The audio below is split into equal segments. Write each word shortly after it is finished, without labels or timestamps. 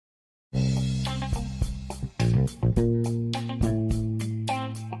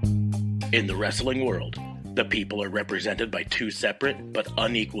In the wrestling world, the people are represented by two separate but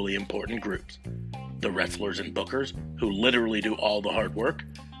unequally important groups. The wrestlers and bookers, who literally do all the hard work,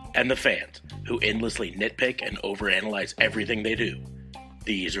 and the fans, who endlessly nitpick and overanalyze everything they do.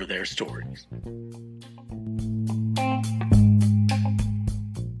 These are their stories.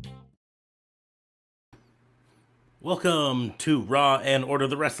 Welcome to Raw and Order,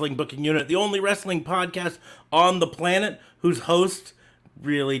 the Wrestling Booking Unit, the only wrestling podcast on the planet whose host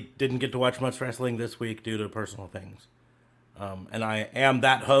really didn't get to watch much wrestling this week due to personal things. And I am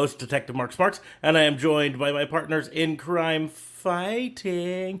that host, Detective Mark Smarts, and I am joined by my partners in crime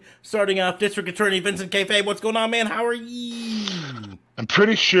fighting. Starting off, District Attorney Vincent Kayfabe. What's going on, man? How are you? I'm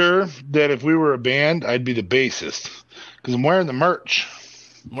pretty sure that if we were a band, I'd be the bassist, because I'm wearing the merch.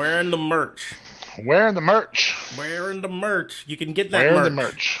 Wearing the merch. Wearing the merch. Wearing the merch. You can get that wearing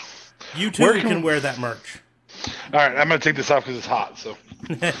merch. The merch. You too can wear that merch. All right, I'm going to take this off because it's hot. So.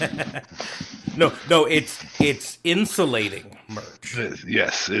 No, it's insulating merch.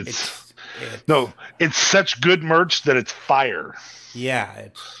 Yes, it's such good merch that it's fire. Yeah,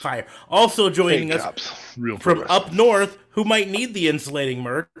 it's fire. Also joining us from up north, who might need the insulating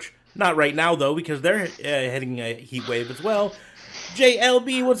merch. Not right now, though, because they're hitting a heat wave as well.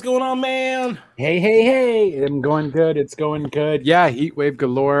 JLB, what's going on, man? Hey. I'm going good. It's going good. Yeah, heat wave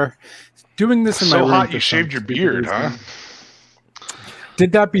galore. Doing this in my room. So hot you shaved your beard, huh?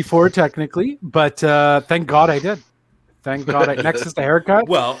 Did that before, technically, but thank God I did. Thank God. Next is the haircut.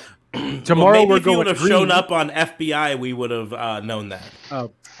 Well, tomorrow we're if going. You would have shown up on FBI, we would have known that.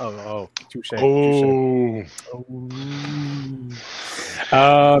 Oh, touche. Oh.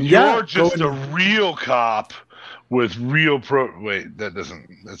 You're just a real cop with real pro. Wait, that's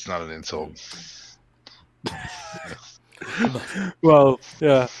not an insult. Well,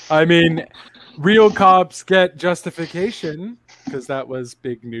 yeah. I mean, real cops get justification because that was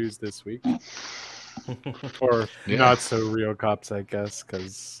big news this week. Or not so real cops, I guess.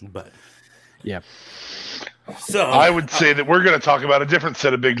 Yeah. So I would say that we're going to talk about a different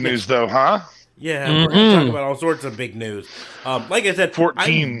set of big news, though, huh? Yeah, we're going to talk about all sorts of big news. Like I said,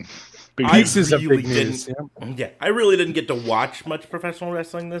 14 pieces of big news. I really didn't get to watch much professional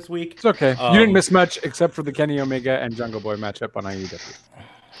wrestling this week. It's okay. You didn't miss much except for the Kenny Omega and Jungle Boy matchup on IEW.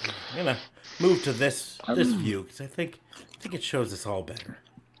 I'm going to move to this view because I think it shows us all better.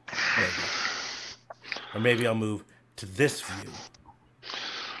 Or maybe I'll move to this view.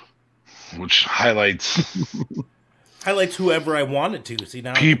 Which highlights whoever I want it to. See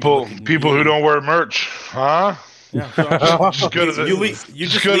now, people who don't wear merch, huh? Yeah, so just go to the. You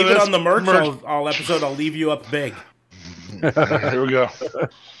just leave it on the merch. All episode. I'll leave you up big. Here we go.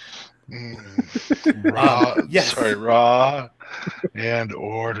 Raw and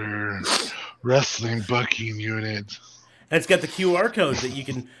Order Wrestling Booking Unit. And it's got the QR code that you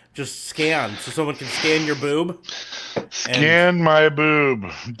can just scan, so someone can scan your boob.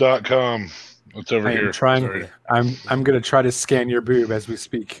 Scanmyboob.com. What's over here? I'm going to try to scan your boob as we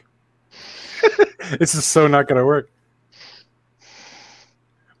speak. This is so not going to work.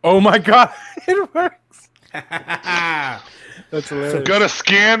 Oh my God, it works. That's hilarious. So go to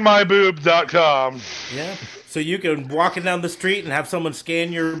scanmyboob.com. Yeah, so you can walk down the street and have someone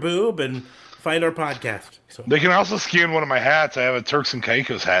scan your boob and find our podcast. So. They can also scan one of my hats. I have a Turks and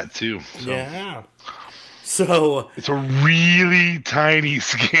Caicos hat too. So. Yeah. So it's a really tiny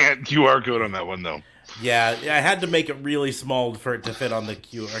scan QR code on that one, though. Yeah, I had to make it really small for it to fit on the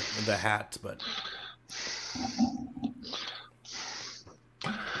the hats, but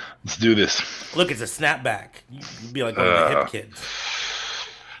let's do this. Look, it's a snapback. You'd be like one of the hip kids.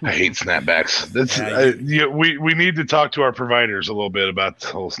 I hate snapbacks. We need to talk to our providers a little bit about the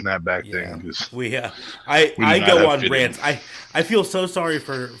whole snapback thing. I go on rants. I feel so sorry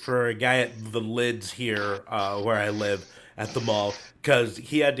for a guy at the Lids here where I live at the mall because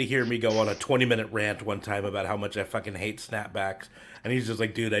he had to hear me go on a 20-minute rant one time about how much I fucking hate snapbacks, and he's just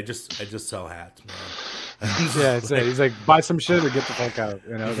like, dude, I just sell hats, man. Yeah, he's like, buy some shit or get the fuck out.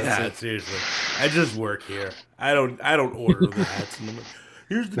 You know, seriously. I just work here. I don't order the hats.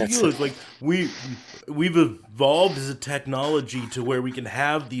 Here's the deal: is like we've evolved as a technology to where we can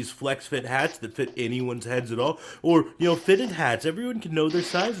have these flex fit hats that fit anyone's heads at all, or fitted hats. Everyone can know their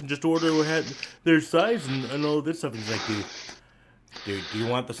size and just order their size and all this stuff. And he's like, dude, do you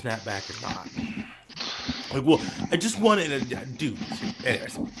want the snapback or not? Like, well, I just wanted a dude.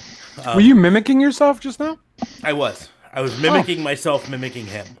 Anyways, were you mimicking yourself just now? I was mimicking myself, mimicking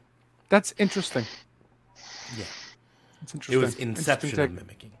him. That's interesting. Yeah. It's interesting. It was Inception of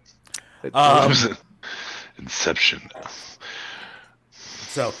mimicking. Inception.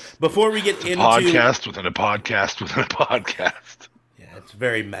 So before we get into podcast within a podcast within a podcast. Yeah, it's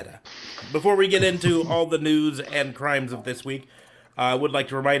very meta. Before we get into all the news and crimes of this week, I would like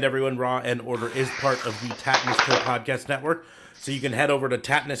to remind everyone Raw and Order is part of the Tatnus Co. podcast network. So you can head over to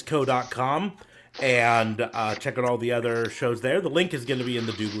tatnusco.com and check out all the other shows there. The link is going to be in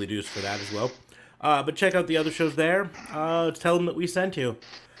the doobly-doos for that as well. But check out the other shows there. Tell them that we sent you.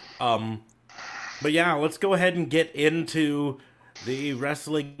 But yeah, let's go ahead and get into the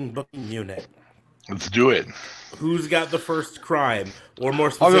wrestling booking unit. Let's do it. Who's got the first crime? Or more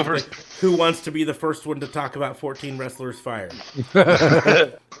specifically, who wants to be the first one to talk about 14 wrestlers fired?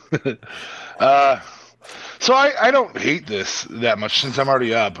 So I don't hate this that much since I'm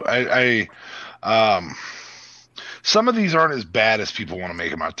already up. Some of these aren't as bad as people want to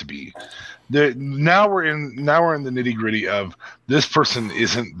make them out to be. Now we're in the nitty gritty of this person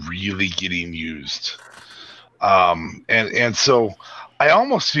isn't really getting used, and so I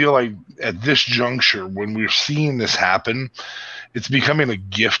almost feel like at this juncture when we're seeing this happen, it's becoming a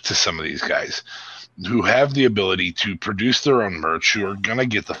gift to some of these guys who have the ability to produce their own merch, who are gonna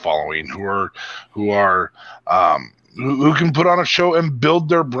get the following, who can put on a show and build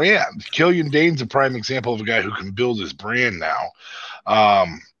their brand. Killian Dane's a prime example of a guy who can build his brand now.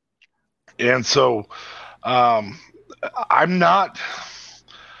 And so I'm not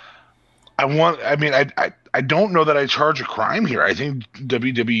 – I don't know that I charge a crime here. I think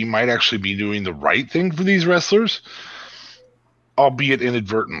WWE might actually be doing the right thing for these wrestlers, albeit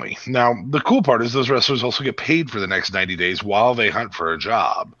inadvertently. Now, the cool part is those wrestlers also get paid for the next 90 days while they hunt for a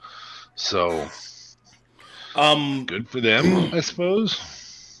job. So good for them, I suppose.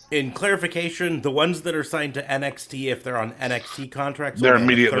 In clarification, the ones that are signed to NXT, if they're on NXT contracts, they're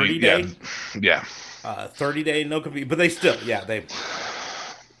immediately 30-day, 30-day no compete, but they still, they,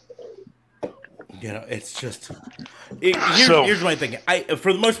 it's just. Here's my thing.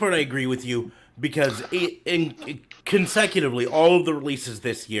 For the most part, I agree with you because consecutively, all of the releases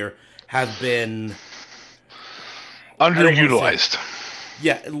this year have been underutilized.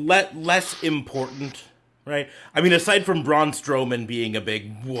 Less important. Right? I mean, aside from Braun Strowman being a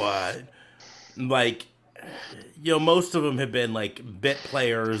big what, most of them have been like bit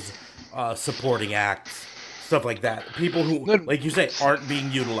players, supporting acts, stuff like that. People who, like you say, aren't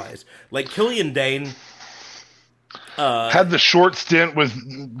being utilized. Like Killian Dane had the short stint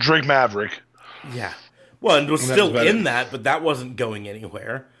with Drake Maverick. Yeah. Well, and was still in that, but that wasn't going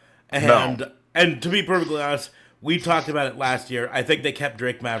anywhere. And to be perfectly honest, we talked about it last year. I think they kept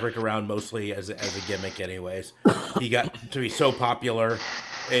Drake Maverick around mostly as a gimmick anyways. He got to be so popular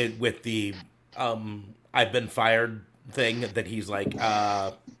with the I've been fired thing that he's like,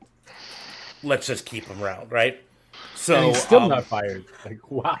 let's just keep him around, right? So and he's still not fired.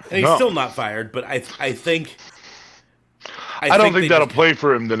 Like, wow. And he's still not fired, but I think... I don't think that'll play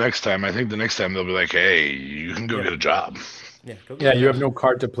for him the next time. I think the next time they'll be like, hey, you can go get a job. Yeah, you have no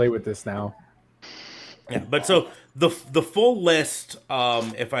card to play with this now. Yeah, but so the full list,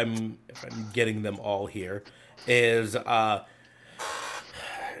 if I'm getting them all here, is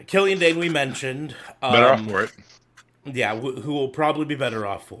Killian Dane we mentioned. Better off for it. Yeah, who will probably be better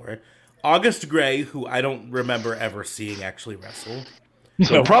off for it. August Gray, who I don't remember ever seeing actually wrestle.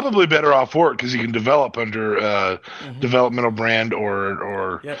 So probably better off for it because he can develop under developmental brand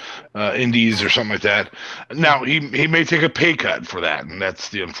or indies or something like that. Now, he may take a pay cut for that, and that's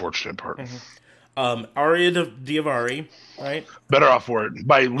the unfortunate part. Aria Daivari, right? Better off for it.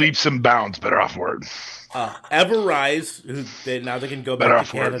 By leaps and bounds, better off for it. Ever Rise, now they can go back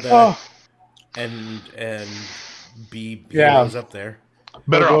to Canada and be heroes up there.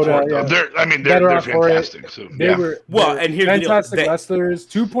 Better off for it, though. They're fantastic. So, and here's fantastic wrestlers.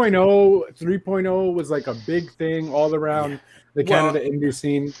 2.0, 3.0 was like a big thing all around the Canada indie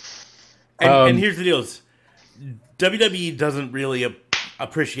scene. And here's the deal: is WWE doesn't really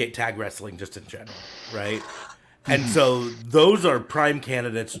appreciate tag wrestling just in general, right? And so those are prime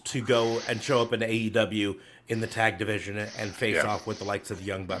candidates to go and show up in AEW in the tag division and face off with the likes of the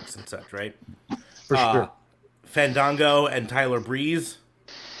Young Bucks and such, right? For sure. Fandango and Tyler Breeze.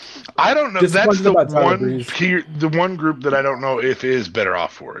 I don't know. That's the one group that I don't know if is better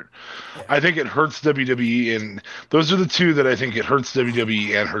off for it. Yeah. I think it hurts WWE, and those are the two that I think it hurts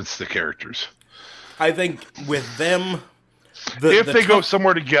WWE and hurts the characters. I think with them, if they go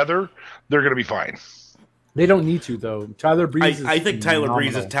somewhere together, they're going to be fine. They don't need to, though. Tyler Breeze I think Tyler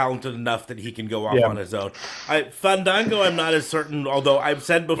Breeze is talented enough that he can go off on his own. Fandango, I'm not as certain, although I've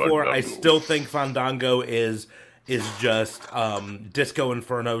said before, I still think Fandango is just Disco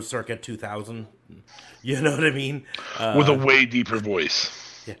Inferno circa 2000. You know what I mean? With a way deeper voice.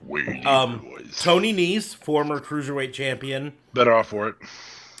 Waiting, boys. Tony Nese, former cruiserweight champion. Better off for it.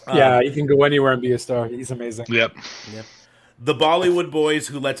 Yeah, he can go anywhere and be a star. He's amazing. Yep. The Bollywood Boys,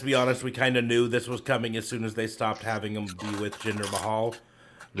 who, let's be honest, we kind of knew this was coming as soon as they stopped having him be with Jinder Mahal.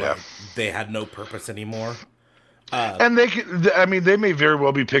 Yeah. They had no purpose anymore. And they could, I mean, they may very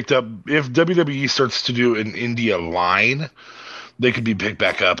well be picked up if WWE starts to do an India line. They could be picked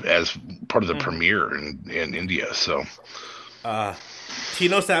back up as part of the premiere in India. So,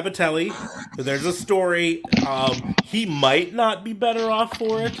 Tino Sabatelli, there's a story. He might not be better off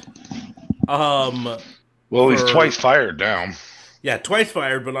for it. well, he's twice fired now. Yeah, twice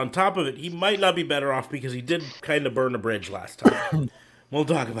fired, but on top of it, he might not be better off because he did kind of burn a bridge last time. We'll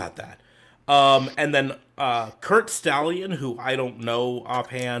talk about that. And then Kurt Stallion, who I don't know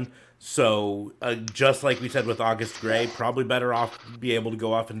offhand, so just like we said with August Gray, probably better off to be able to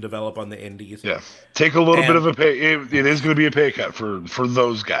go off and develop on the indies. Yeah, take a little bit of a pay. It is going to be a pay cut for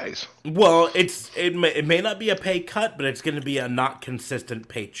those guys. Well, it may not be a pay cut, but it's going to be a not consistent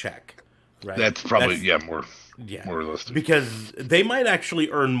paycheck. Right? That's probably more realistic. Because they might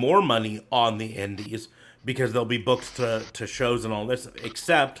actually earn more money on the indies because they'll be booked to shows and all this,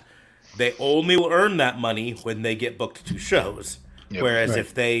 except they only will earn that money when they get booked to shows. Yep. Whereas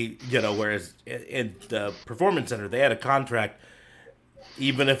if they, whereas in the Performance Center, they had a contract,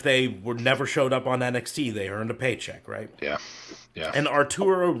 even if they never showed up on NXT, they earned a paycheck, right? Yeah. And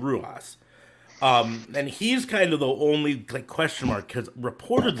Arturo Ruas. And he's kind of the only question mark because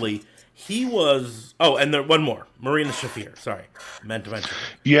reportedly he was. Oh, and there one more, Marina Shafir. Sorry, meant to mention her.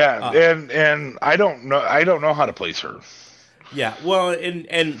 Yeah, and I don't know how to place her. Yeah, well,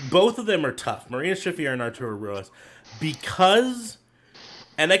 and both of them are tough, Marina Shafir and Arturo Ruas, because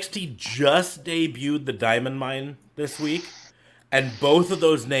NXT just debuted the Diamond Mine this week, and both of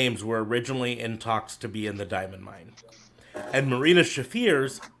those names were originally in talks to be in the Diamond Mine. And Marina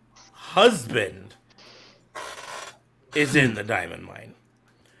Shafir's husband is in the Diamond Mine.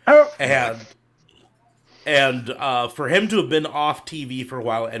 And for him to have been off TV for a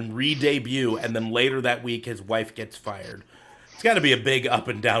while and re-debut, and then later that week his wife gets fired, it's got to be a big up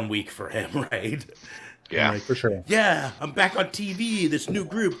and down week for him, right? Yeah, right, for sure. Yeah, I'm back on TV. This new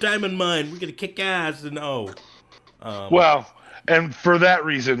group, Diamond Mine, we're gonna kick ass. And well, and for that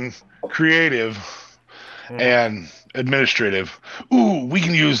reason, creative and administrative. Ooh, we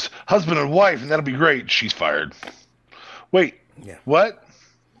can use husband and wife, and that'll be great. She's fired. Wait, what?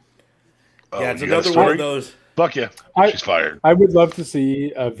 Yeah, it's another one of those. Fuck yeah, she's fired. I would love to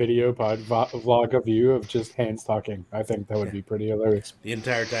see a video vlog of you of just hands talking. I think that would be pretty hilarious. The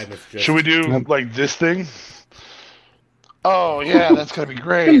entire time it's just. Should we do like this thing? Oh yeah, that's gonna be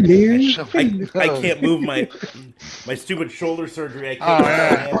great. I can't move my stupid shoulder surgery. I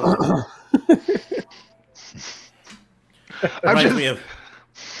can't.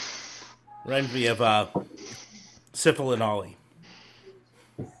 Reminds me of Syphil and Ollie.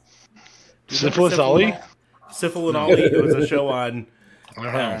 Syphilis Ollie? Syphil and Ollie. It was a show on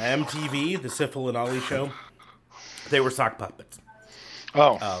MTV, the Syphil and Ollie show. They were sock puppets.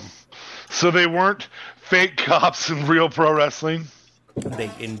 Oh. So they weren't fake cops in real pro wrestling?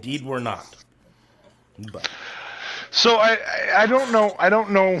 They indeed were not. But. So I don't know. I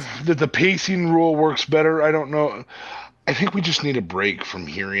don't know that the pacing rule works better. I don't know. I think we just need a break from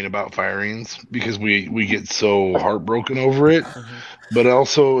hearing about firings because we get so heartbroken over it. Mm-hmm. But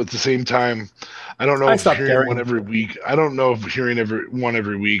also at the same time, I don't know if hearing one every week. I don't know if hearing one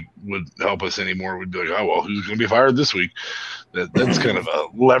every week would help us anymore. We'd be like, oh well, who's going to be fired this week? That's kind of a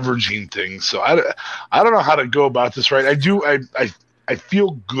leveraging thing. So I don't know how to go about this. Right? I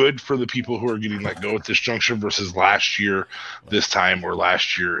feel good for the people who are getting let go at this juncture versus last year, this time, or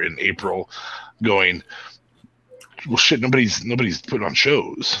last year in April, going. Well, shit, nobody's putting on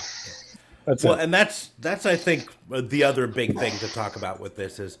shows. And that's I think the other big thing to talk about with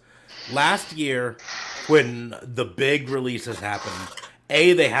this is last year when the big releases happened,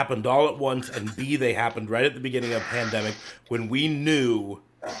 A, they happened all at once, and B, they happened right at the beginning of the pandemic when we knew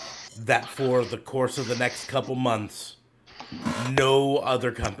that for the course of the next couple months, no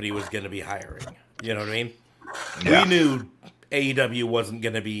other company was going to be hiring. You know what I mean? Yeah. We knew AEW wasn't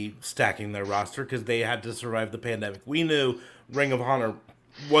going to be stacking their roster because they had to survive the pandemic. We knew Ring of Honor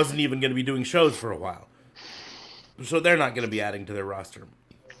wasn't even going to be doing shows for a while. So they're not going to be adding to their roster.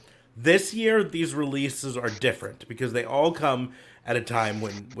 This year, these releases are different because they all come at a time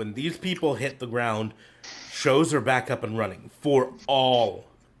when these people hit the ground, shows are back up and running for all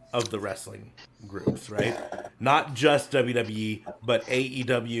of the wrestling groups, right? Not just WWE, but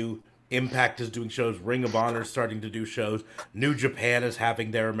AEW, Impact is doing shows. Ring of Honor is starting to do shows. New Japan is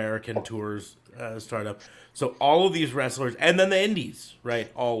having their American tours startup. So all of these wrestlers, and then the indies,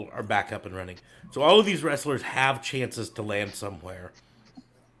 right, all are back up and running. So all of these wrestlers have chances to land somewhere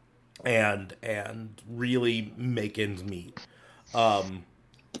and really make ends meet.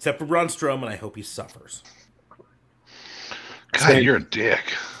 Except for Braun Strowman, I hope he suffers. God, you're a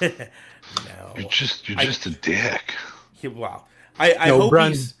dick. No, You're just a dick. Wow. I hope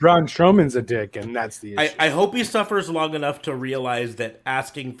Braun Strowman's a dick, and that's the issue. I hope he suffers long enough to realize that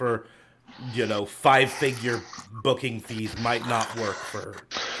asking for, 5-figure booking fees might not work for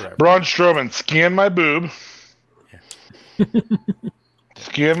forever. Braun Strowman, scan my boob. Yeah.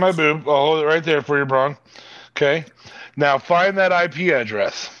 Scan my boob. I'll hold it right there for you, Braun. Okay. Now find that IP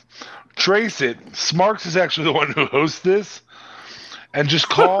address. Trace it. Smarks is actually the one who hosts this. And just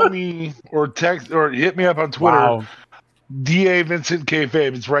call me or text or hit me up on Twitter. Wow. DA Vincent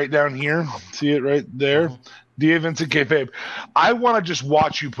Kayfabe. It's right down here. See it right there? DA Vincent Kayfabe. I want to just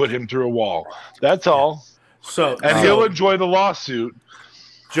watch you put him through a wall. That's all. So he'll enjoy the lawsuit.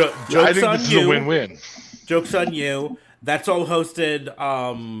 Jokes I think on this you. is a win-win. Joke's on you. That's all hosted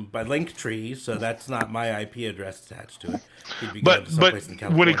by Linktree, so that's not my IP address attached to it. But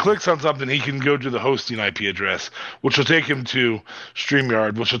when he clicks on something, he can go to the hosting IP address, which will take him to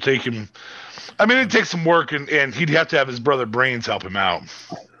StreamYard, which will take him... I mean, it takes some work, and he'd have to have his brother Brains help him out.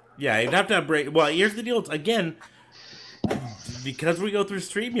 Yeah, he'd have to have Brains... Well, here's the deal. Again, because we go through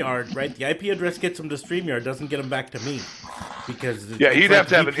StreamYard, right, the IP address gets him to StreamYard, doesn't get him back to me. Because he'd have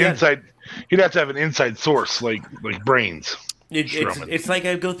to have an inside... He'd have to have an inside source, like Brains. It's like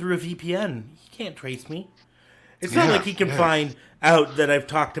I go through a VPN. He can't trace me. It's not like he can find out that I've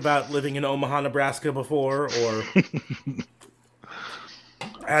talked about living in Omaha, Nebraska before, or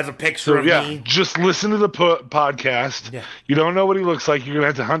has a picture of me. Just listen to the podcast. Yeah. You don't know what he looks like. You're going to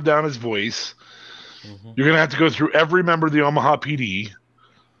have to hunt down his voice. Mm-hmm. You're going to have to go through every member of the Omaha PD.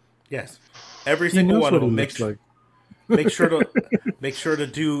 Yes. Every single one of them. Make sure to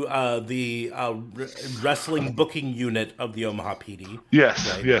do the wrestling booking unit of the Omaha PD.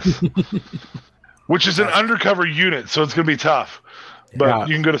 Yes, right? Yes. Which is an undercover unit, so it's going to be tough. But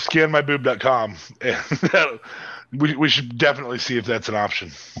you can go to scanmyboob.com. And we should definitely see if that's an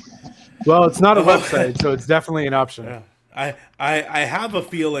option. Well, it's not a website, so it's definitely an option. Yeah. I have a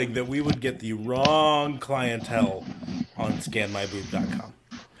feeling that we would get the wrong clientele on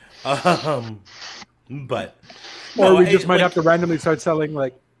scanmyboob.com. But... Or we just might have to randomly start selling,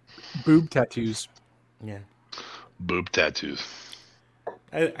 boob tattoos. Yeah. Boob tattoos.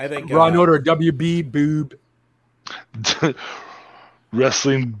 I think... Raw Order WB boob.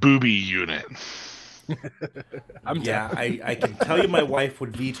 Wrestling booby unit. I can tell you my wife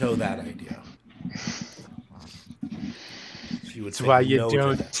would veto that idea. She would That's why you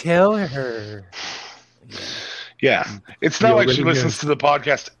don't tell her. Yeah. It's not like she listens to the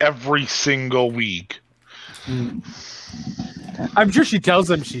podcast every single week. I'm sure she tells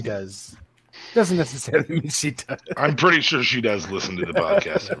them she does. Doesn't necessarily mean she does. I'm pretty sure she does listen to the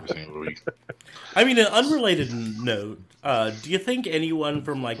podcast every single week. I mean, an unrelated note. Do you think anyone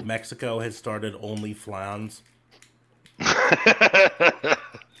from Mexico has started OnlyFlans?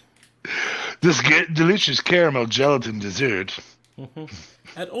 This delicious caramel gelatin dessert.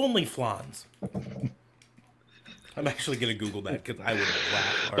 At OnlyFlans. I'm actually going to Google that because I would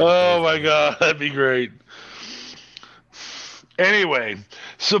laugh. Oh my god, that'd be great. Anyway,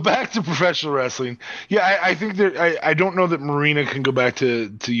 so back to professional wrestling. Yeah, I think that I don't know that Marina can go back to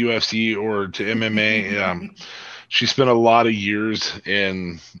UFC or to MMA. She spent a lot of years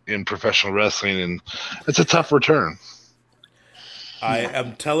in professional wrestling, and it's a tough return. I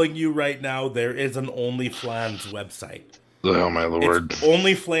am telling you right now, there is an OnlyFlans website. Oh my lord! It's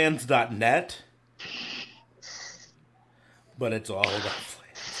onlyflans.net, but it's all about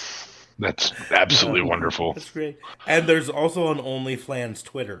flans. That's absolutely wonderful. That's great. And there's also an OnlyFlans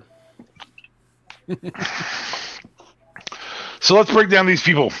Twitter. So let's break down these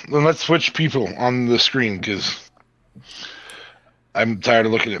people and let's switch people on the screen because I'm tired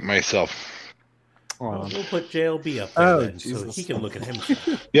of looking at myself. We'll put JLB up there so he can look at him.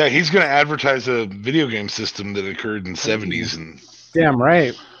 Yeah, he's going to advertise a video game system that occurred in the 70s. And damn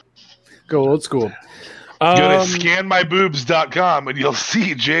right. Go old school. Go to scanmyboobs.com and you'll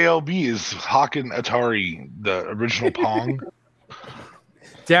see JLB is hawking Atari, the original Pong.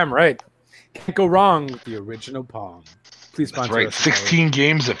 Damn right. Can't go wrong with the original Pong. Please sponsor us. That's right. 16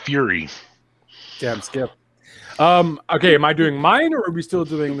 games of Fury. Damn, Skip. Okay, am I doing mine or are we still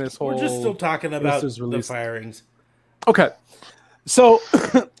doing this whole... We're just still talking about the firings. Okay. So,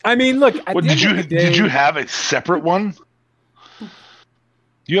 I mean, look... Did you have a separate one?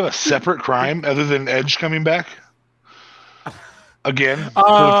 You have a separate crime other than Edge coming back? again for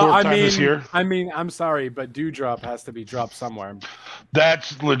the fourth time this year. I'm sorry, but Dewdrop has to be dropped somewhere.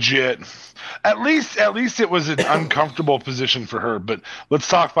 That's legit. At least it was an uncomfortable position for her. But let's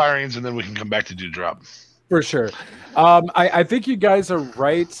talk firings, and then we can come back to Dewdrop. For sure. I think you guys are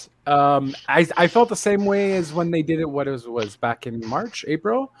right. I felt the same way as when they did it. What it was back in March,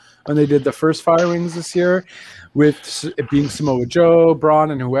 April, when they did the first firings this year, with it being Samoa Joe,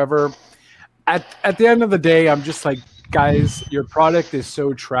 Braun, and whoever. At the end of the day, I'm just like, guys, your product is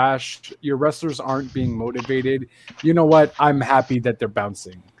so trash. Your wrestlers aren't being motivated. You know what? I'm happy that they're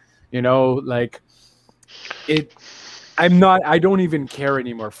bouncing. You know, like it. I don't even care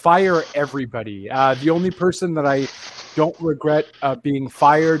anymore. Fire everybody. The only person that I don't regret being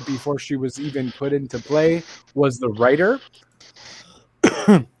fired before she was even put into play was the writer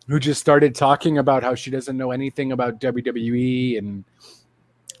who just started talking about how she doesn't know anything about WWE and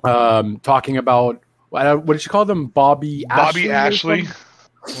talking about what did she call them? Bobby Ashley.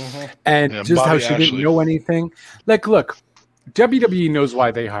 And just Bobby how she didn't know anything. Like, look, WWE knows why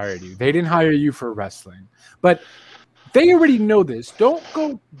they hired you. They didn't hire you for wrestling. But they already know this. Don't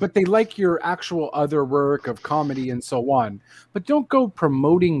go, but they like your actual other work of comedy and so on. But don't go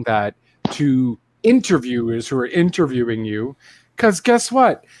promoting that to interviewers who are interviewing you. Because guess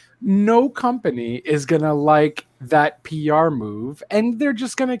what? No company is going to like that PR move, and they're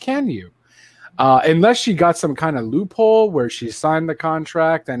just going to can you. Unless she got some kind of loophole where she signed the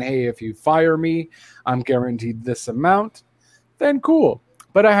contract and, hey, if you fire me, I'm guaranteed this amount, then cool.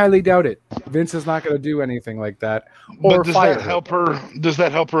 But I highly doubt it. Vince is not going to do anything like that. Or but does that help her? Does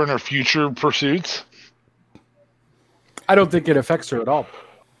that help her in her future pursuits? I don't think it affects her at all.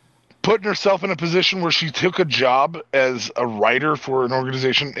 Putting herself in a position where she took a job as a writer for an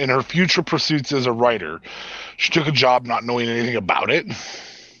organization in her future pursuits as a writer. She took a job not knowing anything about it.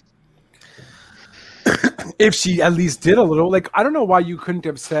 If she at least did a little, like, I don't know why you couldn't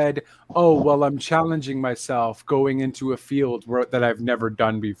have said, oh, well, I'm challenging myself going into a field that I've never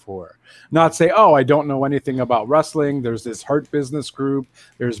done before. Not say, oh, I don't know anything about wrestling. There's this Hurt Business Group.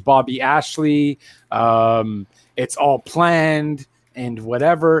 There's Bobby Ashley. It's all planned and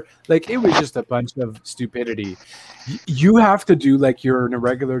whatever. Like, it was just a bunch of stupidity. You have to do like you're in a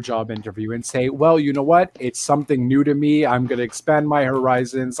regular job interview and say, well, you know what? It's something new to me. I'm going to expand my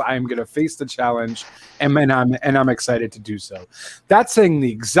horizons. I'm going to face the challenge, and I'm excited to do so. That's saying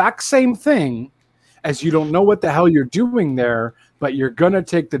the exact same thing as you don't know what the hell you're doing there, but you're going to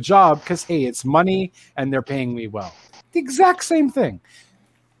take the job because, hey, it's money and they're paying me well. The exact same thing.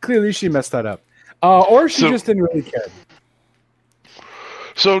 Clearly she messed that up. Or she just didn't really care.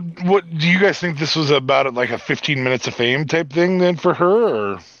 So, what do you guys think this was about? Like a 15 minutes of fame type thing, then, for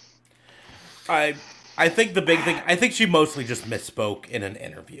her? Or I think the big thing. I think she mostly just misspoke in an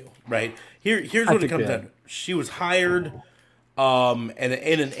interview. Right here's what it comes down to. She was hired, and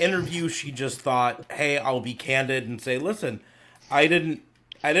in an interview, she just thought, "Hey, I'll be candid and say, listen, I didn't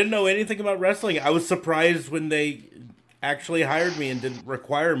know anything about wrestling. I was surprised when they actually hired me and didn't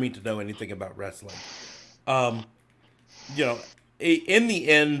require me to know anything about wrestling." You know. In the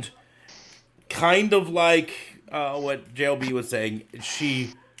end, kind of like what JLB was saying,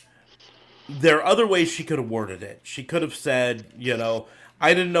 there are other ways she could have worded it. She could have said, you know,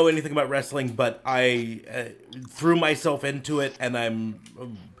 I didn't know anything about wrestling, but I threw myself into it, and I'm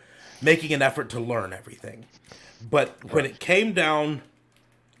making an effort to learn everything. But when it came down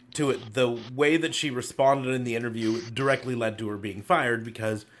to it, the way that she responded in the interview directly led to her being fired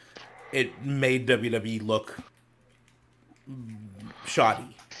because it made WWE look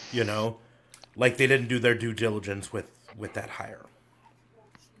shoddy, you know, like they didn't do their due diligence with that hire.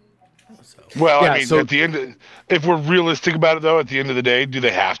 So. Well, yeah, I mean, at the end, if we're realistic about it, though, at the end of the day, do they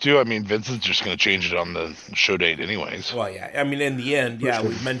have to? I mean, Vince is just going to change it on the show date, anyways. Well, yeah. I mean, in the end, yeah,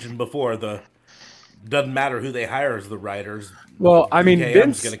 we've mentioned before doesn't matter who they hire as the writers. Well, I mean,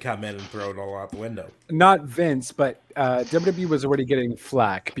 Vince is going to come in and throw it all out the window. Not Vince, but WWE was already getting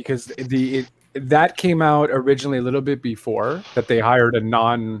flack because that came out originally a little bit before that they hired a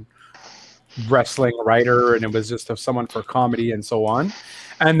non-wrestling writer and it was just someone for comedy and so on.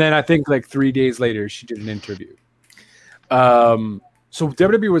 And then I think like 3 days later, she did an interview. So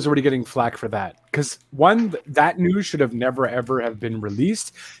WWE was already getting flack for that because one, that news should have never, ever have been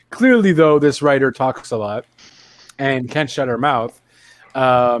released. Clearly, though, this writer talks a lot and can't shut her mouth.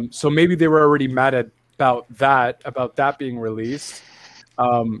 So maybe they were already mad about that being released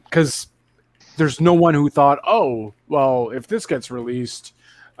because there's no one who thought, oh, well, if this gets released,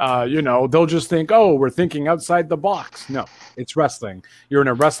 they'll just think, oh, we're thinking outside the box. No, it's wrestling. You're in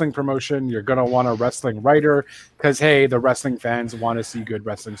a wrestling promotion. You're going to want a wrestling writer because, hey, the wrestling fans want to see good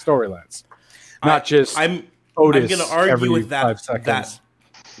wrestling storylines. Otis I'm going to argue every with 5 seconds. that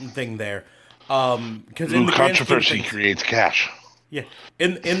thing there. Because in the controversy grand scheme of things, creates cash. yeah,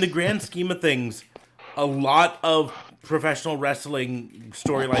 in the grand scheme of things, a lot of professional wrestling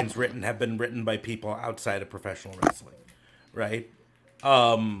storylines have been written by people outside of professional wrestling, right?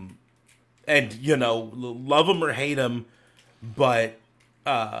 And love him or hate him, but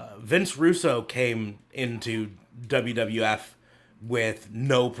Vince Russo came into WWF with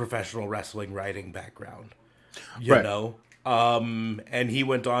no professional wrestling writing background, Right. and he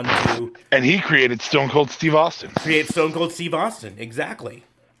went on to And he created Stone Cold Steve Austin. Exactly.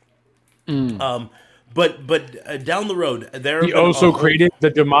 But down the road, He also created the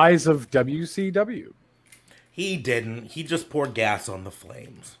demise of WCW. He didn't. He just poured gas on the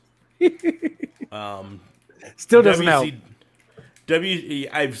flames. Still doesn't help.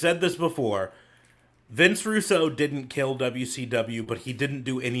 I've said this before. Vince Russo didn't kill WCW, but he didn't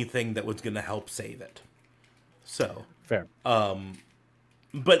do anything that was going to help save it. So Fair.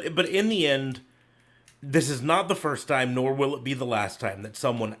 But in the end, this is not the first time, nor will it be the last time, that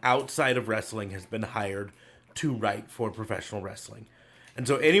someone outside of wrestling has been hired to write for professional wrestling. And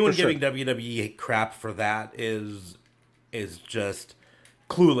so anyone giving WWE crap for that is just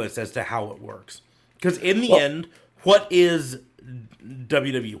clueless as to how it works. Because in the end, what is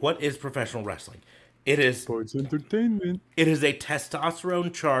WWE? What is professional wrestling? It is Sports entertainment. It is a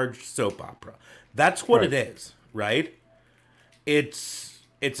testosterone-charged soap opera. That's what it is, right? It's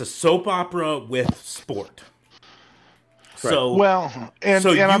a soap opera with sport. Right. So and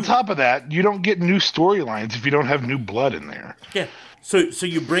on top of that, you don't get new storylines if you don't have new blood in there. Yeah. So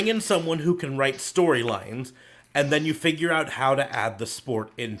you bring in someone who can write storylines, and then you figure out how to add the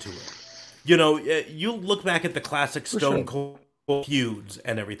sport into it. You look back at the classic Stone Cold feuds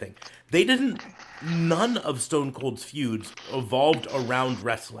and everything. None of Stone Cold's feuds evolved around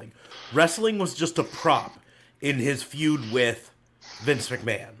wrestling. Wrestling was just a prop in his feud with Vince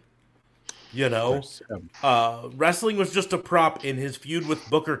McMahon. Wrestling was just a prop in his feud with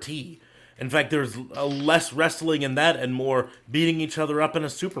Booker T. In fact, there's less wrestling in that and more beating each other up in a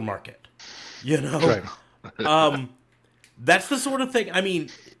supermarket. Right. That's the sort of thing. I mean,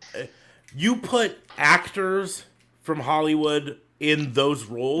 you put actors from Hollywood in those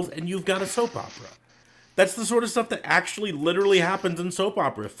roles, and you've got a soap opera. That's the sort of stuff that actually literally happens in soap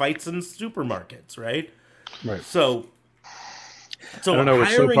opera, fights in supermarkets, right? Right. So I don't know which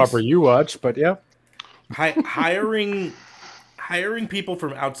soap opera you watch, but yeah. Hiring people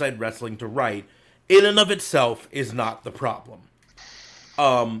from outside wrestling to write, in and of itself, is not the problem.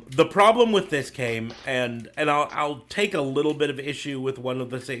 The problem with this came, and I'll take a little bit of issue with one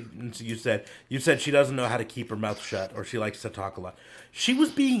of the statements you said. You said she doesn't know how to keep her mouth shut, or she likes to talk a lot. She was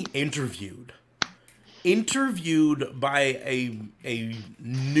being interviewed by a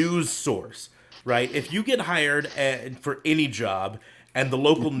news source, right? If you get hired for any job, and the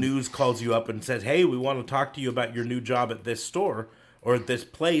local news calls you up and says, "Hey, we want to talk to you about your new job at this store or at this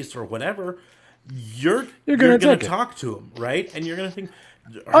place or whatever," you're going to talk to them, right? And you're going to think,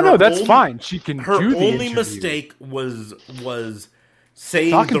 that's fine. She can do the interview. Her only mistake was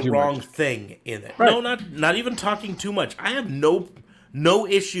saying the wrong thing in it. Right. No, not even talking too much. I have no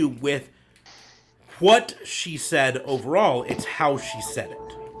issue with what she said overall. It's how she said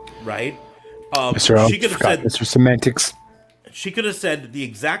it, right? She could have said Mr. Semantics. She could have said the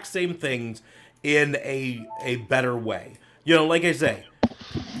exact same things in a better way. Like I say,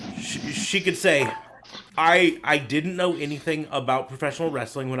 she could say, I didn't know anything about professional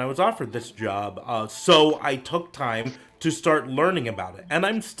wrestling when I was offered this job, so I took time to start learning about it, and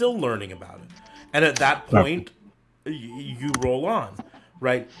I'm still learning about it. And at that point, you roll on,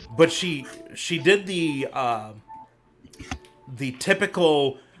 right? But she did the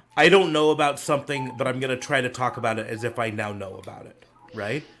typical, I don't know about something, but I'm going to try to talk about it as if I now know about it,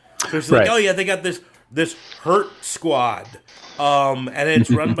 right? So she's like, oh yeah, they got this Hurt Squad, and it's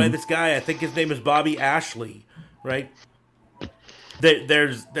run by this guy. I think his name is Bobby Ashley, right?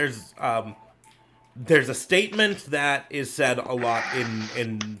 There's a statement that is said a lot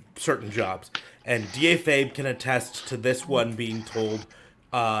in certain jobs, and D.A. Fabe can attest to this one being told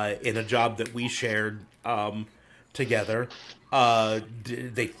in a job that we shared together.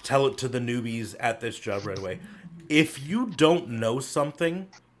 They tell it to the newbies at this job right away. If you don't know something,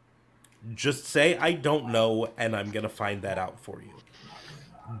 just say, I don't know, and I'm going to find that out for you.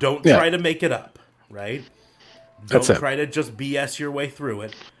 Don't try to make it up, right? Don't try to just BS your way through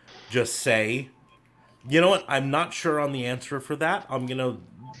it. Just say, you know what, I'm not sure on the answer for that. I'm going to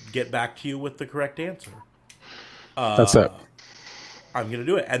get back to you with the correct answer. That's it. I'm going to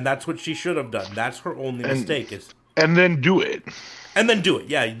do it. And that's what she should have done. That's her only mistake. And then do it. And then do it.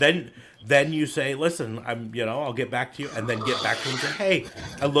 Yeah, then Then you say, listen, I'll get back to you, and then get back to him and say, hey,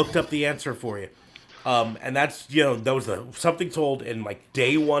 I looked up the answer for you. And that's, that was something told in like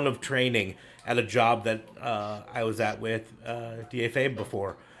day one of training at a job that I was at with DFA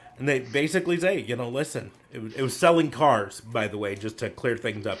before. And they basically say, listen, it was selling cars, by the way, just to clear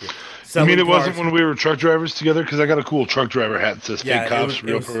things up here. You mean it wasn't when we were truck drivers together? Because I got a cool truck driver hat that says "Fake Cops,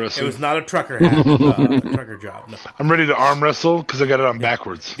 Real Pro Wrestling." It was not a trucker hat, a trucker job. No. I'm ready to arm wrestle because I got it on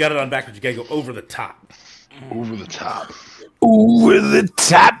backwards. You got it on backwards. You got to go over the top. Over the top. Over the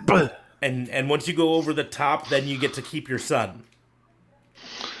top. And once you go over the top, then you get to keep your son.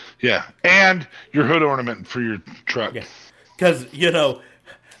 Yeah, and your hood ornament for your truck. Yeah, because,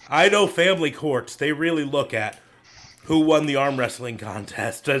 I know family courts, they really look at who won the arm wrestling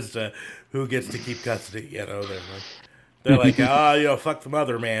contest as to who gets to keep custody. They're like, fuck the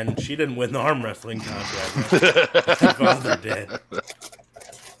mother, man. She didn't win the arm wrestling contest. Her father did.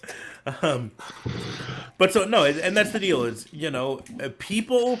 But so, no, and that's the deal is,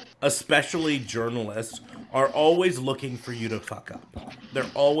 people, especially journalists, are always looking for you to fuck up. They're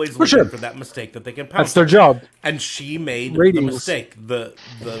always looking for that mistake that they can pounce. That's their job. And she made Ratings. the mistake. The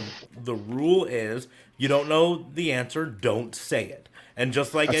rule is, you don't know the answer, don't say it. And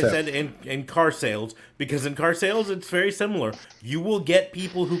just like I said in car sales, because in car sales it's very similar. You will get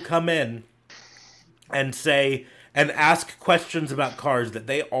people who come in and say and ask questions about cars that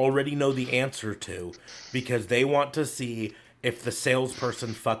they already know the answer to because they want to see if the salesperson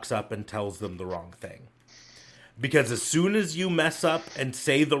fucks up and tells them the wrong thing. Because as soon as you mess up and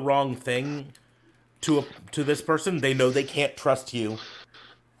say the wrong thing to this person, they know they can't trust you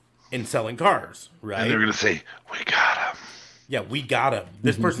in selling cars, right? And they're going to say, we got him. Yeah, we got him.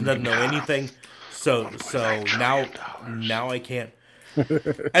 This person doesn't know anything, so now I can't.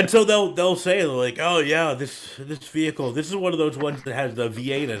 And so they'll say like, oh yeah, this vehicle, this is one of those ones that has the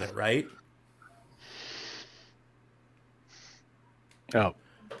V8 in it, right? Oh.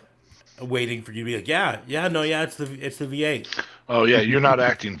 Waiting for you to be like, it's the V8. Oh yeah, you're not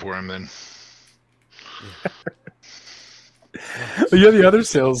acting for him then. You're the other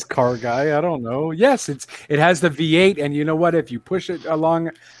sales car guy. I don't know. Yes, it has the V8, and you know what? If you push it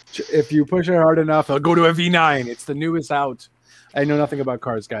hard enough, it'll go to a V9. It's the newest out. I know nothing about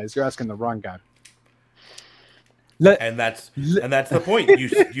cars, guys. You're asking the wrong guy. And that's the point.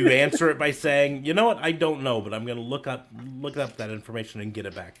 You answer it by saying, you know what? I don't know, but I'm going to look up that information and get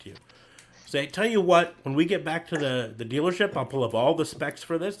it back to you. Say, tell you what, when we get back to the dealership, I'll pull up all the specs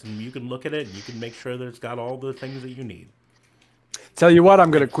for this, and you can look at it, and you can make sure that it's got all the things that you need. Tell you what,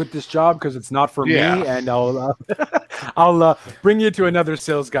 I'm going to quit this job because it's not for me, and I'll bring you to another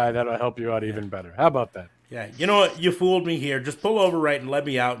sales guy that'll help you out even better. How about that? Yeah, you know what? You fooled me here. Just pull over right and let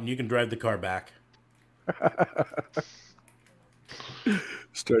me out, and you can drive the car back.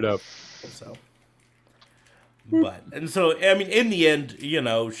 Straight up. So, I mean, in the end,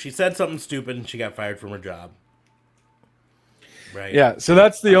 she said something stupid and she got fired from her job. Right? Yeah, so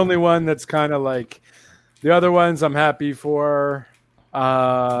that's the only one that's kind of like the other ones I'm happy for.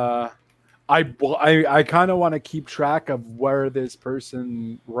 I kind of want to keep track of where this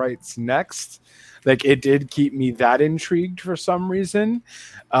person writes next. Like, it did keep me that intrigued for some reason.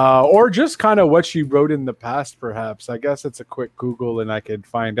 Or just kind of what she wrote in the past, perhaps. I guess it's a quick Google and I could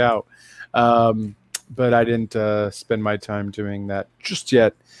find out. But I didn't spend my time doing that just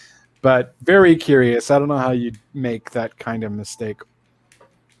yet. But very curious. I don't know how you'd make that kind of mistake.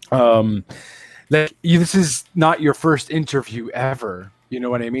 This is not your first interview ever. You know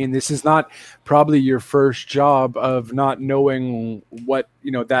what I mean? This is not probably your first job of not knowing what,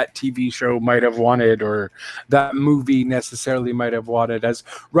 that TV show might have wanted or that movie necessarily might have wanted. As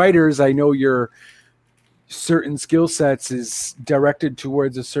writers, I know your certain skill sets is directed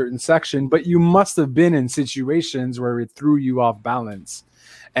towards a certain section, but you must have been in situations where it threw you off balance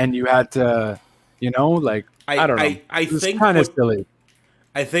and you had to, I don't know. I think kind of silly.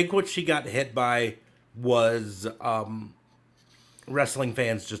 I think what she got hit by was wrestling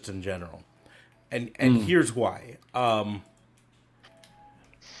fans just in general. And here's why. I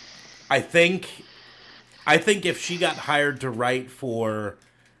think if she got hired to write for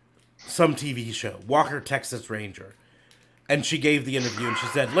some TV show, Walker, Texas Ranger, and she gave the interview and she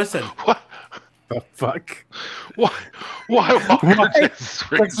said, listen. What the fuck? Why Walker,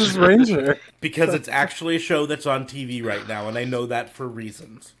 Texas Ranger? Because it's actually a show that's on TV right now, and I know that for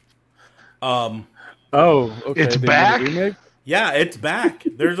reasons. Okay. It's back? Yeah, it's back.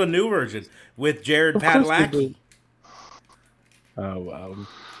 There's a new version with Jared Padalecki. Oh, wow.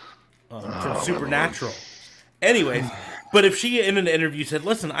 From Supernatural. Anyways, But if she in an interview said,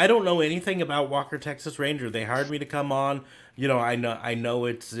 "Listen, I don't know anything about Walker Texas Ranger. They hired me to come on. You know, I know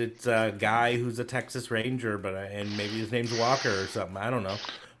it's a guy who's a Texas Ranger, but and maybe his name's Walker or something. I don't know,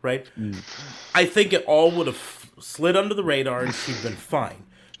 right? I think it all would have slid under the radar and she'd been fine.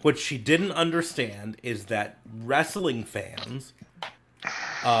 What she didn't understand is that wrestling fans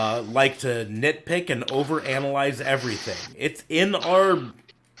like to nitpick and overanalyze everything. It's in our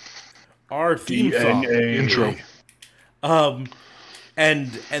theme song intro.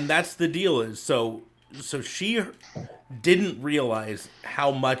 And that's the deal is so she didn't realize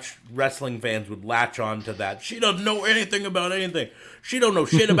how much wrestling fans would latch on to that. She doesn't know anything about anything. She don't know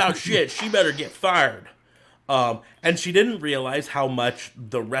shit about shit. She better get fired. And she didn't realize how much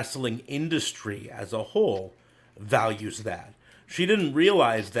the wrestling industry as a whole values that. She didn't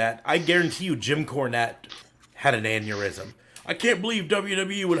realize that. I guarantee you Jim Cornette had an aneurysm. I can't believe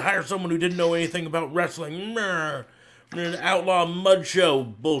WWE would hire someone who didn't know anything about wrestling. An outlaw mud show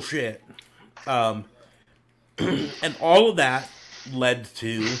bullshit. And all of that led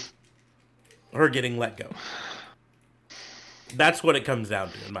to her getting let go. That's what it comes down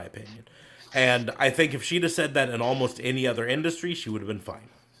to, in my opinion. And I think if she'd have said that in almost any other industry, she would have been fine.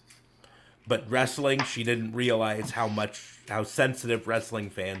 But wrestling, she didn't realize how sensitive wrestling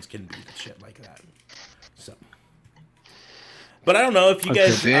fans can be to shit like that. So, but I don't know if you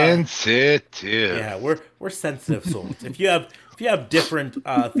guys sensitive. Yeah, we're sensitive souls. If you have different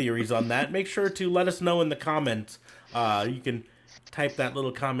theories on that, make sure to let us know in the comments. You can type that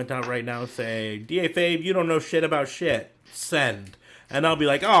little comment out right now. Say, DA Fabe, you don't know shit about shit. Send. And I'll be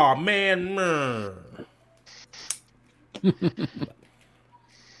like, oh, man.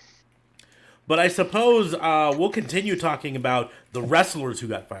 But I suppose we'll continue talking about the wrestlers who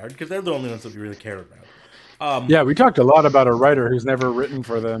got fired, because they're the only ones that we really care about. Yeah, we talked a lot about a writer who's never written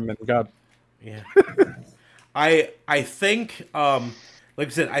for them and got... Yeah. I think, like I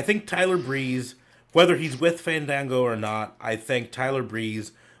said, I think Tyler Breeze, whether he's with Fandango or not, I think Tyler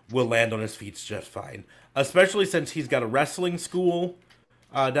Breeze will land on his feet just fine. Especially since he's got a wrestling school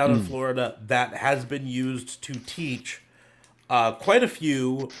down in Florida that has been used to teach quite a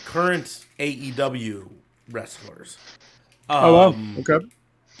few current AEW wrestlers. Okay.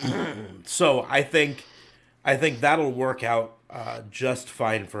 So I think that'll work out just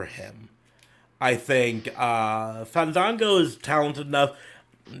fine for him. I think Fandango is talented enough.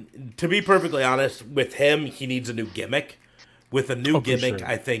 To be perfectly honest, with him, he needs a new gimmick. With a new gimmick, sure.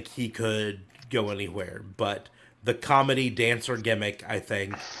 I think he could go anywhere. But the comedy dancer gimmick, I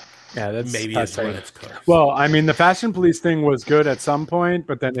think, that's when it's cooked. Well, I mean, the Fashion Police thing was good at some point,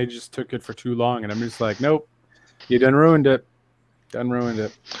 but then they just took it for too long, and I'm just like, nope, you done ruined it.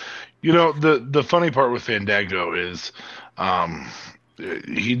 You know, the funny part with Fandango is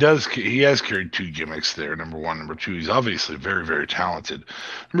he has carried two gimmicks there. Number one, number two, he's obviously very, very talented.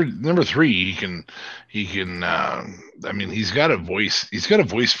 Number three, he can I mean, he's got a voice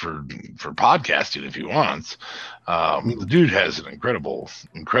for podcasting if he wants. The dude has an incredible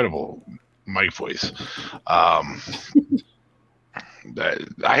mic voice. I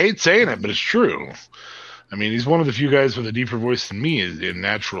hate saying it, but it's true. I mean, he's one of the few guys with a deeper voice than me in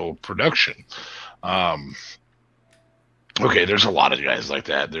natural production. Okay, there's a lot of guys like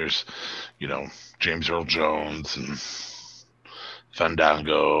that. There's, James Earl Jones and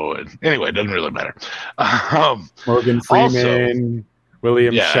Fandango, and anyway, it doesn't really matter. Morgan Freeman,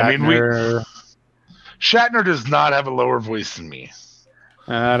 William Shatner. Shatner does not have a lower voice than me.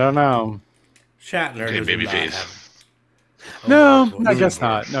 I don't know. Shatner, okay, babyface. No, I guess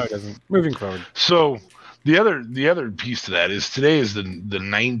not. No, it doesn't. Moving forward. So the other piece to that is today is the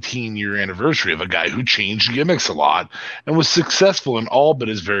 19-year anniversary of a guy who changed gimmicks a lot and was successful in all but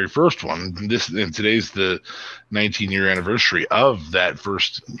his very first one. And today's the 19-year anniversary of that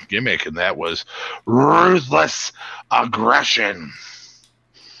first gimmick, and that was ruthless aggression.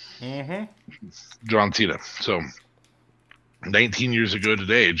 Mm-hmm. John Cena. So 19 years ago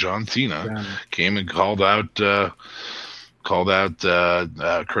today, John Cena came and called out Kurt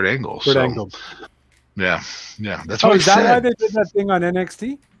Angle. Kurt Angle. Yeah. That's what is that why they did that thing on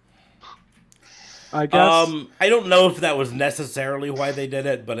NXT? I guess. I don't know if that was necessarily why they did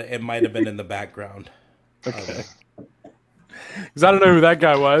it, but it might have been in the background. Okay. Because I don't know who that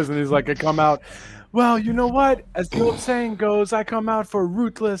guy was, and he's like, I come out. Well, you know what? As the old saying goes, I come out for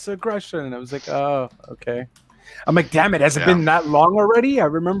ruthless aggression. And I was like, oh, okay. I'm like, damn it, has it been that long already? I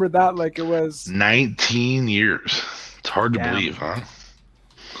remember that like it was 19 years. It's hard to believe, huh?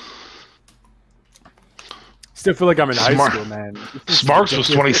 Still feel like I'm in high school, man. Smarks was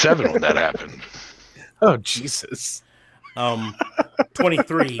 27 when that happened. Oh, Jesus.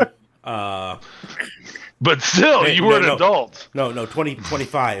 23. But still, you were an adult. No,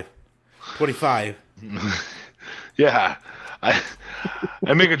 25. 25. Yeah.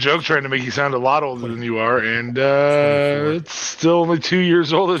 I make a joke trying to make you sound a lot older than you are, and it's still only 2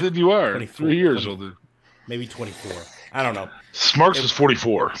 years older than you are. 3 years older. Maybe 24. I don't know. Smarks was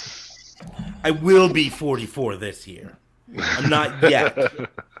 44. I will be 44 this year. I'm not yet.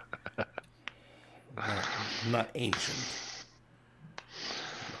 I'm not ancient.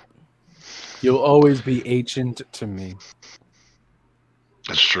 You'll always be ancient to me.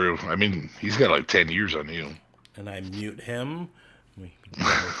 That's true. I mean, he's got like 10 years on you. And I mute him. We can deal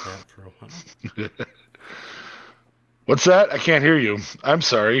with that for a while. What's that? I can't hear you. I'm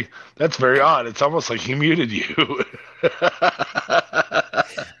sorry. That's very odd. It's almost like he muted you.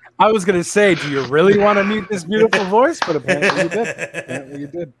 I was going to say, do you really want to mute this beautiful voice? But apparently you did. Apparently you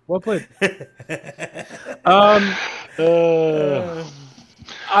did. Well played.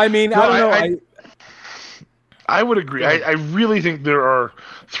 I mean, no, I don't know. I would agree. I really think there are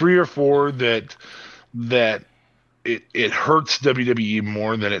 3 or 4 that it hurts WWE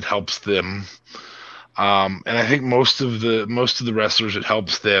more than it helps them. And I think most of the wrestlers, it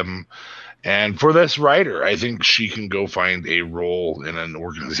helps them. And for this writer, I think she can go find a role in an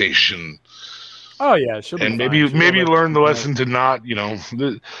organization. Oh yeah, she'll be and fine. maybe learn the lesson to not,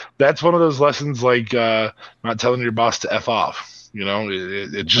 that's one of those lessons like not telling your boss to F off.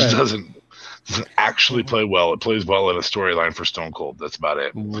 It just doesn't actually play well. It plays well in a storyline for Stone Cold. That's about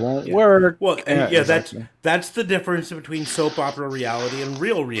it. Won't work. Well, exactly. that's the difference between soap opera reality and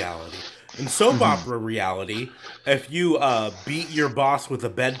real reality. In soap opera reality, if you beat your boss with a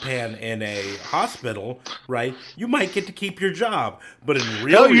bedpan in a hospital, right, you might get to keep your job. But in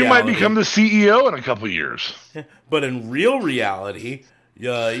real reality, you might become the CEO in a couple of years. But in real reality,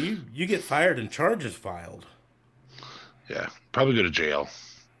 you get fired and charges filed. Yeah, probably go to jail.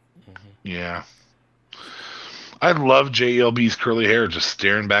 Yeah. I love JLB's curly hair just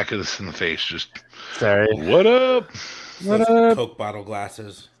staring back at us in the face. Just, sorry. What up? What up? Coke bottle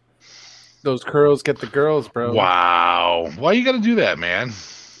glasses. Those curls get the girls, bro. Wow. Why you got to do that, man?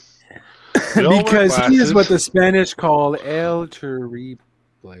 Because he is what the Spanish call el terrible.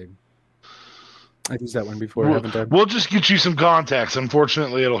 I've used that one before, haven't I? We'll just get you some contacts.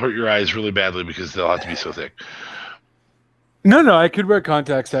 Unfortunately, it'll hurt your eyes really badly because they'll have to be so thick. No, I could wear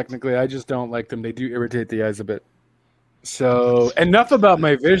contacts technically. I just don't like them. They do irritate the eyes a bit. So, enough about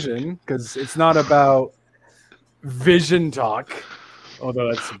my vision, because it's not about vision talk. Although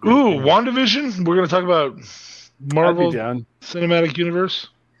that's WandaVision? We're going to talk about Marvel Cinematic Universe?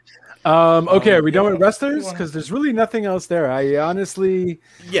 Okay, are we done with wrestlers? Because there's really nothing else there. I honestly...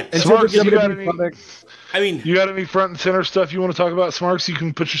 Yeah. Smarks, you got any front and center stuff you want to talk about, Smarks? You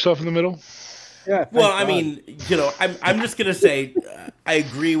can put yourself in the middle? Yeah. Well, I mean, I'm just gonna say I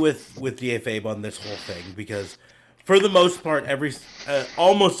agree with DFAbe on this whole thing because, for the most part,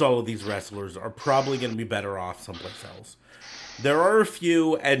 almost all of these wrestlers are probably going to be better off someplace else. There are a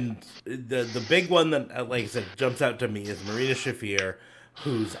few, and the big one that, like I said, jumps out to me is Marina Shafir,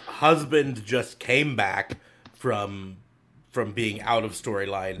 whose husband just came back from being out of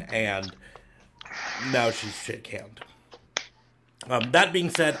storyline, and now she's shit-canned. That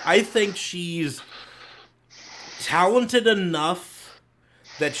being said, I think she's talented enough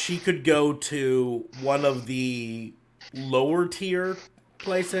that she could go to one of the lower tier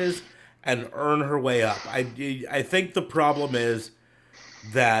places and earn her way up. I think the problem is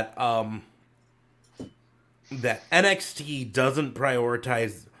that that NXT doesn't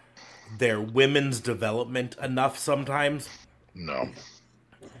prioritize their women's development enough sometimes. No.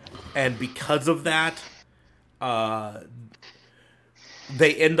 And because of that,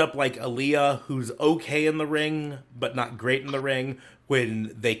 they end up like Aaliyah, who's okay in the ring, but not great in the ring,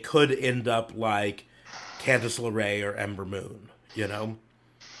 when they could end up like Candice LeRae or Ember Moon,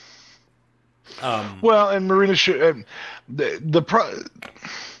 Well, and Marina,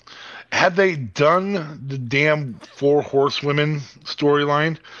 had they done the damn 4 Horsewomen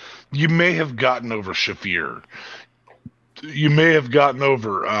storyline, you may have gotten over Shafir. You may have gotten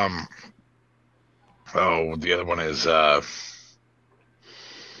over, the other one is,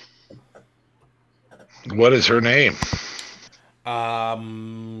 what is her name?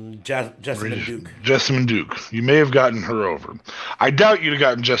 Jessamine Duke. Jessamine Duke. You may have gotten her over. I doubt you'd have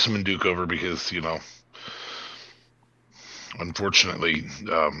gotten Jessamine Duke over because, unfortunately,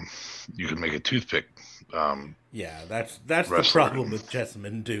 you can make a toothpick. Yeah, that's the problem with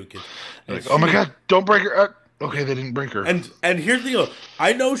Jessamine Duke. Oh my God, don't break her. Okay, they didn't break her. And here's the deal.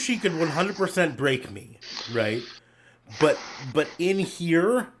 I know she could 100% break me, right? but in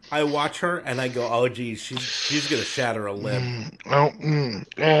here, I watch her and I go, oh geez, she's gonna shatter a lip.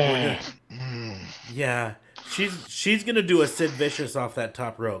 Yeah, she's gonna do a Sid Vicious off that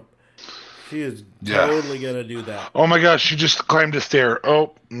top rope. She is totally gonna do that. Oh my gosh, she just climbed a stair.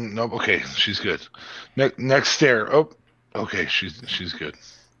 Oh, nope. Okay, she's good. Next stair. Oh, okay, she's good.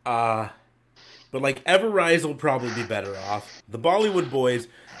 But like Everrise will probably be better off. The Bollywood Boys,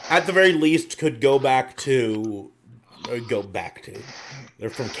 at the very least, could go back to. They're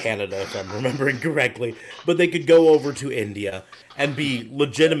from Canada, if I'm remembering correctly. But they could go over to India and be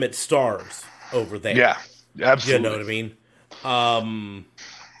legitimate stars over there. Yeah, absolutely. You know what I mean?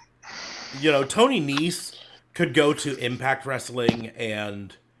 Tony Nese could go to Impact Wrestling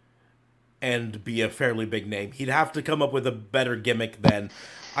and be a fairly big name. He'd have to come up with a better gimmick than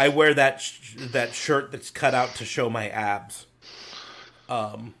I wear that shirt that's cut out to show my abs.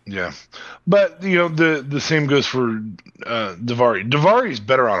 Yeah, but the same goes for Daivari. Daivari's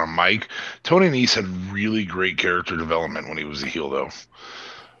better on a mic. Tony Nese had really great character development when he was a heel, though.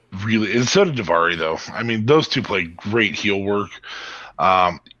 Really, and so did Daivari, though. I mean, those two played great heel work.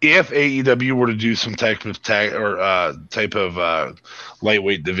 If AEW were to do some type of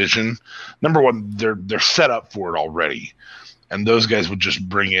lightweight division, number one, they're set up for it already. And those guys would just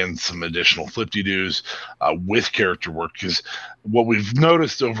bring in some additional flip-de-doos with character work. Because what we've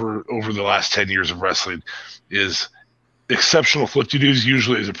noticed over the last 10 years of wrestling is exceptional flip-de-doos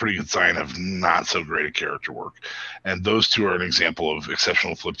usually is a pretty good sign of not so great a character work. And those two are an example of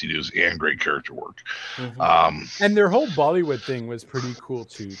exceptional flip-de-doos and great character work. Mm-hmm. And their whole Bollywood thing was pretty cool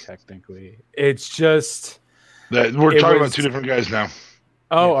too, technically. It's just... we're talking about two different guys now.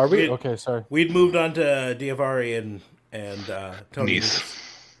 Oh, are we? Okay, sorry. We'd moved on to Daivari and Tony Nese.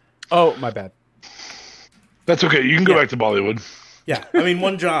 Oh, my bad. That's okay. You can go back to Bollywood. Yeah, I mean,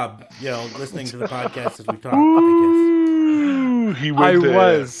 one job, listening to the podcast as we talk, I guess. He went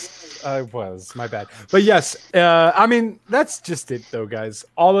I was. My bad. But yes, I mean, that's just it, though, guys.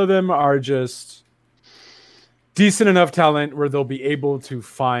 All of them are just decent enough talent where they'll be able to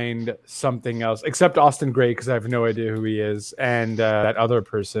find something else, except Austin Gray, because I have no idea who he is, and that other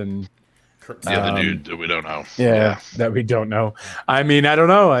person. The other dude that we don't know. Yeah, that we don't know. I mean, I don't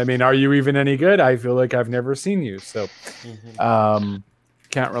know. I mean, are you even any good? I feel like I've never seen you, so can't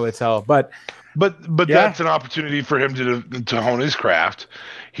really tell. But that's an opportunity for him to hone his craft.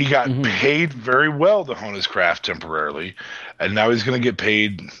 He got paid very well to hone his craft temporarily, and now he's going to get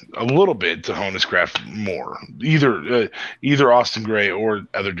paid a little bit to hone his craft more. Either Austin Gray or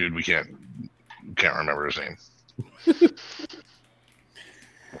other dude we can't remember his name.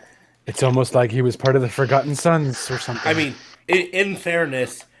 It's almost like he was part of the Forgotten Sons or something. I mean, in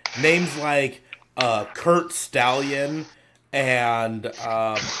fairness, names like Kurt Stallion and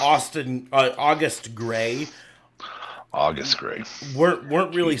August Gray. August Gray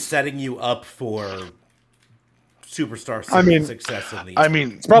weren't really setting you up for superstar success in these. I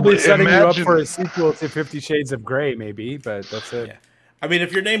mean, it's probably setting you up for a sequel to 50 Shades of Grey, maybe, but that's it. Yeah. I mean,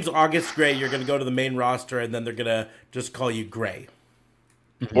 if your name's August Gray, you're going to go to the main roster, and then they're going to just call you Gray.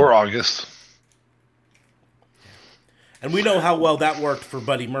 Or August. And we know how well that worked for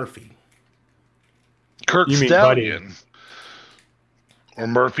Buddy Murphy. Kurt Stallion. Or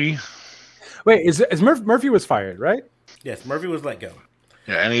Murphy. Wait, is Murphy was fired, right? Yes, Murphy was let go.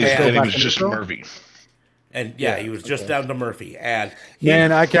 Yeah, and he was just Murphy. And he was just down to Murphy. And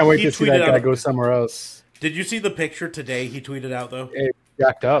man, I can't wait to see that guy go somewhere else. Did you see the picture today he tweeted out, though? He's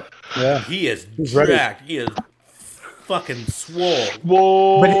jacked up. Yeah. He's jacked. Ready. He is fucking swole.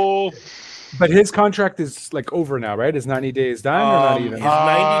 Whoa. But his contract is like over now, right? Is 90 days done or not even? His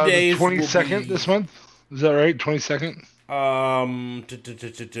 90 days 22nd this month? Is that right? 22nd? I'm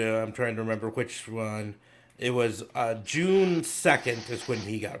trying to remember which one. It was June 2nd is when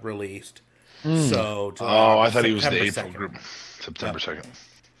he got released. So I thought he was the April group. September 2nd.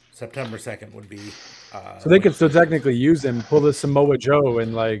 September 2nd would be. So they could still technically use him, pull the Samoa Joe,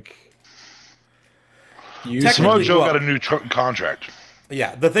 and like. Samoa Joe got a new contract.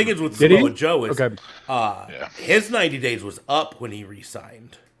 Yeah, the thing is with Samoa Joe is okay. His 90 days was up when he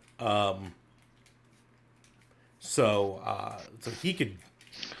re-signed. So he could,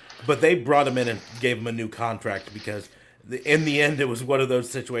 but they brought him in and gave him a new contract because in the end it was one of those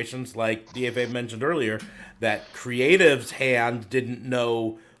situations like DFA mentioned earlier that creative's hand didn't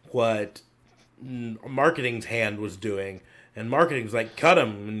know what marketing's hand was doing, and marketing's like cut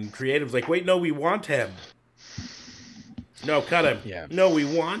him, and creative's like wait, no, we want him. No, cut him. Yeah. No, we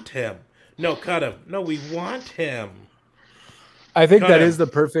want him. No, cut him. No, we want him. I think that Kinda. is the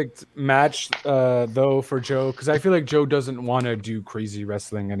perfect match, though, for Joe, because I feel like Joe doesn't want to do crazy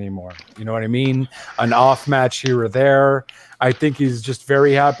wrestling anymore. You know what I mean? An off match here or there. I think he's just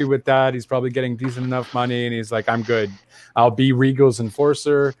very happy with that. He's probably getting decent enough money, and he's like, I'm good. I'll be Regal's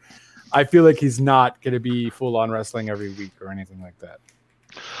enforcer. I feel like he's not going to be full-on wrestling every week or anything like that.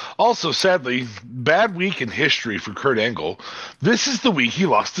 Also, sadly, bad week in history for Kurt Angle. This is the week he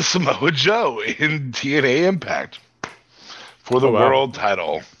lost to Samoa Joe in TNA Impact for the world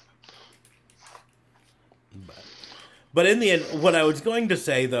title. But in the end, what I was going to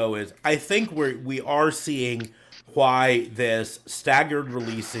say though is, I think we are seeing why this staggered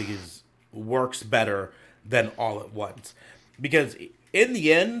releases works better than all at once, because in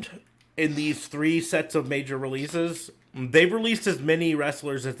the end, in these 3 sets of major releases, they've released as many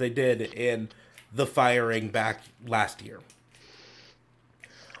wrestlers as they did in the firing back last year.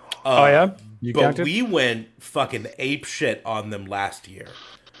 Oh yeah, you But counted? we went fucking ape shit on them last year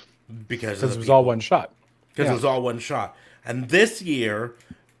because it was all one shot. Because it was all one shot. And this year,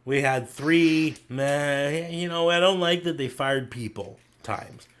 we had 3, I don't like that they fired people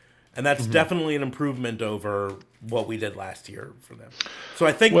times. And that's definitely an improvement over what we did last year for them. So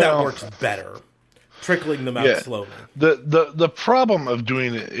I think that works better, trickling them out slowly. The problem of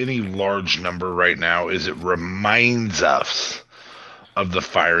doing any large number right now is it reminds us of the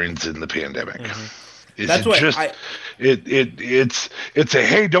firings in the pandemic. That's what it's a,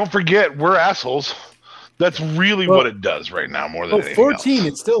 hey, don't forget, we're assholes. That's really what it does right now, more than anything 14, else.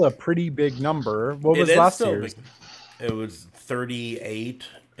 it's still a pretty big number. What was is last still year's? big. It was 38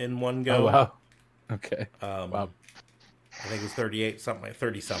 in one go. Oh, wow. Okay. Wow. I think it was 38, something like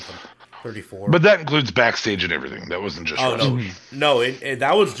 30-something, 34. But that includes backstage and everything. That wasn't just wrestling. No,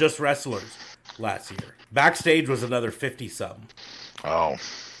 that was just wrestlers last year. Backstage was another 50-something. Oh.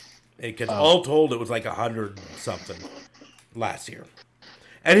 Because all told, it was like 100-something last year.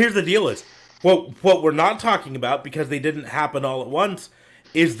 And here's the deal is, what we're not talking about, because they didn't happen all at once,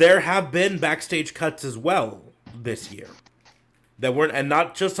 is there have been backstage cuts as well this year. That weren't, and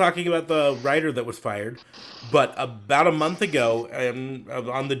not just talking about the writer that was fired, but about a month ago,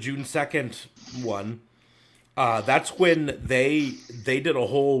 on the June 2nd one, that's when they did a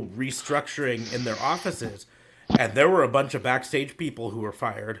whole restructuring in their offices, and there were a bunch of backstage people who were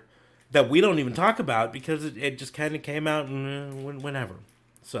fired that we don't even talk about because it just kind of came out whenever.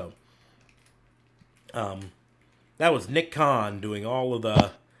 So, that was Nick Khan doing all of the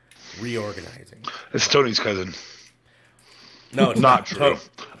reorganizing. It's Tony's cousin. No, it's not true.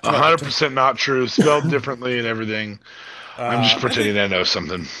 100% not true. Spelled differently and everything. I'm just pretending I know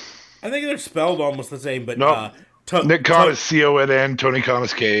something. I think they're spelled almost the same, but nope. Nick Khan is C-O-N-N. Tony Khan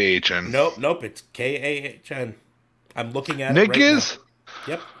is K-A-H-N. Nope, it's K-A-H-N. I'm looking at Nick it right is?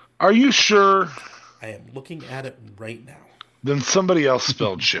 now. Yep. Are you sure? I am looking at it right now. Then somebody else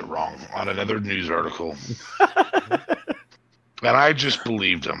spelled shit wrong on another news article. And I just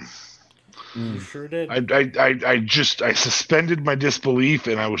believed him. You sure did. I suspended my disbelief,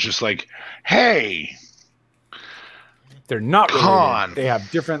 and I was just like, "Hey, they're not Khan. Related. They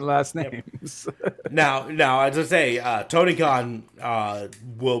have different last names." Now, as I say, Tony Khan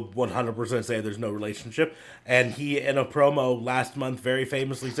will 100% say there's no relationship, and he, in a promo last month, very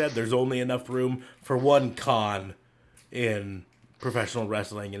famously said, "There's only enough room for one Khan in professional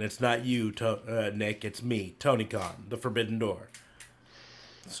wrestling, and it's not you, Nick. It's me, Tony Khan, the Forbidden Door."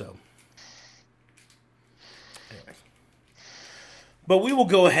 So. But we will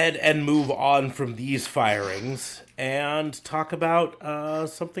go ahead and move on from these firings and talk about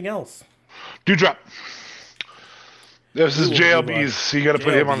something else. Dewdrop. This is JLB's, so you got to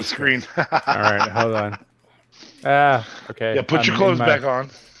put him on the screen. All right, hold on. Okay. Yeah, put your clothes back on.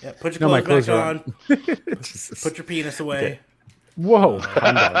 Yeah, put your clothes back on. Put your penis away. Okay. Whoa.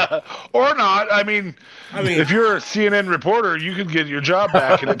 Or not. I mean, if you're a CNN reporter, you could get your job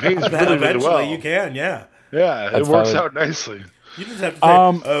back, and it pays really, really well. You can, yeah. Yeah, it works out nicely. You just have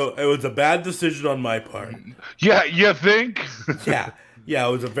to say, it was a bad decision on my part. Yeah, you think? Yeah, it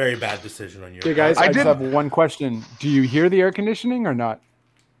was a very bad decision on your part. Hey, guys, I just have one question. Do you hear the air conditioning or not?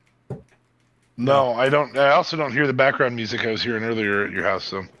 No, I don't. I also don't hear the background music I was hearing earlier at your house,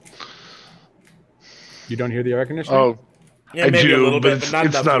 so. You don't hear the air conditioning? Oh, yeah, I maybe do, a little bit, it's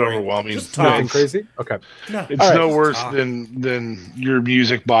not not overwhelming. Just nothing crazy? Okay. No. It's no worse than your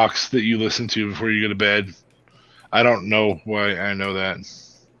music box that you listen to before you go to bed. I don't know why I know that.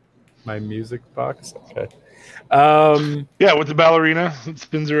 My music box? Okay. Yeah, with the ballerina that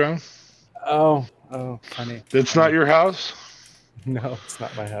spins around. Oh, funny. That's not your house? No, it's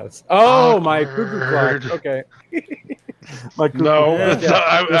not my house. Oh, my cuckoo clock. Okay. Like No, Yeah. it's not-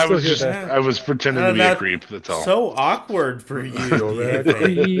 I still was hear just that. I was pretending to be a That's creep. That's all. So awkward for you. You're a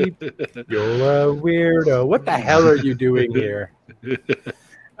David. creep. You're a weirdo. What the hell are you doing here?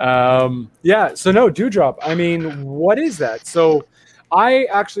 Yeah. So no, Dewdrop. I mean, what is that? So I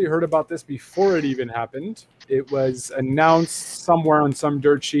actually heard about this before it even happened. It was announced somewhere on some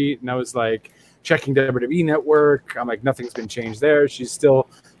dirt sheet, and I was like checking WWE Network. I'm like, nothing's been changed there. She's still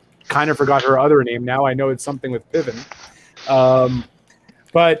kind of forgot her other name now. I know it's something with Piven.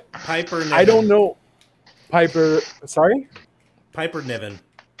 But Piper Niven. I don't know. Piper, sorry? Piper Niven.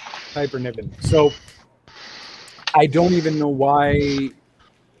 Piper Niven. So I don't even know why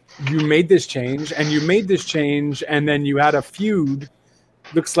you made this change, and then you had a feud.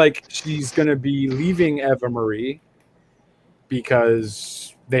 Looks like she's going to be leaving Eva Marie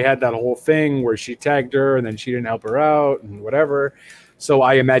because they had that whole thing where she tagged her and then she didn't help her out and whatever. So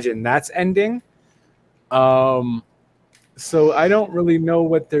I imagine that's ending. So I don't really know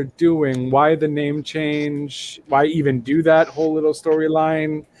what they're doing. Why the name change? Why even do that whole little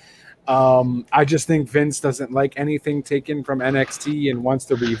storyline? I just think Vince doesn't like anything taken from NXT and wants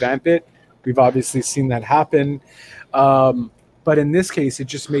to revamp it. We've obviously seen that happen. But in this case, it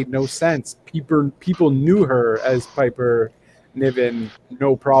just made no sense. People knew her as Piper Niven,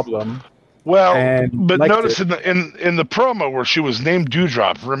 no problem. Well, And but liked notice it. in the promo where she was named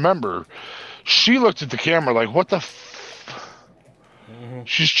Dewdrop, remember, she looked at the camera like, "What the?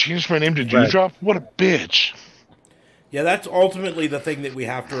 She's changed my name to Dewdrop? What a bitch!" Yeah, that's ultimately the thing that we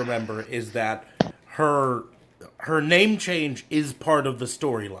have to remember is that her name change is part of the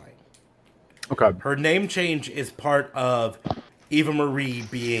storyline. Okay. Her name change is part of Eva Marie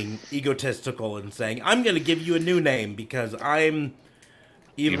being egotistical and saying, "I'm going to give you a new name because I'm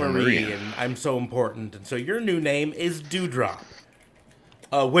Eva Marie and I'm so important, and so your new name is Dewdrop,"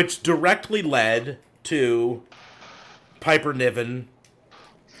 which directly led to Piper Niven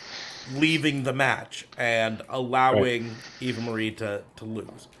leaving the match and allowing Eva Marie to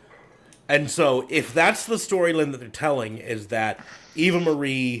lose. And so if that's the storyline that they're telling, is that Eva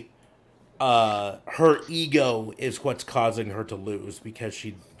Marie, her ego is what's causing her to lose because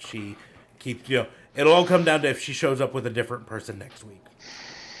she keeps, it'll all come down to if she shows up with a different person next week.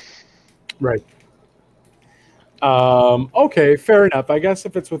 Right. Okay, fair enough. I guess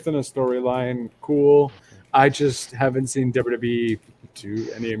if it's within a storyline, cool. I just haven't seen WWE do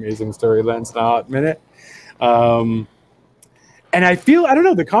any amazing storylines in a hot minute. And I don't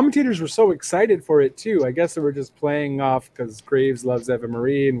know, the commentators were so excited for it too. I guess they were just playing off because Graves loves Eva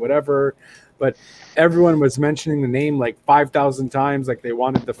Marie and whatever. But everyone was mentioning the name like 5,000 times, like they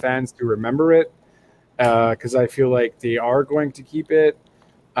wanted the fans to remember it. Because I feel like they are going to keep it.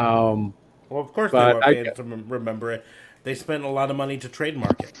 Well, of course they want fans to remember it. They spent a lot of money to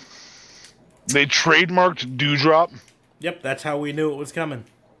trademark it. They trademarked Dewdrop. Yep, that's how we knew it was coming.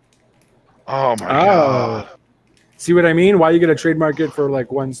 Oh my god! See what I mean? Why are you going to trademark it for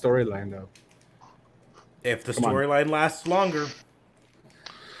like one storyline though? If the storyline lasts longer.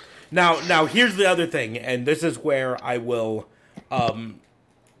 Now here's the other thing, and this is where I will kind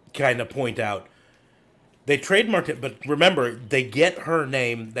of point out. They trademarked it, but remember, they get her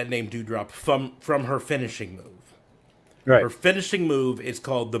name, that name Dewdrop, from her finishing move. Right. Her finishing move is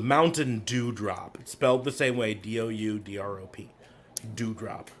called the Mountain Dewdrop. It's spelled the same way, Doudrop.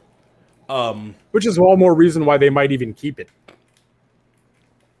 Dewdrop. Which is all more reason why they might even keep it.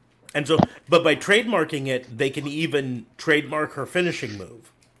 And so, but by trademarking it, they can even trademark her finishing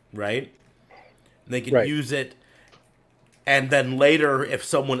move, right? They can use it, and then later, if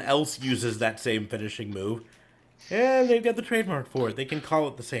someone else uses that same finishing move, they've got the trademark for it. They can call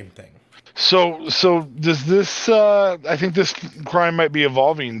it the same thing. So does this? I think this crime might be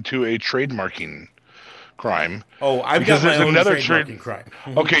evolving to a trademarking crime. Oh, I've got my own trademarking crime.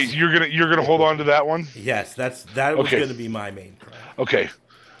 Okay, you're gonna hold on to that one. Yes, that was going to be my main crime. Okay,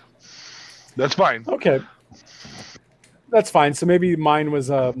 that's fine. Okay, that's fine. So maybe mine was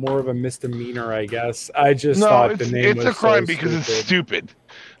more of a misdemeanor, I guess. I just thought the name was a crime so because stupid. it's stupid.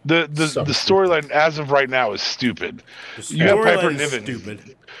 The storyline as of right now is stupid. You have Piper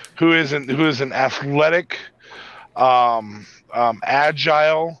Niven, who is an athletic,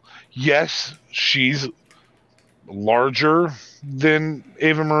 agile. Yes, she's larger than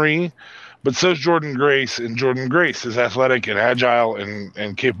Eva Marie, but so is Jordynne Grace, and Jordynne Grace is athletic and agile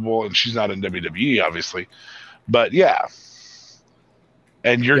and capable, and she's not in WWE, obviously. But yeah,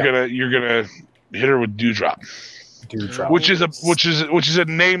 and you're gonna hit her with Dewdrop. Which is a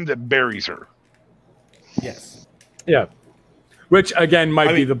name that buries her. Yes. Yeah. Which again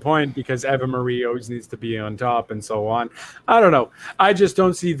might be the point because Eva Marie always needs to be on top and so on. I don't know. I just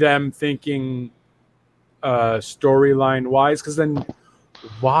don't see them thinking storyline wise, because then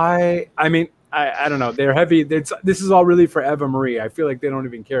why? I mean, I don't know. They're heavy. This is all really for Eva Marie. I feel like they don't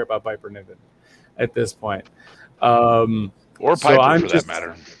even care about Piper Niven at this point. Or Piper, so for that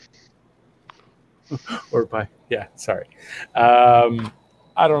matter. Or Piper. Yeah, sorry.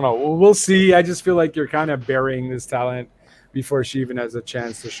 I don't know. We'll see. I just feel like you're kind of burying this talent before she even has a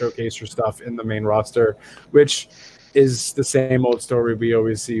chance to showcase her stuff in the main roster, which is the same old story we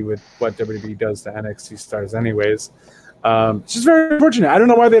always see with what WWE does to NXT stars anyways. It's just very unfortunate. I don't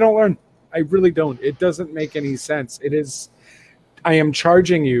know why they don't learn. I really don't. It doesn't make any sense. I am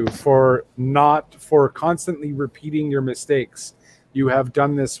charging you for constantly repeating your mistakes. You have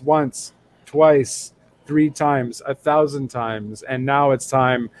done this once, twice, 3 times, 1,000 times, and now it's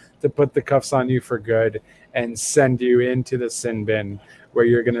time to put the cuffs on you for good and send you into the sin bin where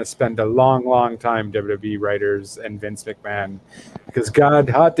you're going to spend a long, long time, WWE writers and Vince McMahon. Because God,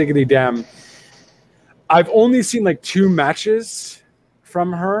 hot diggity damn, I've only seen like 2 matches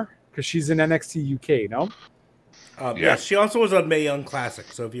from her because she's in NXT UK, no? Yes, she also was on Mae Young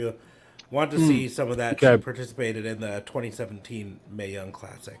Classic. So if you want to see some of that, she participated in the 2017 Mae Young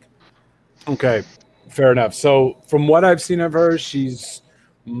Classic. Okay, fair enough. So from what I've seen of her, she's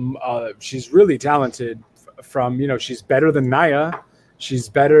really talented. She's better than Nia. She's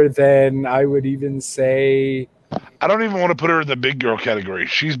better than, I would even say, I don't even want to put her in the big girl category.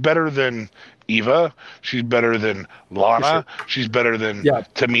 She's better than Eva. She's better than Lana. Sure. She's better than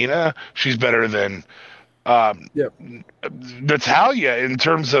Tamina. She's better than Natalya in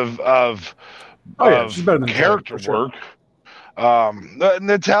terms of she's better than character work.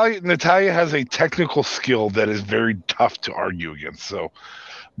 Natalya has a technical skill that is very tough to argue against. So,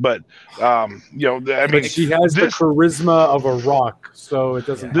 but she has the charisma of a rock, so it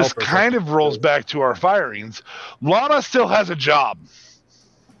doesn't. This kind of rolls back to our firings. Lana still has a job.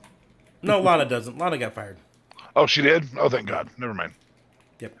 No, Lana doesn't. Lana got fired. Oh, she did? Oh, thank God. Never mind.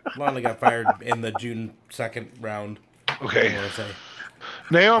 Yep, Lana got fired in the June 2nd round. Okay.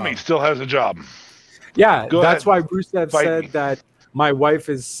 Naomi still has a job. Yeah, that's why Rusev said that my wife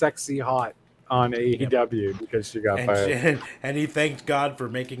is sexy hot on AEW because she got fired. And he thanked God for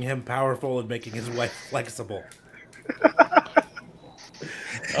making him powerful and making his wife flexible.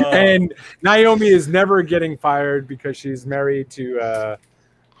 And Naomi is never getting fired because she's married to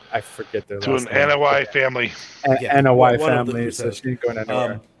I forget their last name. To an NOI family. NOI family, so she's going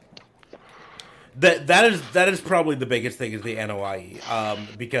anywhere. That is probably the biggest thing is the NOIE,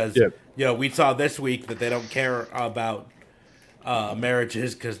 because we saw this week that they don't care about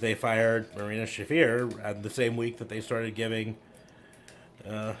marriages because they fired Marina Shafir at the same week that they started giving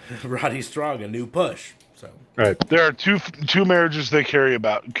Roddy Strong a new push. So right, there are two marriages they care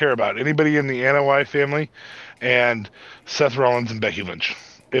about. Anybody in the NOI family, and Seth Rollins and Becky Lynch,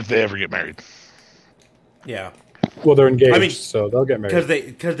 if they ever get married. Yeah. Well, they're engaged, so they'll get married.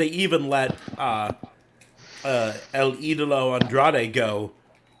 Because they even let El Idolo Andrade go,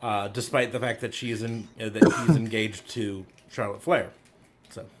 despite the fact that he's engaged to Charlotte Flair.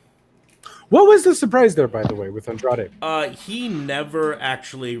 So, what was the surprise there, by the way, with Andrade? He never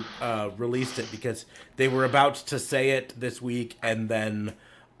actually released it because they were about to say it this week, and then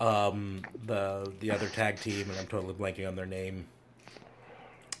the other tag team, and I'm totally blanking on their name,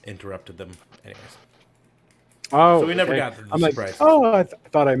 interrupted them. Anyways. Oh, so we never got the surprise. I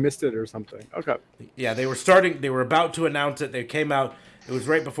thought I missed it or something. Okay. Yeah, they were about to announce it. They came out. It was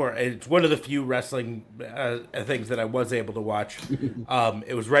right before. It's one of the few wrestling things that I was able to watch.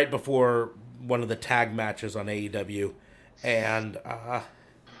 It was right before one of the tag matches on AEW, and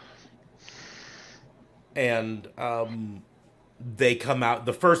they come out.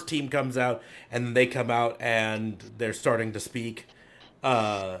 The first team comes out, and they come out, and they're starting to speak.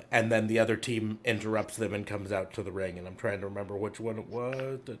 And then the other team interrupts them and comes out to the ring, and I'm trying to remember which one it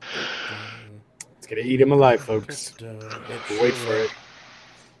was. It's gonna eat him alive, folks. Wait for it.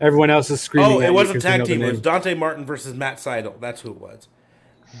 Everyone else is screaming. Oh, it wasn't a tag team. It was Dante Martin versus Matt Sydal. That's who it was.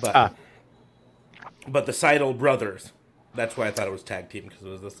 But the Sydal brothers. That's why I thought it was tag team, because it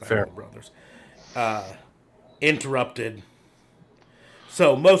was the Sydal brothers. Interrupted.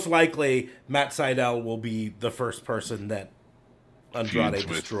 So most likely, Matt Sydal will be the first person that Andrade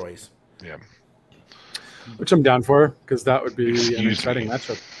destroys. Yeah. Which I'm down for, because that would be an exciting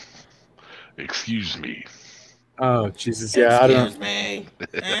matchup. Excuse me. Oh, Jesus. Yeah, I don't know.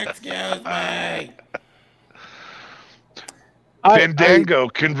 Excuse me. Fandango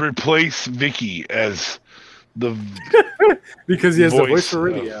can replace Vicky as the because he has the voice for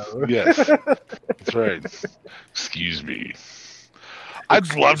radio. Yes. That's right. Excuse me.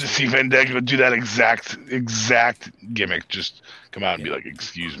 I'd love to see Fandango do that exact gimmick. Just come out and be like,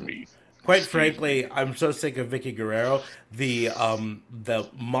 "Excuse me." Quite frankly, I'm so sick of Vicky Guerrero. The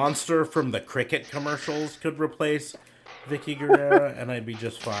monster from the cricket commercials could replace Vicky Guerrero, and I'd be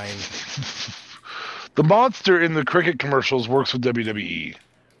just fine. The monster in the cricket commercials works with WWE.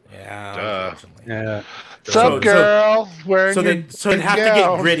 Yeah, unfortunately. Yeah. Sup, girl? Wearing So they'd have to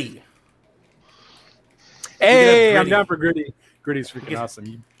get Gritty. Hey, I'm Gritty. down for Gritty. Gritty's freaking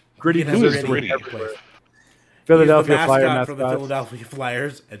awesome. Gritty You can have deserves to Gritty win in everywhere. place. Philadelphia He's the Flyer mascot for the mascot. Philadelphia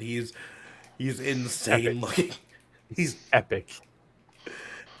Flyers, and he's insane Epic. looking. He's Epic.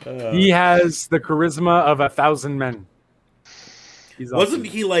 He has the charisma of 1,000 men. He's wasn't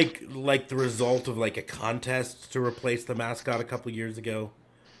awesome. he like the result of like a contest to replace the mascot a couple years ago?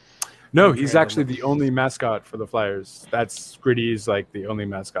 No, he's actually the only mascot for the Flyers. That's Gritty's like the only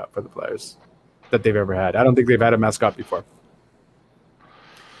mascot for the Flyers that they've ever had. I don't think they've had a mascot before.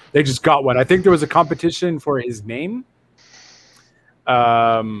 They just got one. I think there was a competition for his name.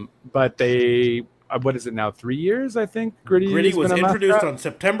 But they, what is it now? 3 years, I think. Gritty was introduced mascot? on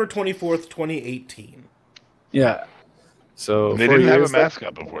September 24th, 2018. Yeah. So They 4 didn't have a years,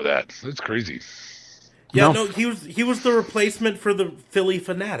 mascot before that. That's crazy. Yeah, No. no, he was the replacement for the Philly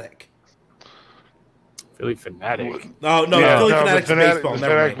Fanatic. Philly Fanatic. Oh no, Yeah, Philly no, Fanatic's the Fanatic, baseball. the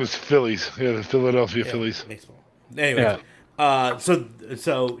Never Fanatic mind. was Phillies. Yeah, the Philadelphia Yeah, Phillies. baseball. Anyway,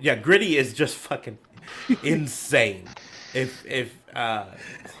 so yeah, Gritty is just fucking insane. If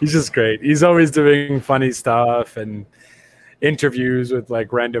He's just great. He's always doing funny stuff and interviews with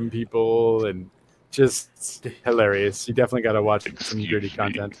like random people and just hilarious. You definitely got to watch some Gritty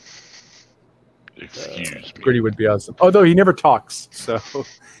content. Excuse me. Gritty would be awesome. Although he never talks, so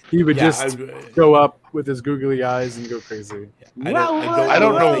he would yeah, just go up with his googly eyes and go crazy. I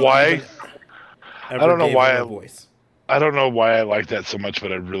don't know why. I don't know why voice. I don't know why I like that so much,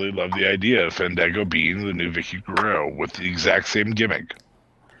 but I really love the idea of Fandango being the new Vicky Guerrero with the exact same gimmick.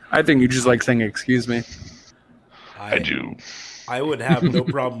 I think you just like saying "excuse me." I do. I would have no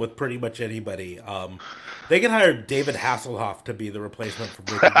problem with pretty much anybody. They can hire David Hasselhoff to be the replacement for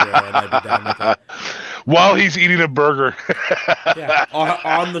Vicky Guerrero, and I'd be down with that. While he's eating a burger. Yeah,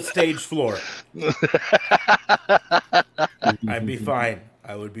 on the stage floor. I'd be fine.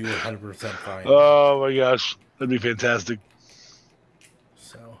 I would be 100% fine. Oh my gosh, that'd be fantastic.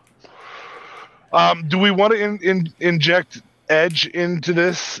 So, Do we want to inject Edge into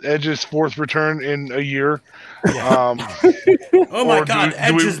this? Edge's fourth return in a year. oh my or God, do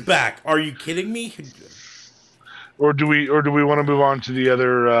Edge we- is back. Are you kidding me? Or do we want to move on to the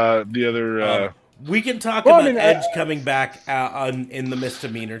other? We can talk Well, I about mean, Edge coming back in the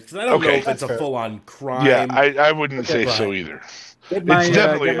misdemeanors because I don't know Okay. if it's a That's fair. full-on crime. Yeah, I wouldn't say Right. so either. Get my, It's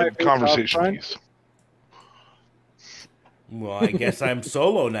definitely get my a face conversation off front. piece. Well, I guess I'm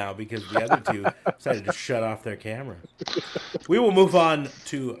solo now because the other two decided to shut off their camera. We will move on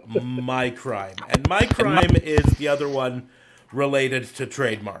to My Crime. And My Crime is the other one related to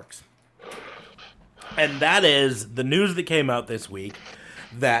trademarks. And that is the news that came out this week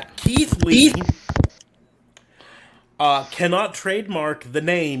that Keith Lee cannot trademark the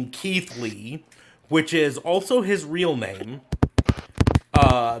name Keith Lee, which is also his real name,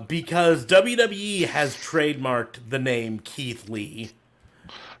 because WWE has trademarked the name Keith Lee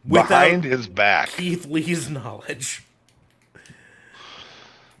without Behind his back. Keith Lee's knowledge.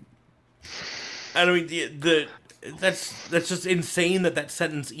 I mean, that's just insane that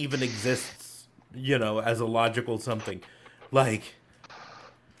sentence even exists, as a logical something. Like,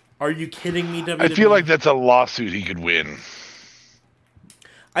 are you kidding me, WWE? I feel like that's a lawsuit he could win.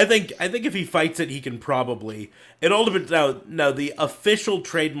 I think if he fights it, he can probably. It all depends. Now the official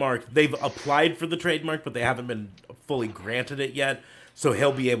trademark, they've applied for the trademark, but they haven't been fully granted it yet. So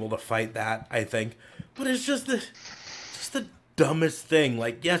he'll be able to fight that, I think. But it's just the dumbest thing.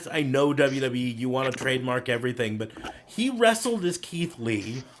 Like, yes, I know WWE, you want to trademark everything, but he wrestled as Keith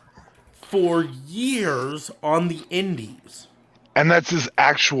Lee for years on the Indies. And that's his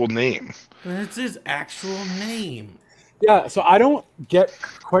actual name. That's his actual name. Yeah, so I don't get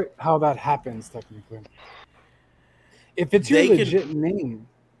quite how that happens technically. If it's your They can- legit name,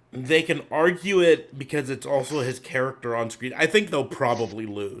 They can argue it because it's also his character on screen. I think they'll probably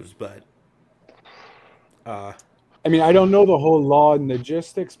lose, but I mean, I don't know the whole law and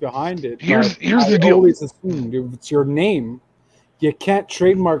logistics behind it. Here's but the I deal. always assumed if it's your name, you can't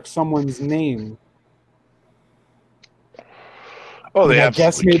trademark someone's name. Oh, they I guess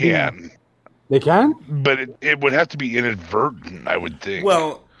absolutely maybe- can. They can? But it would have to be inadvertent, I would think.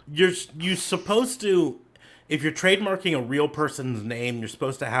 well, you're supposed to, if you're trademarking a real person's name, you're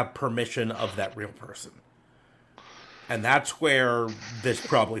supposed to have permission of that real person, and that's where this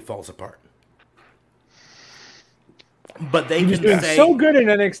probably falls apart. But they He was can doing say so good in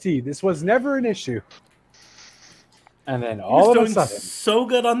NXT. This was never an issue. And then he all was of a doing sudden, so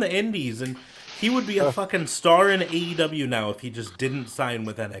good on the indies, and he would be a fucking star in AEW now if he just didn't sign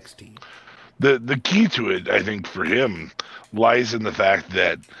with NXT. The key to it, I think, for him lies in the fact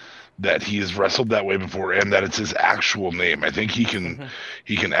that he has wrestled that way before and that it's his actual name. I think he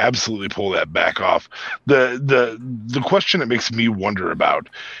can absolutely pull that back off. The question that makes me wonder about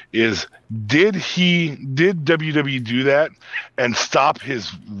is did WWE do that and stop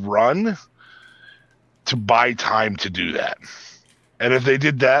his run to buy time to do that? And if they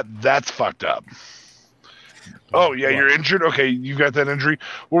did that, that's fucked up. Oh, yeah, you're injured? Okay, you got that injury?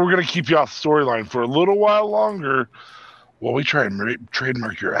 Well, we're going to keep you off the storyline for a little while longer while we try and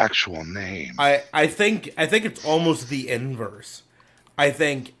trademark your actual name. I think it's almost the inverse. I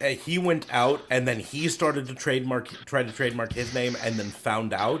think he went out and then he started to try to trademark his name and then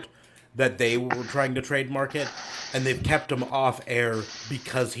found out that they were trying to trademark it, and they've kept him off air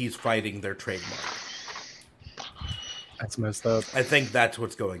because he's fighting their trademark. that's messed up. I think that's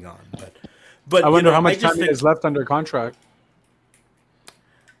what's going on. But I wonder you know, how much time he think, has left under contract.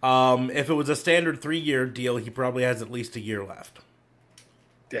 If it was a standard 3-year deal, he probably has at least a year left.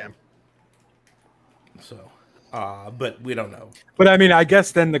 Damn. So, but we don't know. But I mean, I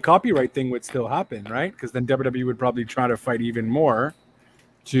guess then the copyright thing would still happen, right? Because then WWE would probably try to fight even more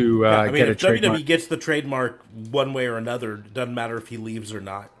to get a if trademark. WWE gets the trademark one way or another, it doesn't matter if he leaves or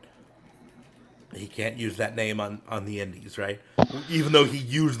not. He can't use that name on the indies, right? Even though he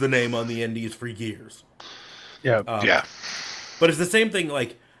used the name on the indies for years. Yeah. Yeah. But it's the same thing,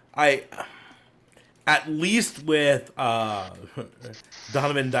 like, at least with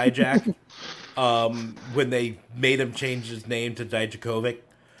Donovan Dijak, when they made him change his name to Dijakovic,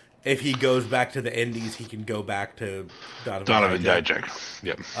 if he goes back to the indies, he can go back to Donovan Dijak.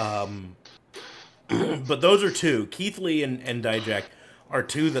 Yep. But those are two. Keith Lee and Dijak are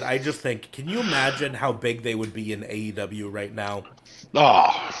two that I just think, can you imagine how big they would be in AEW right now?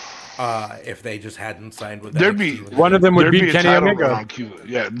 Oh. If they just hadn't signed with There'd NXT. be One of them would be Kenny Omega.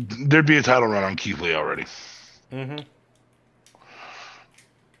 Yeah, there'd be a title run on Keith Lee already. Mm-hmm.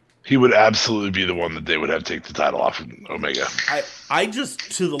 He would absolutely be the one that they would have take the title off of Omega. I just,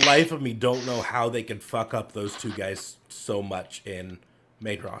 to the life of me, don't know how they can fuck up those two guys so much in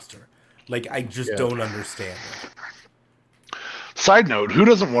main roster. Like, I just don't understand it. Side note, who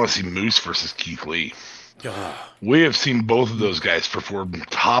doesn't want to see Moose versus Keith Lee? We have seen both of those guys perform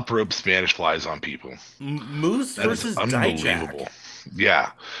top rope Spanish flies on people. Moose That versus is unbelievable.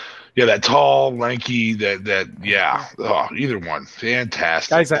 Dijak. Yeah, that tall, lanky, either one. Fantastic.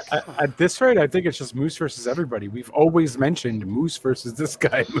 Guys, at this rate, I think it's just Moose versus everybody. We've always mentioned Moose versus this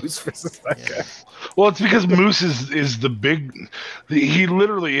guy, Moose versus that guy. Well, it's because Moose is he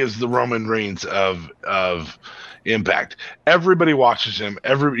literally is the Roman Reigns of Impact. Everybody watches him.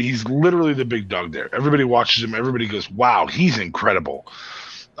 He's literally the big dog there. Everybody watches him. Everybody goes, wow, he's incredible.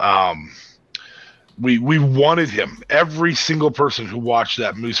 We wanted him. Every single person who watched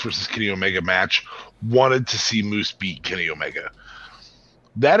that Moose versus Kenny Omega match wanted to see Moose beat Kenny Omega.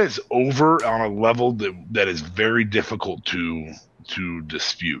 That is over on a level that is very difficult to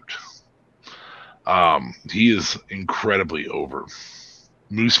dispute. He is incredibly over.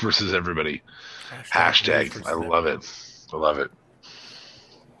 Moose versus everybody. Hashtag. I love it. I love it.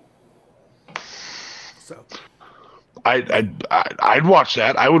 So I'd watch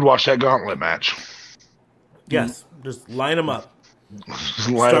that. I would watch that gauntlet match. yes, just line them up.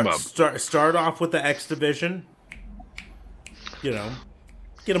 Just line them up. Start off with the X division. You know,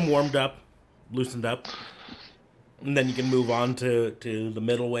 get them warmed up, loosened up, and then you can move on to the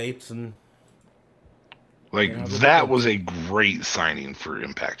middleweights and. That was a great signing for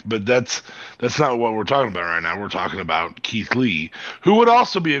Impact, but that's not what we're talking about right now. We're talking about Keith Lee, who would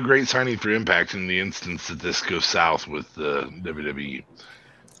also be a great signing for Impact in the instance that this goes south with the WWE.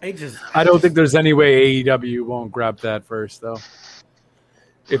 I don't think there's any way AEW won't grab that first, though.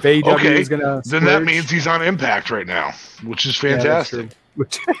 If AEW is gonna, then that means he's on Impact right now, which is fantastic.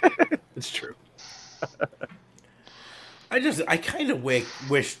 It's true. I kind of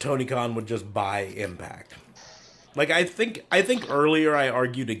wish Tony Khan would just buy Impact. Like, I think earlier I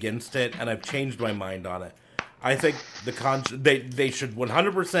argued against it, and I've changed my mind on it. I think they should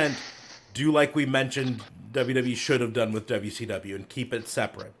 100% do like we mentioned WWE should have done with WCW and keep it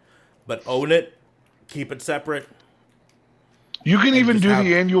separate. But own it, keep it separate. You can even do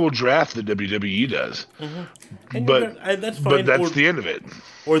the annual draft that WWE does. Mm-hmm. That's fine. But that's the end of it.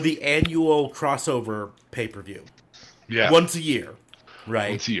 Or the annual crossover pay-per-view. Yeah. Once a year,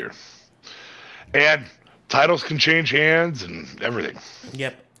 right? Once a year. And titles can change hands and everything.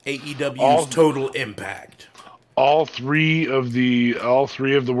 Yep. AEW's Total Impact. all three of the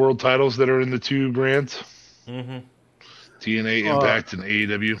world titles that are in the two brands. Mm-hmm. TNA, Impact, and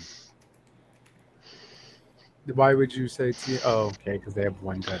AEW. Why would you say Oh, okay, because they have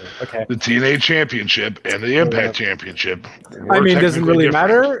one title. Okay. The TNA Championship and the Impact Championship. I mean, it doesn't really different.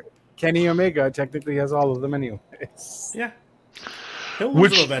 matter. Kenny Omega technically has all of them anyways. Yeah.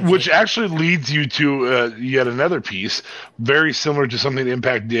 Which actually leads you to yet another piece, very similar to something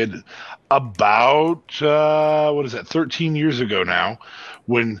Impact did about 13 years ago now,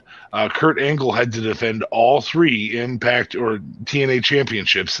 when Kurt Angle had to defend all three Impact or TNA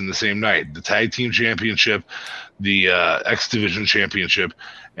championships in the same night: the Tag Team Championship, the X Division Championship,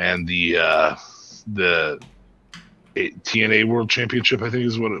 and the TNA World Championship. I think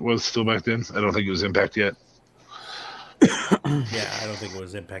is what it was still back then. I don't think it was Impact yet. Yeah, I don't think it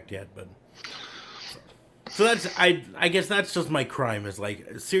was Impact yet, but so that's I guess that's just my crime is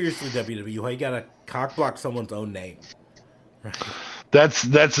like, seriously, WWE, why you gotta cockblock someone's own name? Right. That's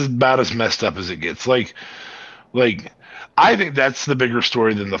about as messed up as it gets. Like I think that's the bigger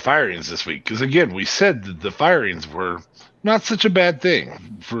story than the firings this week, because again, we said that the firings were not such a bad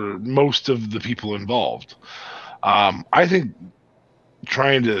thing for most of the people involved. I think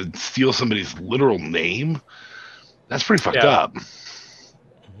trying to steal somebody's literal name, that's pretty fucked up.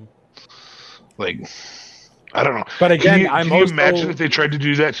 Like, I don't know. But again, can you imagine if they tried to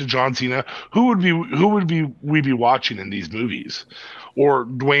do that to John Cena? Who would we be watching in these movies? Or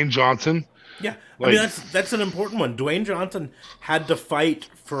Dwayne Johnson? Yeah, I mean that's an important one. Dwayne Johnson had to fight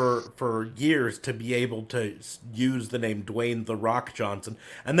for years to be able to use the name Dwayne "The Rock" Johnson,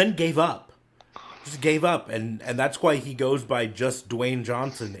 and then gave up. Just gave up, and that's why he goes by just Dwayne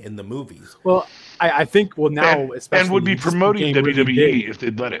Johnson in the movies. Well, I think now, especially, and would be promoting WWE if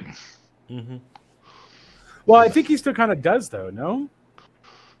they'd let him. Mm-hmm. Well, I think he still kind of does, though. No,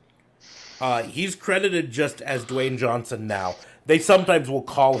 he's credited just as Dwayne Johnson now. They sometimes will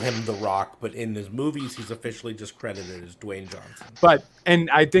call him The Rock, but in his movies, he's officially just credited as Dwayne Johnson.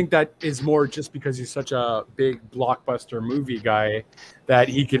 And I think that is more just because he's such a big blockbuster movie guy that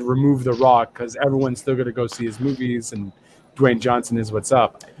he can remove The Rock, because everyone's still going to go see his movies, and Dwayne Johnson is what's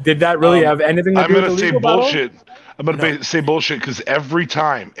up. Did that really have anything to do with the legal battle? I'm going to say bullshit, because every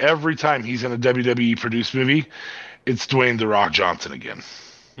time he's in a WWE produced movie, it's Dwayne The Rock Johnson again.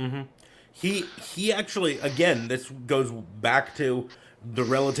 Mm-hmm. He actually, again, this goes back to the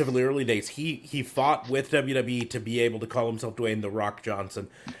relatively early days. He fought with WWE to be able to call himself Dwayne The Rock Johnson,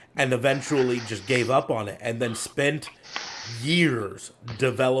 and eventually just gave up on it, and then spent years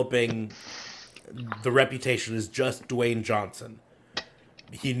developing the reputation as just Dwayne Johnson.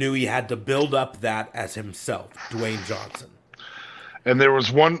 He knew he had to build up that as himself, Dwayne Johnson. And there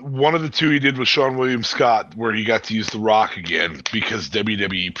was one of the two he did with Sean William Scott where he got to use The Rock again because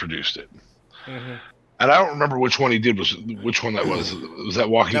WWE produced it. Mm-hmm. And I don't remember which one he did. Which one that was? Was that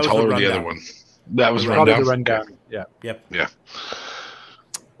Walking Tall or the other one? That was Rundown. The Rundown. Yeah. Yep. Yeah.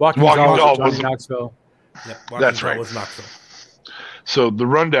 Walking Tall was Knoxville. Yep. That's right. Was Knoxville. So the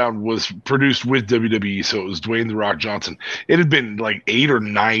Rundown was produced with WWE, so it was Dwayne The Rock Johnson. It had been like 8 or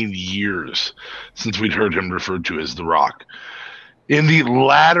 9 years since we'd heard him referred to as The Rock. In the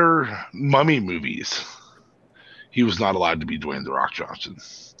latter Mummy movies, he was not allowed to be Dwayne The Rock Johnson.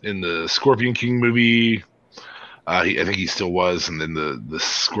 In the Scorpion King movie, I think he still was, and then the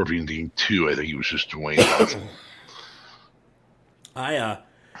Scorpion King 2, I think he was just Dwayne Johnson. I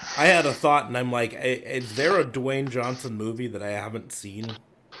had a thought, and I'm like, is there a Dwayne Johnson movie that I haven't seen?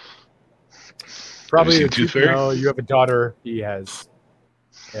 Probably Tooth Fairy. No, you have a daughter. He has.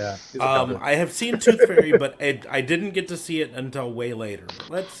 Yeah. I have seen Tooth Fairy, but I didn't get to see it until way later.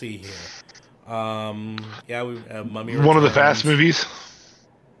 But let's see here. Mummy Returns. One of the Fast movies.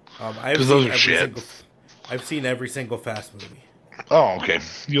 Because those are shit. I've seen every single Fast movie. Oh, okay.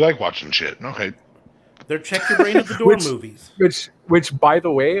 You like watching shit. Okay. They're check your brain at the door movies. Which, by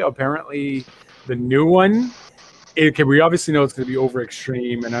the way, apparently the new one, we obviously know it's going to be over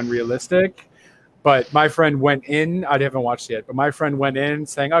extreme and unrealistic. But my friend went in. I haven't watched it yet, but my friend went in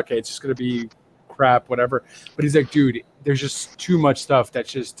saying, okay, it's just going to be crap, whatever. But he's like, dude, there's just too much stuff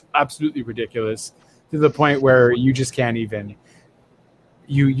that's just absolutely ridiculous to the point where you just can't even...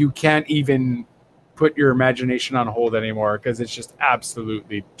 You can't even put your imagination on hold anymore because it's just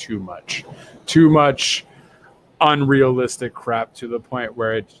absolutely too much unrealistic crap to the point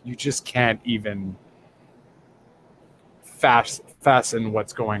where you just can't even fasten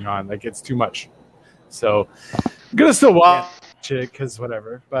what's going on. Like, it's too much. So I'm gonna still watch it because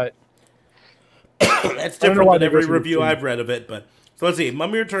whatever. But that's different than every review I've read of it. But so let's see.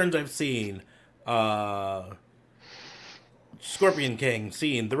 Mummy Returns I've seen. Scorpion King,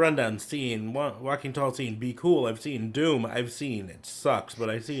 seen. The Rundown, seen. Walking Tall, seen. Be Cool, I've seen. Doom, I've seen. It sucks, but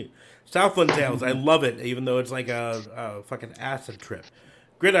I've seen. Southland Tales, I love it, even though it's like a fucking acid trip.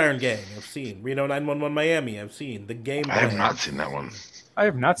 Gridiron Gang, I've seen. Reno 911 Miami, I've seen. The Game I have Plan. not seen that one. I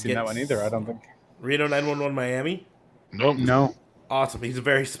have not seen that one either, I don't think. Reno 911 Miami? Nope. No. Awesome. He's a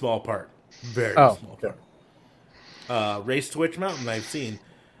very small part. Very small okay. part. Race to Witch Mountain, I've seen.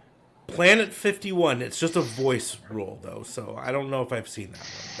 Planet 51, it's just a voice role, though, so I don't know if I've seen that one.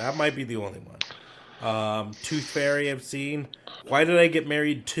 That might be the only one. Tooth Fairy, I've seen. Why Did I Get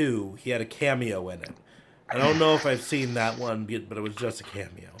Married 2? He had a cameo in it. I don't know if I've seen that one, but it was just a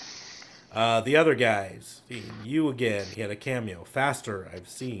cameo. The Other Guys, seen. You Again, he had a cameo. Faster, I've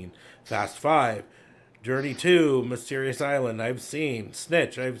seen. Fast 5. Journey 2, Mysterious Island, I've seen.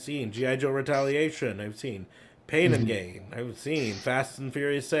 Snitch, I've seen. G.I. Joe Retaliation, I've seen. Pain and Gain, I've seen. Fast and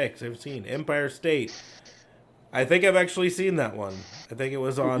Furious 6, I've seen. Empire State. I think I've actually seen that one. I think it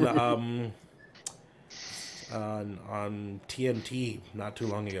was on TNT not too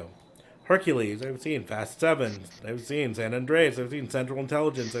long ago. Hercules, I've seen. Fast 7, I've seen. San Andreas, I've seen. Central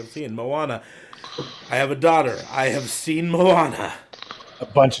Intelligence, I've seen. Moana. I have a daughter. I have seen Moana. A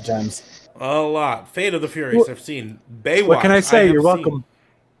bunch of times. A lot. Fate of the Furious, I've seen. Baywatch. What can I say? You're welcome.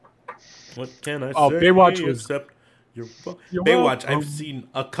 What can I say? Baywatch was... Except Baywatch, I've seen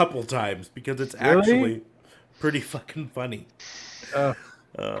a couple times because it's actually pretty fucking funny.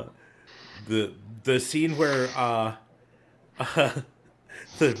 The scene where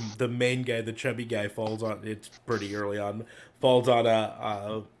the main guy, the chubby guy, falls on, it's pretty early on, falls on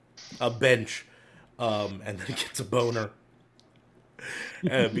a bench and then gets a boner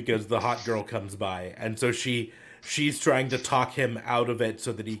because the hot girl comes by, and so she's trying to talk him out of it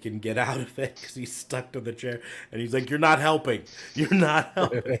so that he can get out of it because he's stuck to the chair. And he's like, you're not helping. You're not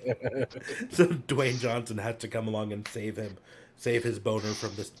helping. So Dwayne Johnson had to come along and save his boner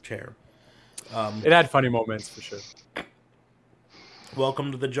from this chair. It had funny moments, for sure.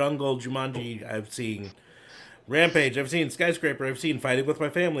 Welcome to the Jungle, Jumanji, I've seen. Rampage, I've seen. Skyscraper, I've seen. Fighting with My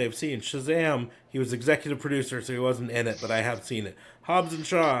Family, I've seen. Shazam, he was executive producer, so he wasn't in it, but I have seen it. Hobbs and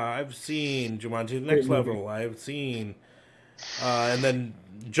Shaw, I've seen. Jumanji The Next Level, I've seen. And then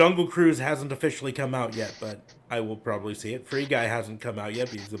Jungle Cruise hasn't officially come out yet, but I will probably see it. Free Guy hasn't come out yet,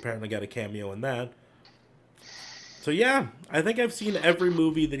 but he's apparently got a cameo in that. So yeah, I think I've seen every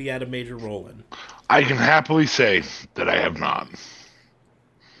movie that he had a major role in. I can happily say that I have not.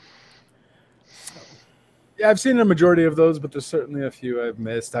 Yeah, I've seen a majority of those, but there's certainly a few I've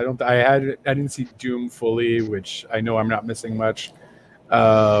missed. I didn't see Doom fully, which I know I'm not missing much.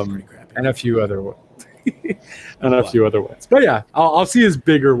 And a few other ones. But yeah, I'll see his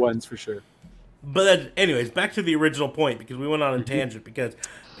bigger ones for sure. But then, anyways, back to the original point, because we went on a tangent because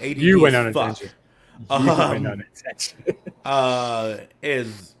ADD you went on a tangent.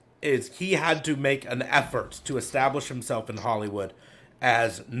 Is he had to make an effort to establish himself in Hollywood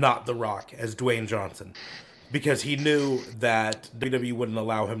as not The Rock, as Dwayne Johnson, because he knew that WWE wouldn't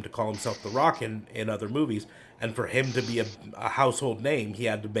allow him to call himself The Rock in other movies, and for him to be a household name, he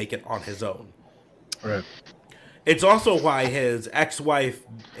had to make it on his own. Right. It's also why his ex-wife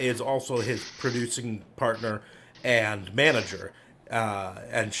is also his producing partner and manager,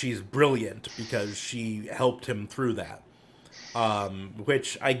 and she's brilliant because she helped him through that,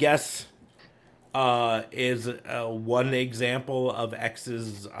 which I guess is one example of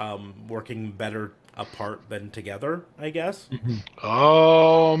exes working better apart than together, I guess. Mm-hmm.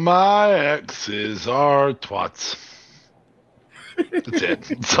 Oh, my exes are twats. That's it.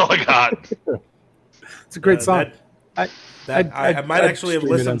 That's all I got. It's a great song. I might actually have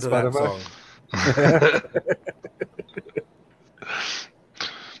listened to that song.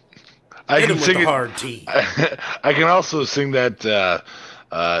 I can sing it. Hard T. I can also sing that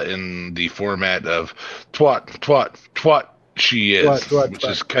in the format of twat she is, which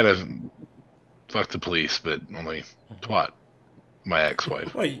is kind of fuck the police, but only twat my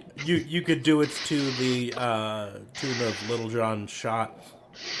ex-wife. Well, you could do it to the tune of Little John Shot.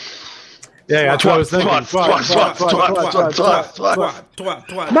 Yeah, that's what I was thinking.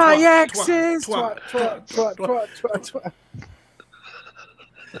 My exes.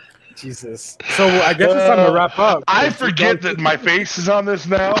 Jesus. So I guess it's time to wrap up. I forget that my face is on this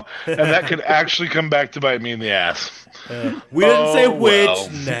now, and that could actually come back to bite me in the ass. We didn't say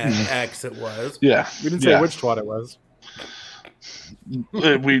which ex it was. Yeah, we didn't say which twat it was.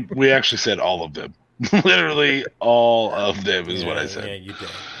 We actually said all of them. Literally all of them is what I said. Yeah, you did.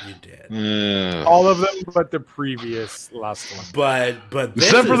 All of them, but the previous last one. But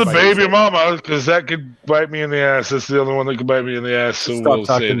except for the baby mama, because that could bite me in the ass. That's the only one that could bite me in the ass. So we'll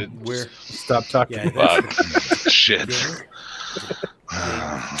say it. Stop talking. Yeah, shit.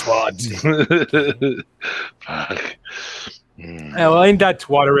 Twat. Fuck. Well, ain't that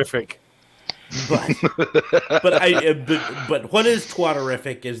twatterific? But what is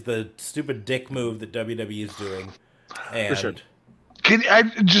twatterific is the stupid dick move that WWE is doing. And For sure.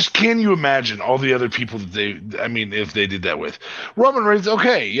 Can you imagine all the other people that if they did that with Roman Reigns?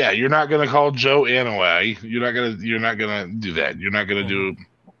 Okay, yeah, you're not gonna call Joe Anoa'i. You're not gonna do that. You're not gonna do.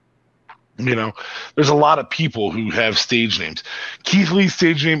 There's a lot of people who have stage names. Keith Lee's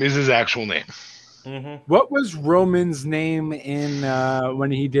stage name is his actual name. Mm-hmm. What was Roman's name in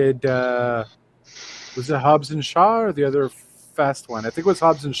when he did? Was it Hobbs and Shaw or the other fast one? I think it was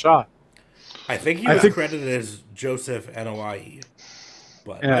Hobbs and Shaw. I think he was credited as Joseph Anoa'i.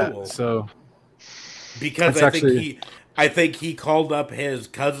 But because I think he called up his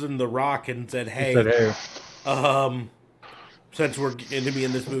cousin The Rock and said, "Hey, since we're going to be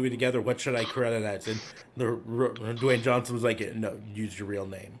in this movie together, what should I credit as?" And Dwayne Johnson was like, "No, use your real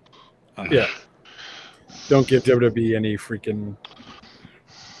name." Yeah, don't give WWE any freaking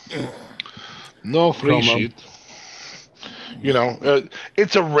no free shit.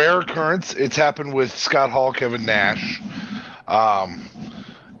 It's a rare occurrence. It's happened with Scott Hall, Kevin Nash.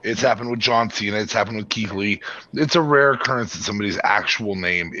 It's happened with John Cena. It's happened with Keith Lee. It's a rare occurrence that somebody's actual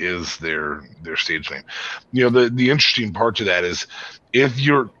name is their stage name. The interesting part to that is if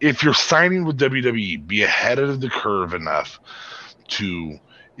you're signing with WWE, be ahead of the curve enough to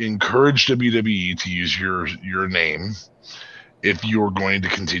encourage WWE to use your name if you're going to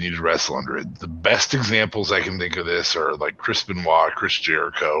continue to wrestle under it. The best examples I can think of this are like Chris Benoit, Chris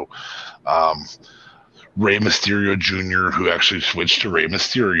Jericho, Rey Mysterio Jr., who actually switched to Rey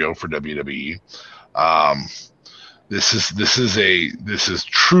Mysterio for WWE. This is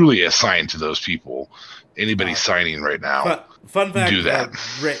truly a sign to those people. Anybody signing right now, fun fact: do that.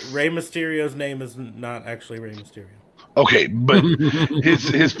 Rey Mysterio's name is not actually Rey Mysterio. Okay, but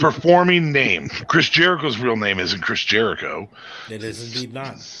his performing name, Chris Jericho's real name isn't Chris Jericho. It is indeed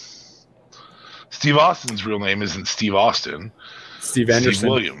not. Steve Austin's real name isn't Steve Austin. Steve Anderson. Steve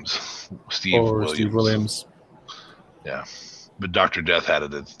Williams. Steve Williams. Yeah. But Dr. Death had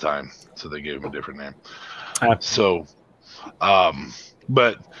it at the time, so they gave him a different name.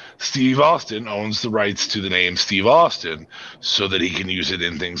 But Steve Austin owns the rights to the name Steve Austin so that he can use it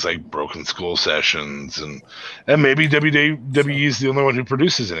in things like Broken Skull Sessions and maybe WWE is the only one who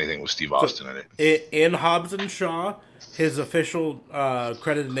produces anything with Steve Austin in it. In Hobbs and Shaw, his official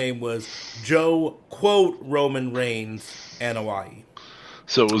credited name was Joe, quote, Roman Reigns Anoa'i.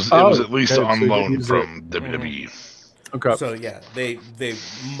 So it was at least on loan from WWE. Okay. So yeah, they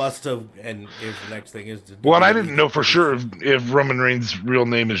must have. And here's the next thing is. Well, I didn't know for sure if Roman Reigns' real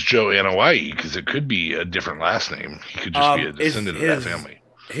name is Joe Anoa'i because it could be a different last name. He could just be a descendant of that family.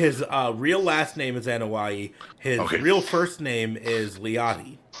 His real last name is Anoa'i. His real first name is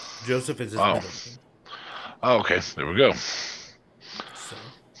Liotti. Joseph is his middle name. Oh, okay. There we go.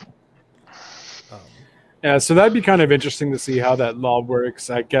 So that'd be kind of interesting to see how that law works.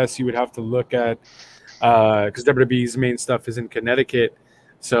 I guess you would have to look at because WWE's main stuff is in Connecticut,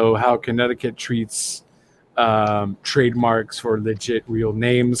 so how Connecticut treats trademarks for legit real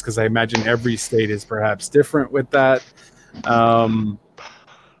names, because I imagine every state is perhaps different with that.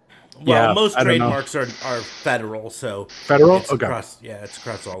 Most trademarks are federal, so federal. It's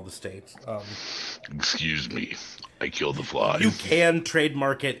across all the states. Excuse me, I killed the fly. You can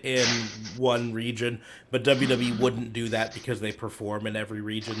trademark it in one region, but WWE wouldn't do that because they perform in every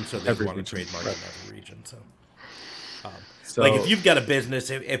region, so they want to trademark in every region. So, like if you've got a business,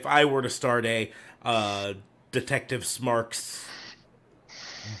 if I were to start a Detective Smarks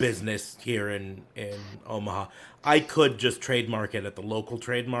business here in Omaha, I could just trademark it at the local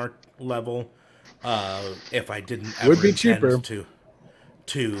trademark level if I didn't ever would be cheaper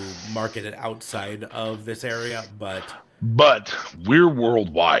to market it outside of this area, but we're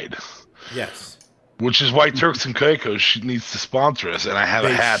worldwide. Yes, which is why Turks and Caicos needs to sponsor us, and I have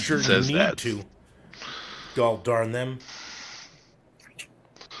a hat that says that. To. God darn them!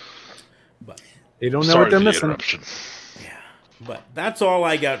 But they don't know what they're missing. Yeah, but that's all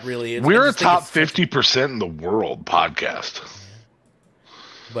I got. Really, we're a top 50% in the world podcast.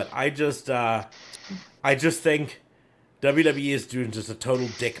 But I just think WWE is doing just a total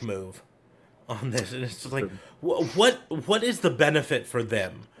dick move on this, and it's just like, what is the benefit for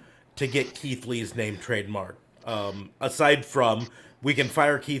them to get Keith Lee's name trademarked? Aside from we can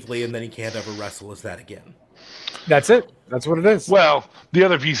fire Keith Lee and then he can't ever wrestle as that again. That's it. That's what it is. Well, the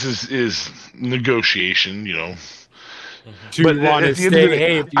other piece is negotiation, you know. To want to say,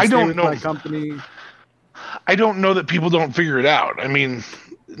 hey, if you I stay don't with know. my company. I don't know that people don't figure it out. I mean,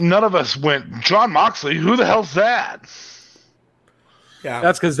 none of us went, John Moxley, who the hell's that? Yeah.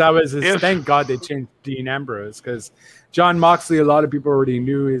 That's because that was his. Thank God they changed Dean Ambrose, because John Moxley, a lot of people already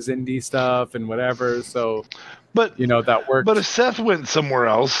knew his indie stuff and whatever. So, but that worked. But if Seth went somewhere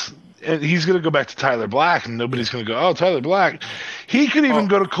else, and he's going to go back to Tyler Black, and nobody's going to go, oh, Tyler Black. He could even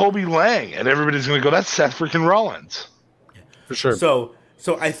go to Colby Lang, and everybody's going to go, that's Seth freaking Rollins. For sure. So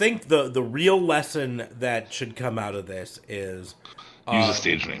I think the real lesson that should come out of this is use a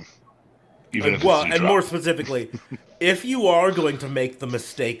stage name. Even if and more specifically, if you are going to make the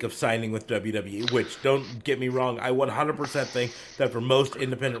mistake of signing with WWE, which, don't get me wrong, I 100% think that for most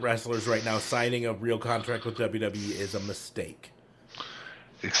independent wrestlers right now, signing a real contract with WWE is a mistake.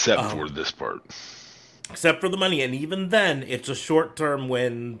 Except for this part. Except for the money, and even then, it's a short-term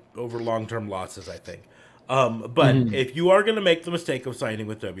win over long-term losses, I think. But if you are going to make the mistake of signing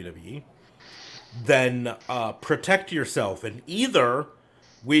with WWE, then protect yourself, and either...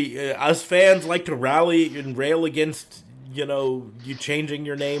 us fans like to rally and rail against, you changing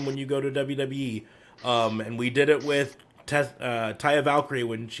your name when you go to WWE. And we did it with Taya Valkyrie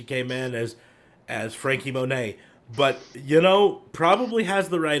when she came in as Frankie Monet. But, probably has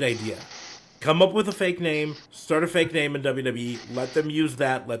the right idea. Come up with a fake name, start a fake name in WWE, let them use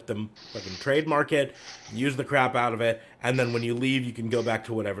that, let them trademark it, use the crap out of it, and then when you leave, you can go back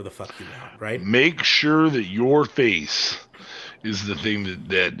to whatever the fuck you want, right? Make sure that your face is the thing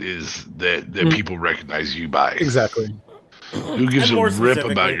that people recognize you by. Exactly. Who gives a rip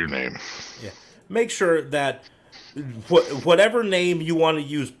about your name? Yeah. Make sure that whatever name you want to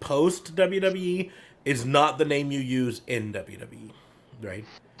use post WWE is not the name you use in WWE, right?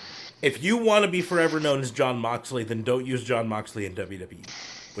 If you want to be forever known as John Moxley, then don't use John Moxley in WWE,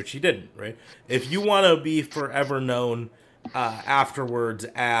 which he didn't, right? If you want to be forever known afterwards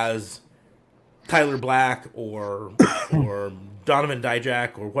as Tyler Black or Donovan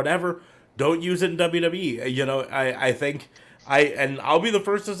Dijak or whatever, don't use it in WWE. I think and I'll be the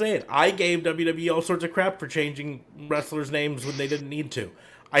first to say it. I gave WWE all sorts of crap for changing wrestlers' names when they didn't need to.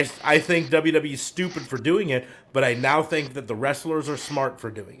 I think WWE's stupid for doing it, but I now think that the wrestlers are smart for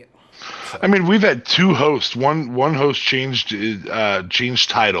doing it. So. I mean, we've had two hosts. One host changed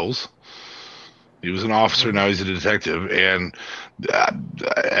titles. He was an officer, now he's a detective, and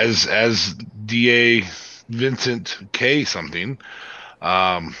as DA Vincent K something,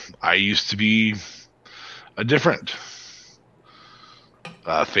 I used to be a different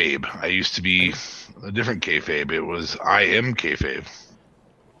Fabe. I used to be a different kayfabe. It was I am kayfabe.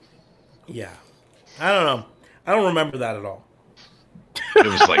 Yeah, I don't know. I don't remember that at all. It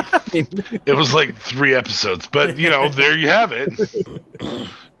was like 3 episodes, but there you have it.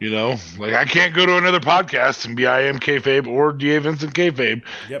 I can't go to another podcast and be I am kayfabe or DA Vincent kayfabe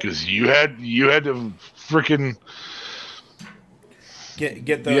because you had to freaking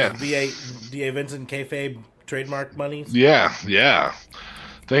get those DA Vincent kayfabe trademark monies. Yeah.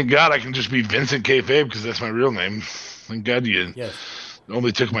 Thank God I can just be Vincent kayfabe because that's my real name. Thank God you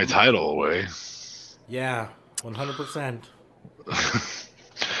only took my title away. Yeah, 100%.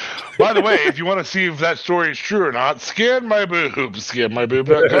 By the way, if you want to see if that story is true or not, scan my boob.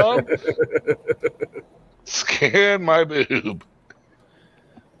 Scanmyboob.com. Scan my boob.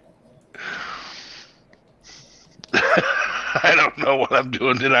 I don't know what I'm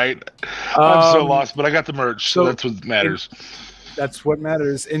doing tonight. I'm so lost, but I got the merch, so that's what matters. That's what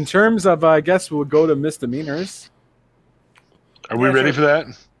matters. In terms of, I guess we'll go to misdemeanors. Are we ready for that?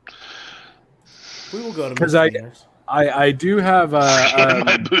 We will go to misdemeanors. I do have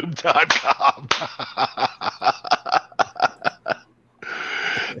scanmyboob.com.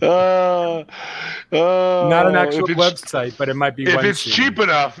 Not an actual website, but it might be. If it's cheap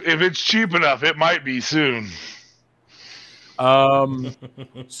enough, it might be soon.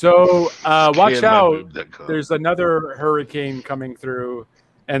 So watch out. There's another hurricane coming through,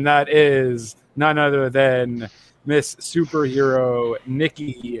 and that is none other than Miss Superhero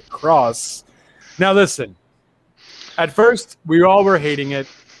Nikki Cross. Now listen. At first, we all were hating it,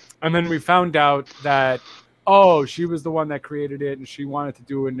 and then we found out that, she was the one that created it, and she wanted to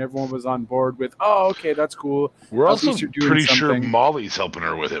do it, and everyone was on board with, okay, that's cool. We're also pretty sure Molly's helping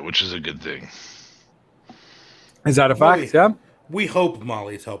her with it, which is a good thing. Is that a fact? Yeah? We hope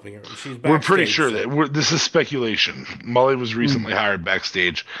Molly's helping her. We're pretty sure that this is speculation. Molly was recently hired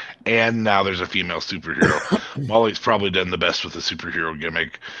backstage, and now there's a female superhero. Molly's probably done the best with the superhero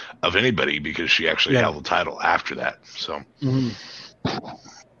gimmick of anybody because she actually held the title after that. So,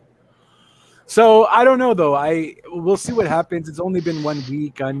 So I don't know though. We'll see what happens. It's only been 1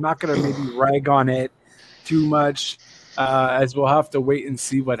 week. I'm not gonna maybe rag on it too much, as we'll have to wait and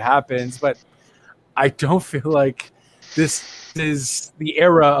see what happens. But I don't feel like this is the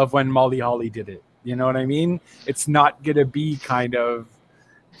era of when Molly Holly did it. You know what I mean? It's not gonna be kind of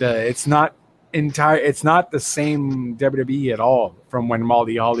it's not the same WWE at all from when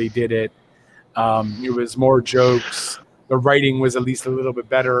Molly Holly did it. It was more jokes. The writing was at least a little bit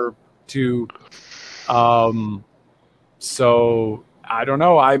better too. So I don't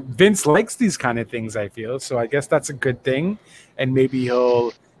know. Vince likes these kind of things, I feel. So I guess that's a good thing. And maybe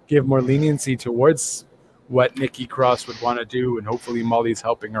he'll give more leniency towards what Nikki Cross would want to do. And hopefully Molly's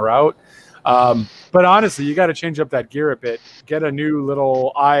helping her out. But honestly, you got to change up that gear a bit. Get a new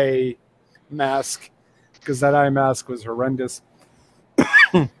little eye mask, because that eye mask was horrendous.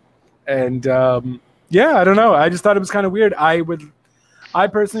 And yeah, I don't know. I just thought it was kind of weird. I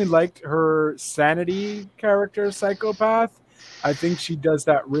personally liked her Sanity character, Psychopath. I think she does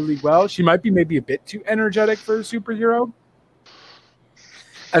that really well. She might be maybe a bit too energetic for a superhero,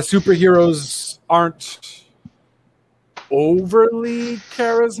 as superheroes aren't overly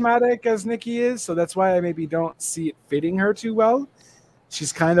charismatic as Nikki is. So that's why I maybe don't see it fitting her too well.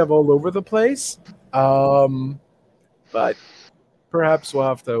 She's kind of all over the place. But perhaps we'll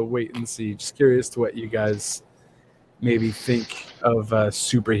have to wait and see. Just curious to what you guys maybe think of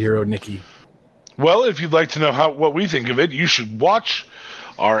superhero Nikki. Well, if you'd like to know what we think of it, you should watch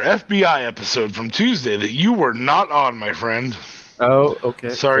our FBI episode from Tuesday that you were not on, my friend. Oh, okay.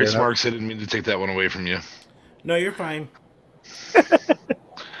 Sorry, Smarks, I didn't mean to take that one away from you. No, you're fine.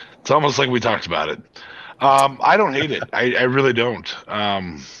 It's almost like we talked about it. I don't hate it. I really don't.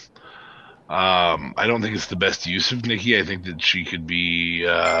 I don't think it's the best use of Nikki. I think that she could be...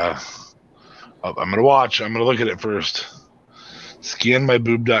 I'm going to watch. I'm going to look at it first.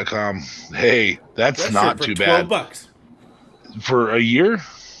 Scanmyboob.com. Hey, that's not too bad. $12 For a year?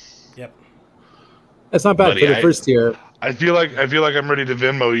 Yep. That's not bad for the first year. I feel like I'm ready to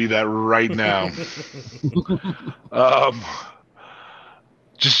Venmo you that right now.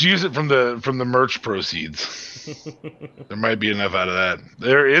 Just use it from the merch proceeds. There might be enough out of that.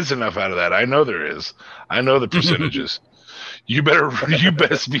 There is enough out of that. I know there is. I know the percentages. You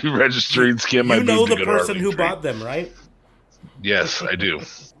best be registering Scan My Boob. You know the person who bought them, right? Yes, I do.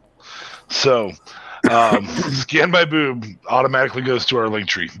 So, Scan My Boob automatically goes to our link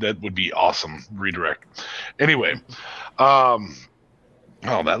tree. That would be awesome. Redirect. Anyway, oh,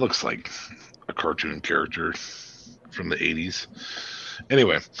 that looks like a cartoon character from the 80s.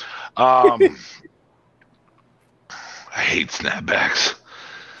 Anyway, I hate snapbacks.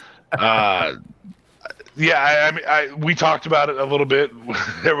 Yeah, I mean, we talked about it a little bit.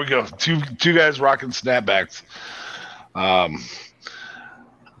 There we go. Two guys rocking snapbacks.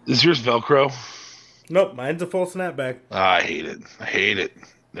 Is yours Velcro? Nope, mine's a full snapback. I hate it.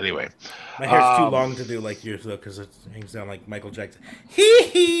 Anyway, my hair's too long to do like yours though, because it hangs down like Michael Jackson. Hee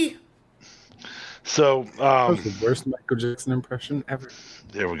hee. So that was the worst Michael Jackson impression ever.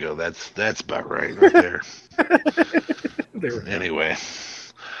 There we go. That's about right there. Anyway,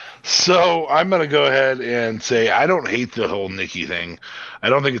 so I'm gonna go ahead and say I don't hate the whole Nikki thing. I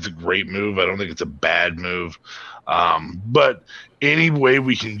don't think it's a great move. I don't think it's a bad move. But any way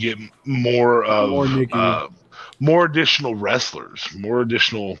we can get more additional wrestlers, more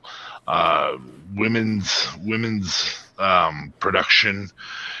additional women's production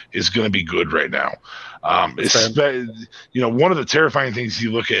is going to be good right now. One of the terrifying things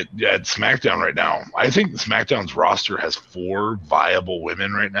you look at SmackDown right now, I think SmackDown's roster has 4 viable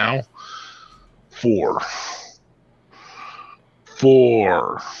women right now. 4.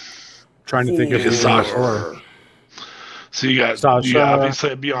 Trying to think of Sasha. So you got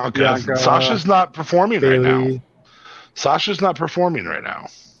obviously Bianca. Sasha's not performing right now. Sasha's not performing right now.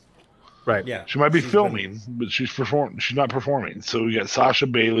 Right. Yeah. She might be filming, but she's not performing. So we got Sasha,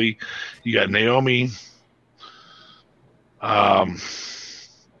 Bailey, you got Naomi, and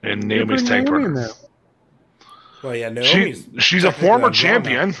Naomi's tag partner. Well, yeah, Naomi's she's a former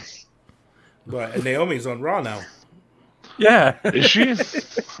champion. But Naomi's on Raw now. Yeah. Is she?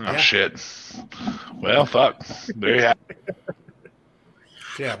 Oh, shit. Well, fuck. There you have it.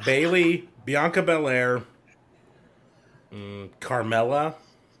 Yeah, Bailey, Bianca Belair, Carmella.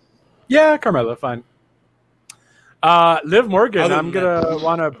 Yeah, Carmella, fine. Liv Morgan, I'm going to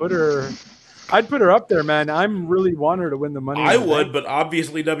want to put her... I'd put her up there, man. I'm really want her to win the money. I would, but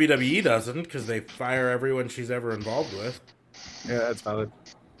obviously WWE doesn't because they fire everyone she's ever involved with. Yeah, that's valid.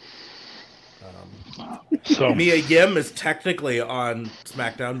 So Mia Yim is technically on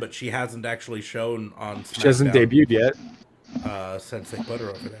SmackDown, but she hasn't actually shown on SmackDown. She hasn't debuted yet. Since they put her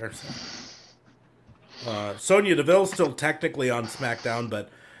over there. So. Sonya Deville's still technically on SmackDown, but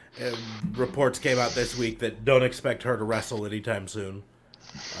reports came out this week that don't expect her to wrestle anytime soon.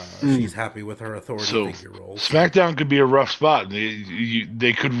 She's happy with her authority So figure role. SmackDown could be a rough spot.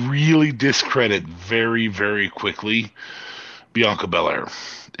 They could really discredit very, very quickly Bianca Belair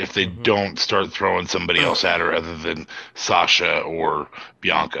if they don't start throwing somebody else at her other than Sasha or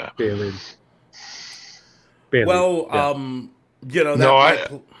Bianca. Bayley. Well, No,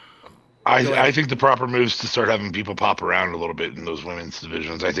 that I think the proper move is to start having people pop around a little bit in those women's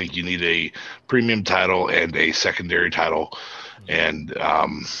divisions. I think you need a premium title and a secondary title, and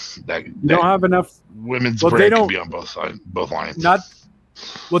that you don't have enough. Women's Well, brand can be on both lines.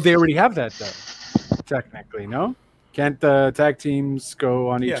 They already have that though. Technically, no. Can't the tag teams go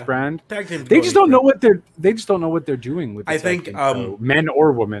on each brand? tag teams They go just on don't each know brand. what they just don't know what they're doing with. The I tag think, teams, so, men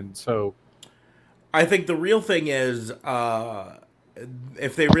or women. So I think the real thing is,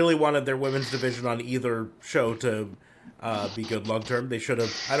 if they really wanted their women's division on either show to be good long term, they should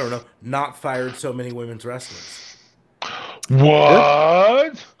have, I don't know, not fired so many women's wrestlers.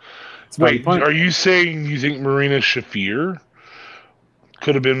 What? Wait, point. are you saying you think Marina Shafir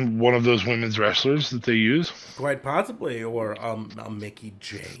could have been one of those women's wrestlers that they use? Quite possibly, or Mickey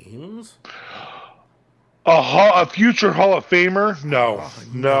James. A future Hall of Famer?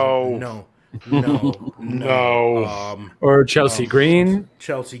 No. Or Chelsea Green.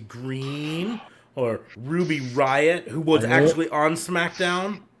 Chelsea Green. Or Ruby Riott, who was actually on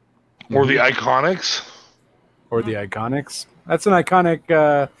SmackDown. Or the Iconics? Or the Iconics. That's an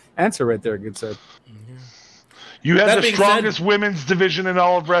iconic answer right there, good sir. You had That the being strongest said- women's division in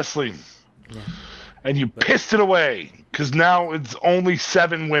all of wrestling. And you pissed it away because now it's only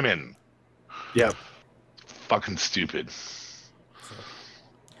 7 women. Yep. Fucking stupid.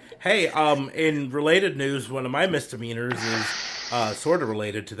 Hey, in related news, one of my misdemeanors is sort of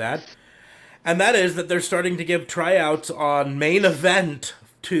related to that. And that is that they're starting to give tryouts on Main Event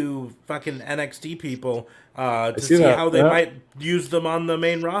to fucking NXT people to see how they might use them on the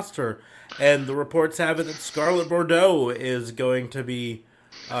main roster. And the reports have it that Scarlett Bordeaux is going to be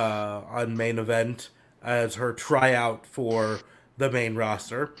on Main Event as her tryout for the main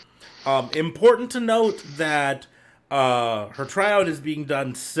roster. Important to note that her tryout is being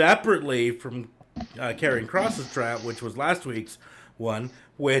done separately from Karrion Kross's tryout, which was last week's one,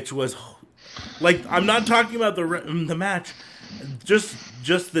 which was like, I'm not talking about the match,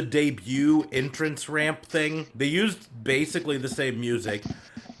 just the debut entrance ramp thing. They used basically the same music,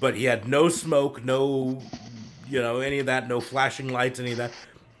 but he had no smoke, no, any of that, no flashing lights, any of that.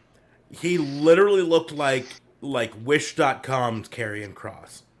 He literally looked like Wish.com's Karrion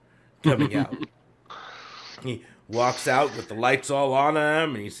Kross coming out. He walks out with the lights all on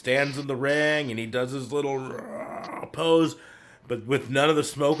him, and he stands in the ring, and he does his little pose, but with none of the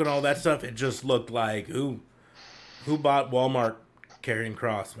smoke and all that stuff. It just looked like, who bought Walmart Karrion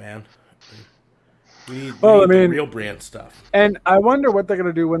Kross, man? We need the real brand stuff. And I wonder what they're going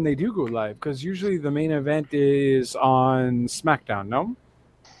to do when they do go live, because usually the main event is on SmackDown, no?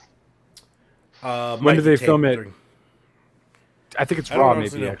 When do they film it? I think it's Raw,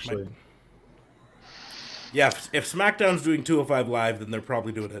 maybe, actually. Yeah, if SmackDown's doing 205 Live, then they're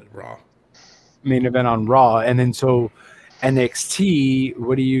probably doing it at Raw. Main event on Raw. And then so NXT,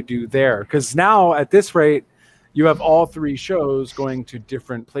 what do you do there? Because now, at this rate, you have all 3 shows going to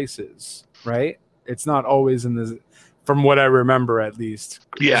different places, right? It's not always in the... From what I remember, at least.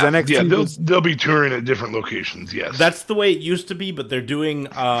 Yeah, they'll be touring at different locations, yes. That's the way it used to be, but they're doing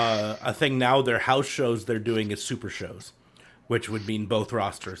a thing now. Their house shows they're doing is super shows, which would mean both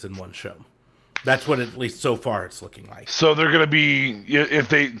rosters in one show. That's what, at least so far, it's looking like. So they're going to be, if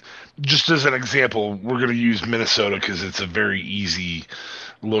they, just as an example, we're going to use Minnesota because it's a very easy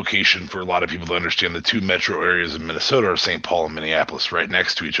location for a lot of people to understand. The 2 metro areas of Minnesota are St. Paul and Minneapolis, right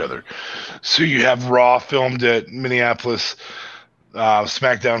next to each other. So you have Raw filmed at Minneapolis,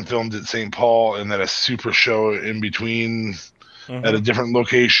 SmackDown filmed at St. Paul, and then a super show in between at a different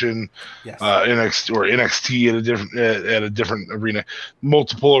location. Yes. NXT at a different arena.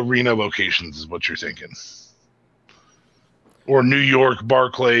 Multiple arena locations is what you're thinking. Or New York,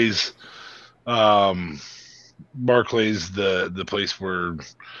 Barclays. Barclays, the place where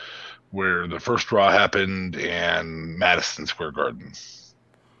the first Raw happened, and Madison Square Garden.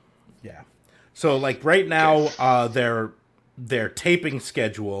 Yeah. So like right now, their taping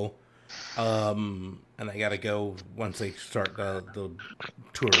schedule, and I gotta go once they start the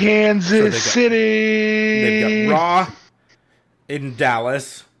tour. Kansas City. They've got Raw in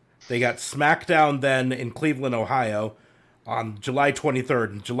Dallas. They got SmackDown then in Cleveland, Ohio, on July 23rd.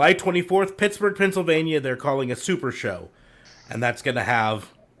 And July 24th, Pittsburgh, Pennsylvania, they're calling a super show. And that's going to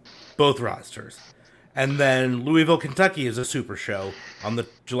have both rosters. And then Louisville, Kentucky is a super show on the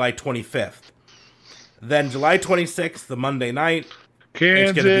July 25th. Then July 26th, the Monday night, Kansas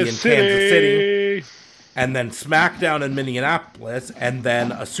it's going to be in City. Kansas City. And then SmackDown in Minneapolis. And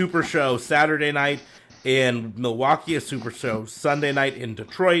then a Super Show Saturday night in Milwaukee. A Super Show Sunday night in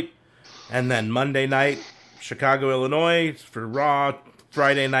Detroit. And then Monday night, Chicago, Illinois for Raw.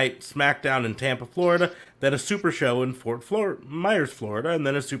 Friday night, SmackDown in Tampa, Florida. Then a Super Show in Fort Myers, Florida. And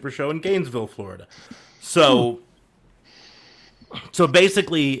then a Super Show in Gainesville, Florida. So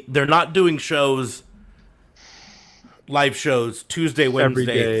basically, they're not doing shows, live shows, Tuesday,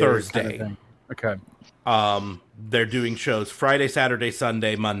 Wednesday, Thursday. Kind of okay. They're doing shows Friday, Saturday,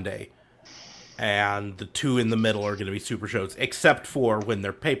 Sunday, Monday. And the two in the middle are going to be Super Shows, except for when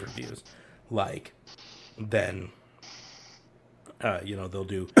they're pay-per-views. Like, then, they'll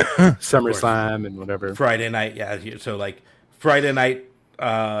do SummerSlam and whatever. Friday night, yeah. So, like, Friday night,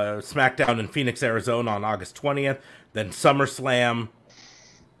 SmackDown in Phoenix, Arizona on August 20th. Then SummerSlam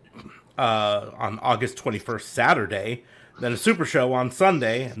on August 21st, Saturday. Then a Super Show on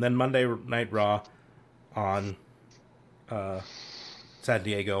Sunday. And then Monday Night Raw on San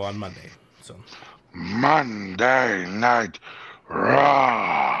Diego on Monday. So Monday Night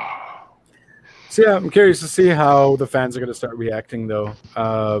Raw. So yeah, I'm curious to see how the fans are going to start reacting, though,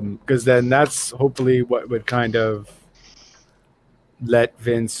 because then that's hopefully what would kind of let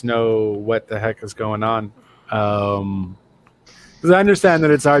Vince know what the heck is going on. Because I understand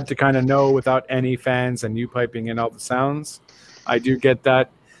that it's hard to kind of know without any fans and you piping in all the sounds. I do get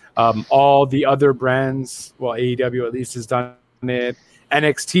that. All the other brands, well, AEW at least has done it.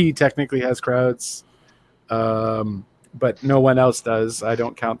 NXT technically has crowds, but no one else does. I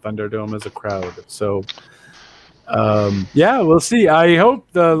don't count Thunderdome as a crowd. So, we'll see. I hope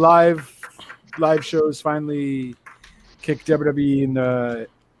the live shows finally kick WWE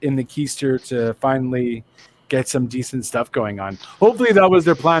in the keister to finally get some decent stuff going on. Hopefully that was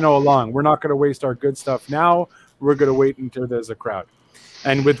their plan all along. We're not going to waste our good stuff now. We're going to wait until there's a crowd.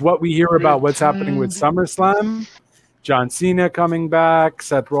 And with what we hear about what's happening with SummerSlam, John Cena coming back,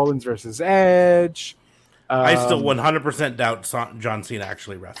 Seth Rollins versus Edge. I still 100% doubt John Cena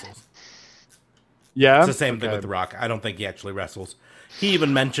actually wrestles. Yeah? It's the same thing with The Rock. I don't think he actually wrestles. He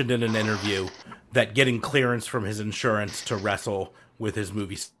even mentioned in an interview that getting clearance from his insurance to wrestle with his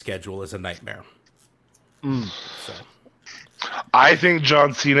movie schedule is a nightmare. So. I think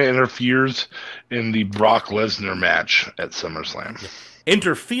John Cena interferes in the Brock Lesnar match at SummerSlam. Yeah.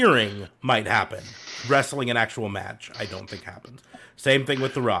 Interfering might happen. Wrestling an actual match, I don't think happens. Same thing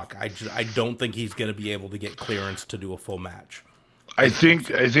with The Rock. I don't think he's going to be able to get clearance to do a full match. I think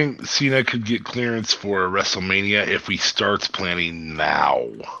Cena could get clearance for WrestleMania if he starts planning now.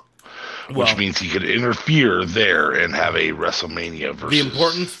 Which means he could interfere there and have a WrestleMania versus. The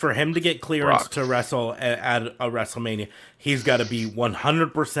importance for him to get clearance Brock. to wrestle at a WrestleMania, he's got to be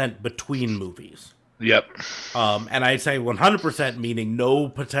 100% between movies. Yep. And I'd say 100% meaning no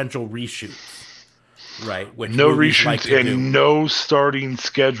potential reshoots. Right. Which no reshoots like and no starting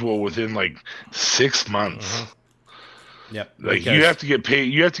schedule within like 6 months. Mm-hmm. Yep. Like you have to get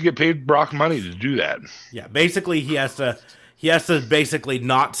paid. You have to get paid Brock money to do that. Yeah. Basically, he has to basically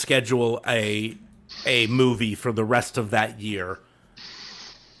not schedule a movie for the rest of that year.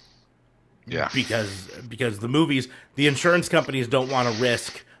 Yeah. Because the insurance companies don't want to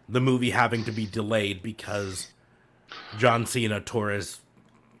risk the movie having to be delayed because John Cena tore his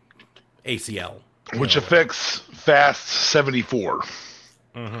ACL. Which affects Fast 74.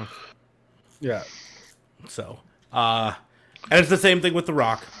 Mm-hmm. Yeah. So, and it's the same thing with The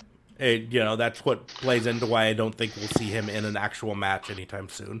Rock. That's what plays into why I don't think we'll see him in an actual match anytime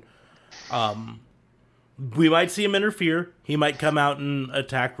soon. We might see him interfere. He might come out and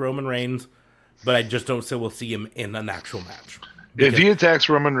attack Roman Reigns, but I just don't say we'll see him in an actual match. If he attacks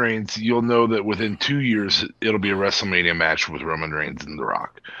Roman Reigns, you'll know that within 2 years, it'll be a WrestleMania match with Roman Reigns and The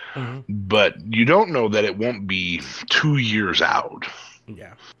Rock. Mm-hmm. But you don't know that it won't be 2 years out.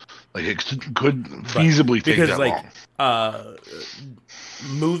 Yeah. Like, it could feasibly take that long.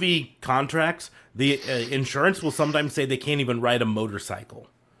 Movie contracts, the insurance will sometimes say they can't even ride a motorcycle.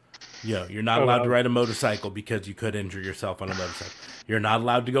 You're not allowed to ride a motorcycle because you could injure yourself on a motorcycle. You're not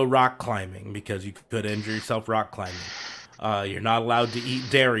allowed to go rock climbing because you could injure yourself rock climbing. You're not allowed to eat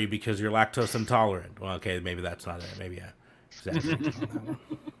dairy because you're lactose intolerant. Well, okay, maybe that's not it. Maybe exactly.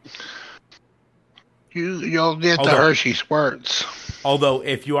 You'll get the Hershey squirts. Although,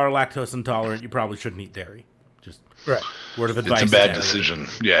 if you are lactose intolerant, you probably shouldn't eat dairy. Just right. Word of advice. It's a bad decision.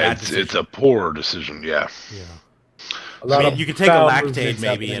 Yeah, it's a poor decision. Yeah. Yeah. You could take a Lactaid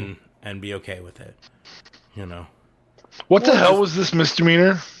maybe and be okay with it. What the hell was this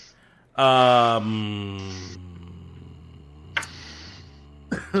misdemeanor?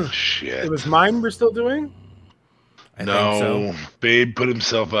 Shit. It was mine we're still doing? I think so. Babe put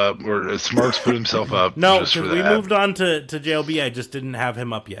himself up, or Smarks put himself up. No, just because for we that. moved on to JLB. I just didn't have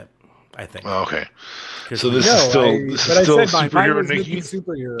him up yet, I think. Oh, okay. 'Cause So we- this is still superhero was Nikki? Nikki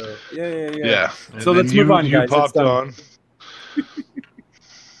superhero. Yeah. Yeah. And So then let's move on, you guys. It's popped done. on.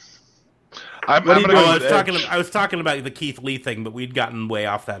 I'm What are you gonna doing? go I with was talking. Edge. I was talking about the Keith Lee thing, but we'd gotten way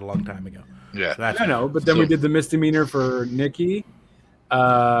off that a long time ago. Yeah. So that's I know, but then we So- did the misdemeanor for Nikki.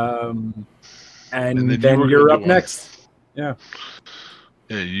 And then you then were you're gonna up do one. next. Yeah.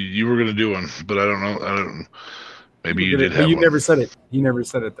 Yeah, you were gonna do one, but I don't know. Maybe you did But have you one. never said it. You never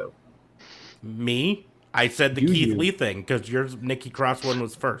said it, though. me. I said the You Keith do. Lee thing because yours Nikki Cross one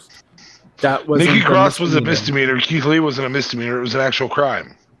was first. That was Nikki Cross was a misdemeanor. Keith Lee wasn't a misdemeanor. It was an actual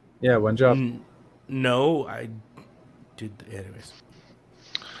crime. Yeah, one job. No, I did. Anyways,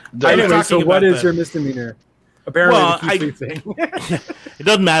 That- Anyway, Anyway, so talking what about is the- your misdemeanor? Apparently, Well, the Keith Lee thing. it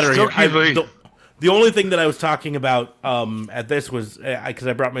doesn't matter. Still here. Keith Lee. The only thing that I was talking about at this was because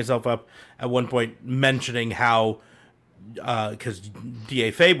I brought myself up at one point mentioning how because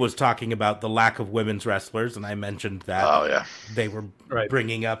Da Fabe was talking about the lack of women's wrestlers, and I mentioned that Oh yeah. they were Right.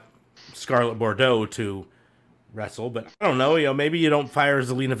 bringing up Scarlett Bordeaux to wrestle, but I don't know. Maybe you don't fire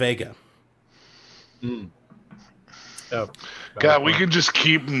Zelina Vega. Oh, God, we could just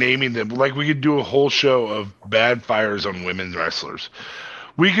keep naming them. Like we could do a whole show of bad fires on women's wrestlers.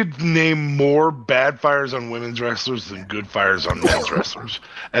 We could name more bad fires on women's wrestlers than good fires on men's wrestlers.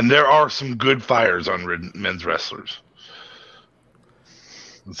 And there are some good fires on men's wrestlers.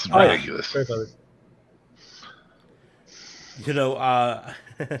 It's Oh, yeah. ridiculous. Very clever. You know, I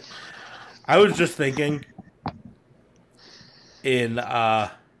was just thinking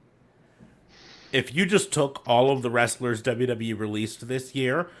if you just took all of the wrestlers WWE released this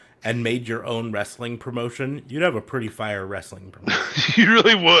year and made your own wrestling promotion, you'd have a pretty fire wrestling promotion. You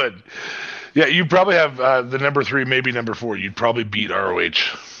really would. Yeah, you'd probably have the number 3, maybe number 4. You'd probably beat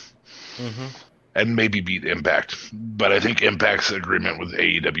ROH. And maybe beat Impact. But I think Impact's agreement with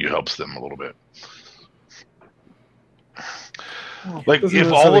AEW helps them a little bit. Like Doesn't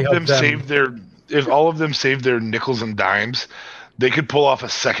if all necessarily of them help saved their nickels and dimes, they could pull off a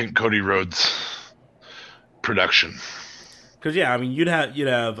second Cody Rhodes production. Because yeah, I mean you'd have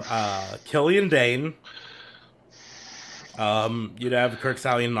Killian Dane, you'd have Kirk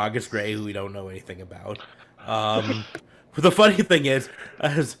Stallion and August Gray, who we don't know anything about. But the funny thing is,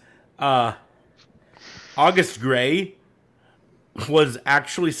 as August Gray was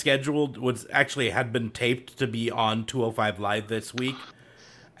actually had been taped to be on 205 Live this week.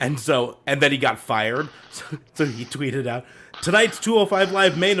 And then he got fired. So he tweeted out, "Tonight's 205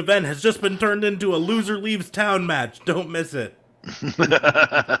 Live main event has just been turned into a loser leaves town match. Don't miss it."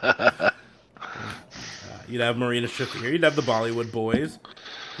 You'd have Marina Shafir. You'd have the Bollywood Boys.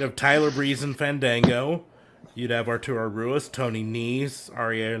 You'd have Tyler Breeze and Fandango. You'd have Arturo Ruiz, Tony Nese,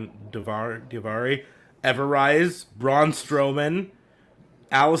 Ariane Daivari, Everrise, Braun Strowman,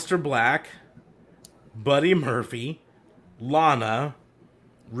 Aleister Black, Buddy Murphy, Lana,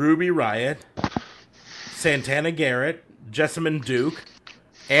 Ruby Riott, Santana Garrett, Jessamine Duke,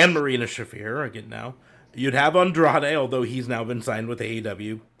 and Marina Shafir again now. You'd have Andrade, although he's now been signed with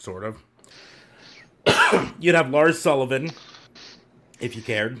AEW, sort of. You'd have Lars Sullivan, if you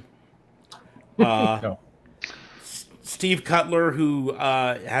cared. No. Steve Cutler, who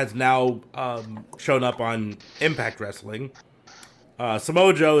has now shown up on Impact Wrestling.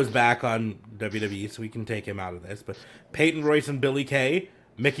 Samoa Joe is back on WWE, so we can take him out of this. But Peyton Royce and Billy Kay,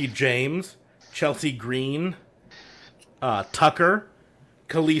 Mickie James, Chelsea Green, Tucker,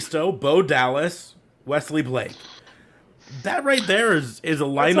 Kalisto, Bo Dallas, Wesley Blake. That right there is a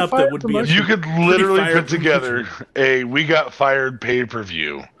lineup fire that would be. promotion. You could literally fire put together a We Got Fired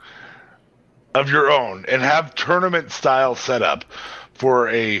pay-per-view of your own and have tournament style setup for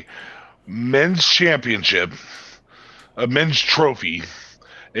a men's championship, a men's trophy,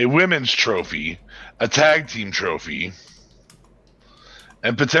 a women's trophy, a tag team trophy,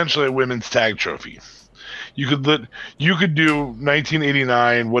 and potentially a women's tag trophy. You could do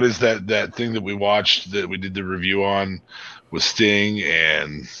 1989. What is that thing that we watched that we did the review on with Sting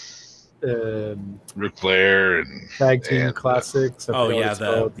and Ric Flair and Tag Team and, Classics. I Oh forgot what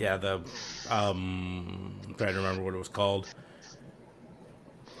yeah, it's called. I'm trying to remember what it was called.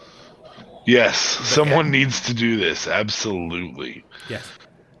 Yes, someone needs to do this. Absolutely. Yes,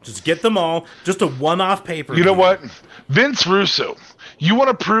 just get them all. Just a one-off paper. You know what? Vince Russo, you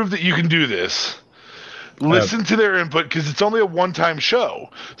want to prove that you can do this. Listen to their input because it's only a one-time show.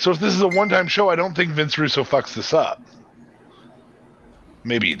 So if this is a one-time show, I don't think Vince Russo fucks this up.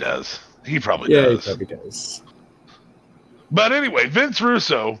 Maybe he does. He probably Yeah, does. he probably does. But anyway, Vince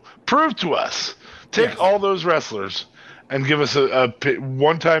Russo, prove to us. Take all those wrestlers and give us a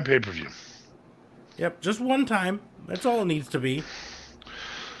one-time pay-per-view. Yep, just one time. That's all it needs to be.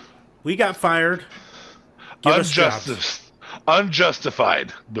 We got fired. Give us jobs.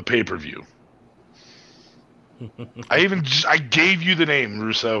 Unjustified, the pay-per-view. I gave you the name,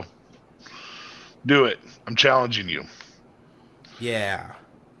 Russo. Do it. I'm challenging you. Yeah.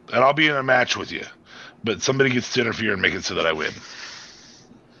 And I'll be in a match with you. But somebody gets to interfere and make it so that I win.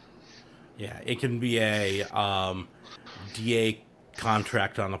 Yeah, it can be a DA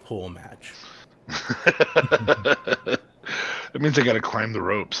contract on a pole match. That means I got to climb the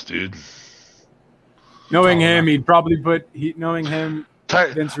ropes, dude. Knowing him, he'd probably put. Knowing him,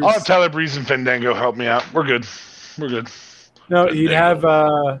 I'll have Tyler Breeze and Fandango help me out. We're good. No, he'd have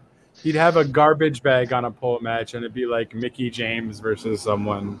a garbage bag on a pole match, and it'd be like Mickey James versus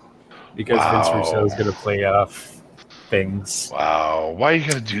someone, because Vince Russo is gonna play off things. Wow, why you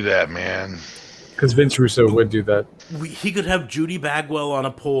gotta do that, man? Because Vince Russo would do that. He could have Judy Bagwell on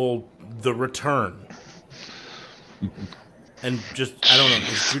a pole, the return. And just, I don't know,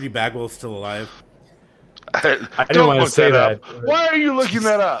 is Judy Bagwell still alive? I didn't want to say that. Why are you looking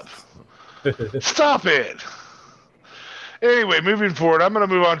that up? Stop it. Anyway, moving forward, I'm going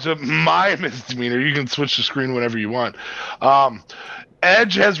to move on to my misdemeanor. You can switch the screen whenever you want.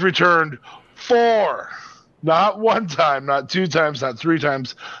 Edge has returned 4. Not 1 time, not 2 times, not 3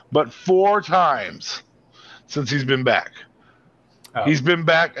 times, but 4 times since he's been back. Oh. He's been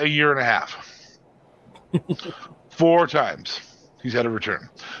back a year and a half. 4 times he's had a return.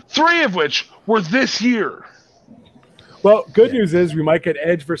 3 of which were this year. Well, good news is we might get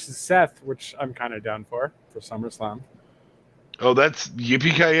Edge versus Seth, which I'm kind of down for SummerSlam. Oh, that's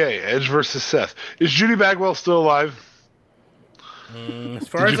yippee-ki-yay. Edge versus Seth. Is Judy Bagwell still alive? As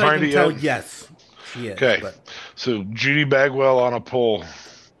far as I can tell, yes. She is. Okay. So Judy Bagwell on a pole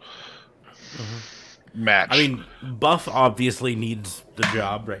match. I mean, Buff obviously needs the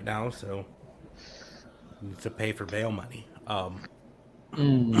job right now, so he needs to pay for bail money.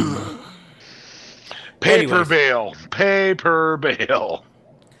 Pay per bail.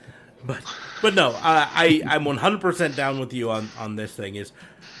 But no, I'm 100% down with you on this thing. Is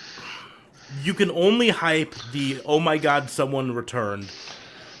you can only hype the oh my god someone returned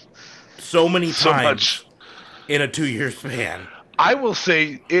so many times in a 2-year span. I will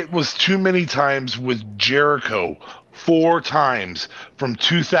say it was too many times with Jericho. 4 times from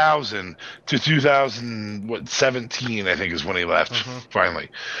 2000 to 2017, I think is when he left. Finally,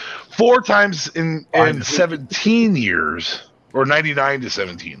 4 times in 17 years, or 99 to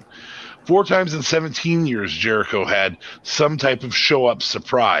 17. 4 times in 17 years, Jericho had some type of show-up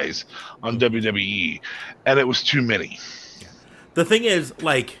surprise on WWE, and it was too many. Yeah. The thing is,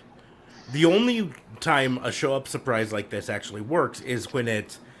 like, the only time a show-up surprise like this actually works is when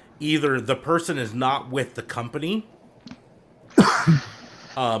it's either the person is not with the company,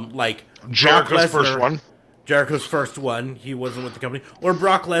 like Jericho's first one. Jericho's first one, he wasn't with the company. Or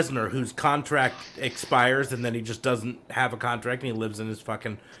Brock Lesnar, whose contract expires and then he just doesn't have a contract and he lives in his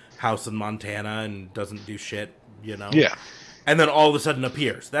fucking house in Montana and doesn't do shit, you know? Yeah. And then all of a sudden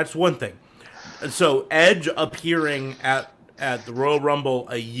appears. That's one thing. So Edge appearing at the Royal Rumble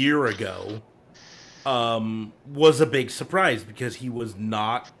a year ago was a big surprise because he was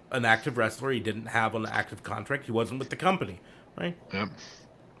not an active wrestler. He didn't have an active contract. He wasn't with the company, right? Yep.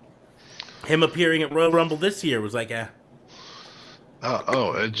 Him appearing at Royal Rumble this year was like, Edge.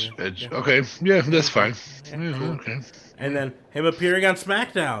 Yeah. Okay, yeah, that's fine. Yeah, cool. Okay. And then him appearing on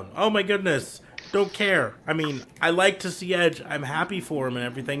SmackDown. Oh my goodness, don't care. I mean, I like to see Edge. I'm happy for him and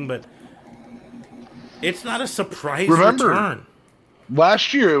everything, but it's not a surprise return.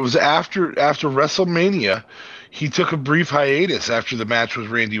 Last year, it was after WrestleMania. He took a brief hiatus after the match with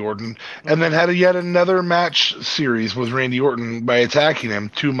Randy Orton, and then had yet another match series with Randy Orton by attacking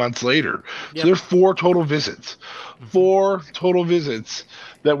him 2 months later. Yep. So there's 4 total visits. 4 total visits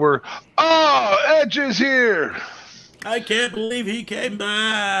that were, Edge is here! I can't believe he came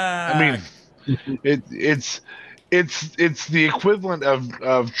back! I mean, it's the equivalent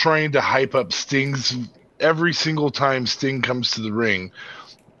of trying to hype up Sting's every single time Sting comes to the ring.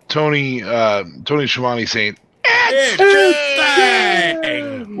 Tony Schiavone saying,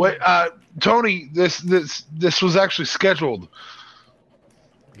 Sting! Wait, Tony, this was actually scheduled.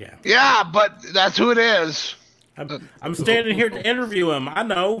 Yeah. Yeah, but that's who it is. I'm standing here to interview him. I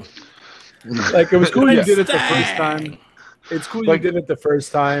know. Like, it was cool you did it the first time. It's cool you did it the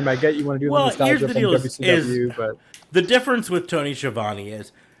first time. I get you want to do the nostalgia from WCW, but the difference with Tony Schiavone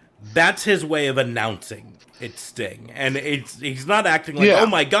is that's his way of announcing it's Sting, and he's not acting like oh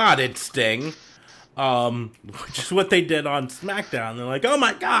my god it's Sting, which is what they did on SmackDown. They're like, oh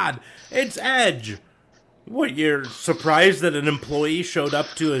my god it's Edge. What, you're surprised that an employee showed up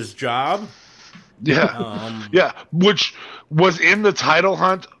to his job? Yeah. Yeah. Which was in the title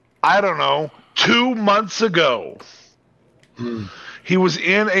hunt, I don't know, 2 months ago. He was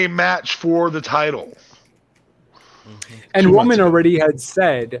in a match for the title. And 2 months Roman ago. already had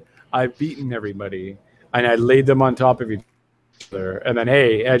said, I've beaten everybody, and I laid them on top of each other. And then,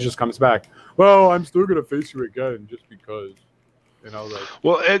 hey, Edge just comes back. Well, I'm still going to face you again just because. Like,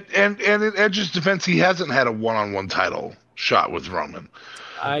 well, and in Edge's defense, he hasn't had a one-on-one title shot with Roman.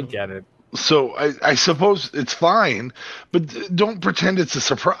 I get it. So I suppose it's fine, but don't pretend it's a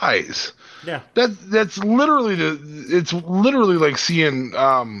surprise. Yeah. That's literally it's literally like seeing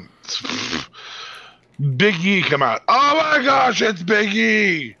Big E come out. Oh my gosh, it's Big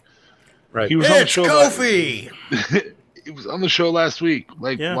E! Right. He was on the It's show. Kofi! He was on the show last week.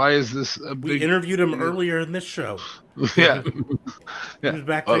 Like, why is this a big? We interviewed him earlier in this show. Yeah. He was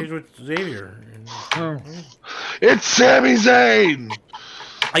backstage with Xavier. It's Sami Zayn.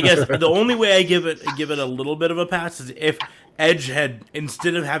 I guess the only way I give it a little bit of a pass is if Edge had,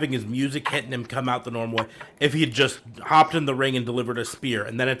 instead of having his music hit and him come out the normal way, if he had just hopped in the ring and delivered a spear,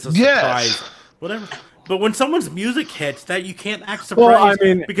 and then it's a surprise, whatever. But when someone's music hits, that you can't act surprised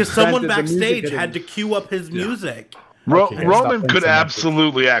because someone backstage had to cue up his music. Roman could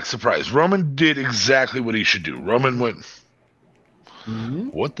absolutely act surprised. Roman did exactly what he should do. Roman went,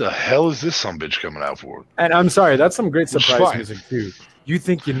 what the hell is this sumbitch coming out for? And I'm sorry, that's some great surprise music too. You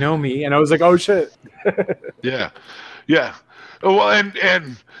think you know me, and I was like, oh shit. Yeah. Well,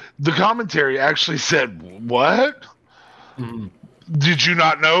 and the commentary actually said, what? Did you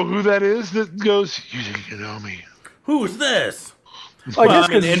not know who that is? That goes, you think you know me? Who's this?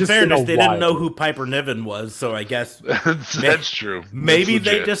 Well, in fairness, they didn't know who Piper Niven was, so I guess that's true. Maybe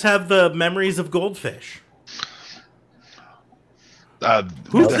they just have the memories of Goldfish.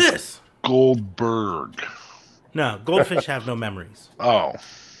 Who's this? Goldberg. No, Goldfish have no memories. Oh.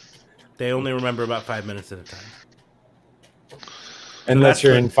 They only remember about 5 minutes at a time. Unless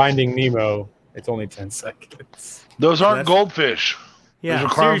you're in Finding Nemo, it's only 10 seconds. Those aren't goldfish. Yeah,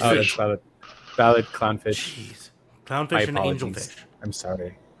 those are clownfish. Valid clownfish. Jeez. Clownfish and angelfish. I'm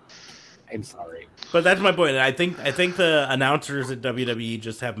sorry. But that's my point. I think the announcers at WWE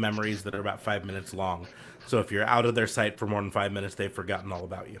just have memories that are about 5 minutes long. So if you're out of their sight for more than 5 minutes, they've forgotten all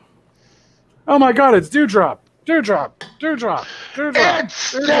about you. Oh my God! It's Dewdrop. It's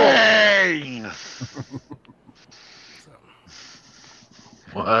Sting.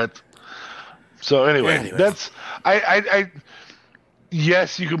 What? So anyway, that's I.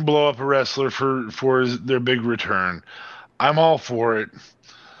 Yes, you can blow up a wrestler for their big return. I'm all for it.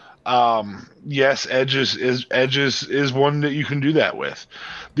 Yes, Edge is one that you can do that with.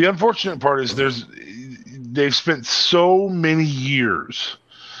 The unfortunate part is they've spent so many years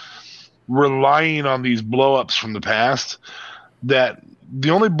relying on these blow-ups from the past that the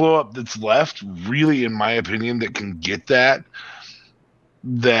only blow-up that's left, really, in my opinion, that can get that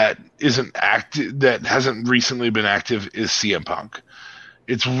isn't active, that hasn't recently been active, is CM Punk.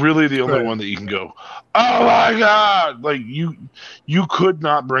 It's really the only one that you can go, oh my God! Like you could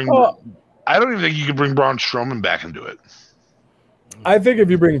not bring. I don't even think you could bring Braun Strowman back into it. I think if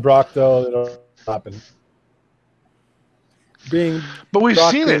you bring Brock, though, it'll happen. But we've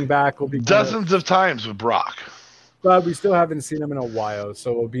seen it back will be dozens of times with Brock. But we still haven't seen him in a while,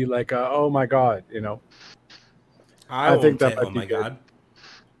 so it'll be like, oh my God, I think that might be good. God.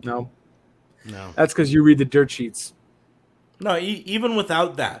 No. That's because you read the dirt sheets. No, even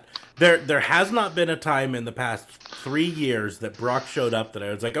without that, there has not been a time in the past 3 years that Brock showed up that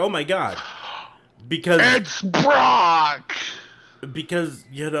I was like, oh my God, because it's Brock. Because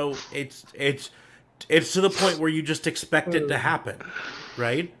it's to the point where you just expect it to happen,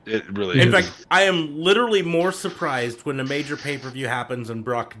 right? It really is. In fact, I am literally more surprised when a major pay-per-view happens and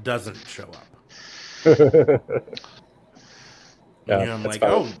Brock doesn't show up. I'm like,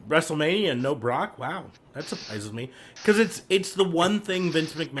 WrestleMania and no Brock? Wow, that surprises me. Because it's the one thing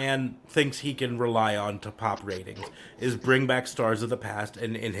Vince McMahon thinks he can rely on to pop ratings, is bring back stars of the past.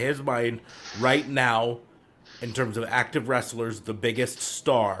 And in his mind, right now, in terms of active wrestlers, the biggest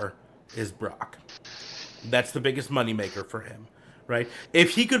star is Brock. That's the biggest moneymaker for him, right?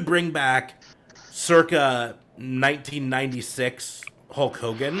 If he could bring back circa 1996 Hulk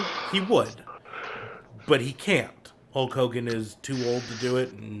Hogan, he would. But he can't. Hulk Hogan is too old to do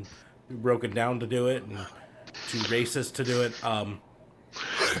it and broken down to do it and too racist to do it.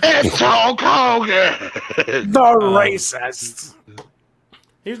 It's Hulk Hogan! The racist!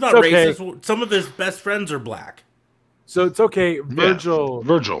 He's not racist. Some of his best friends are black. So it's okay. Virgil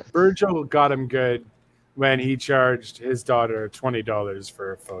got him good when he charged his daughter $20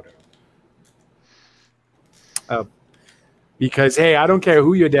 for a photo. Because, hey, I don't care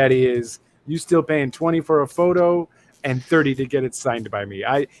who your daddy is. You still paying $20 for a photo and $30 to get it signed by me.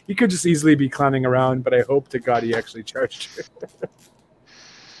 He could just easily be clowning around, but I hope to God he actually charged you.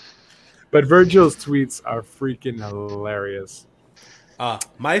 But Virgil's tweets are freaking hilarious.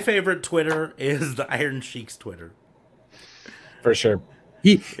 My favorite Twitter is the Iron Sheik's Twitter. For sure.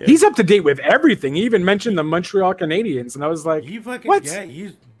 He's up to date with everything. He even mentioned the Montreal Canadiens, and I was like, what? Yeah,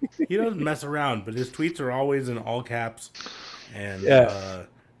 he doesn't mess around, but his tweets are always in all caps. And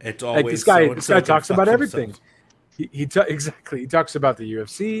it's always like this guy talks about everything. Exactly. He talks about the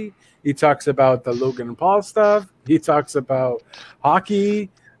UFC. He talks about the Logan Paul stuff. He talks about hockey.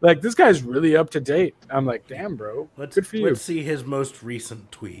 Like, this guy's really up to date. I'm like, damn, bro. Good for you. Let's see his most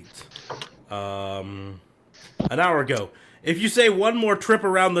recent tweet. An hour ago. If you say one more trip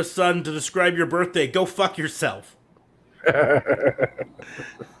around the sun to describe your birthday, go fuck yourself. It's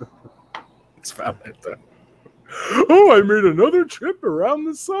valid, though. Oh, I made another trip around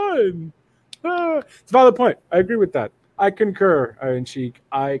the sun. It's a valid point. I agree with that. I concur, Iron Sheik.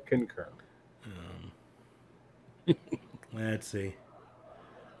 I concur. Let's see.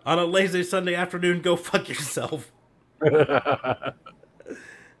 On a lazy Sunday afternoon, go fuck yourself.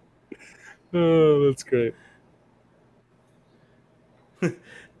 Oh, that's great.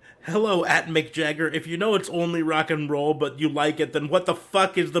 Hello, at Mick Jagger. If you know it's only rock and roll, but you like it, then what the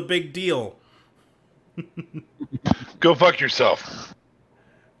fuck is the big deal? Go fuck yourself.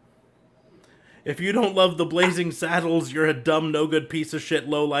 If you don't love the Blazing Saddles, you're a dumb, no good piece of shit,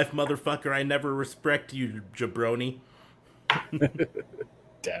 low-life motherfucker. I never respect you, jabroni.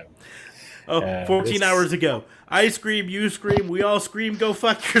 Damn. Oh, 14 hours ago. I scream, you scream, we all scream, go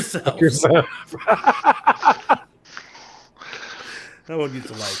fuck yourself. That one gets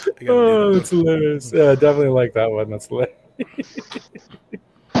a like. Oh, that's hilarious. Yeah, I definitely like that one. That's hilarious.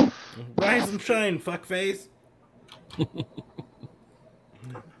 Rise and shine, fuckface.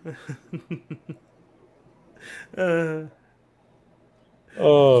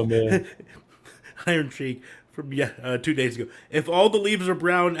 Oh, man. Iron Sheik from 2 days ago. If all the leaves are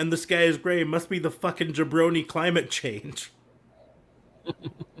brown and the sky is gray, it must be the fucking jabroni climate change.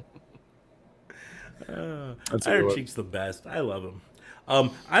 Iron Sheik's the best. I love him.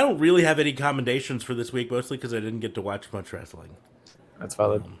 I don't really have any commendations for this week, mostly because I didn't get to watch much wrestling. That's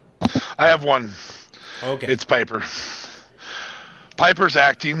valid. I have one. Okay. It's Piper. Piper's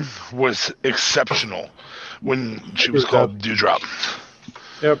acting was exceptional when she was called Dewdrop.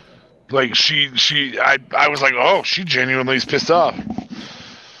 Yep. Like, I was like, oh, she genuinely is pissed off.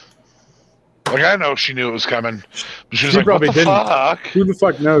 Like, I know she knew it was coming. But she was like, probably what the didn't. fuck? Who the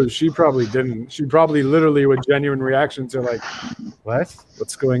fuck knows? She probably didn't. She probably literally with genuine reactions are like, what?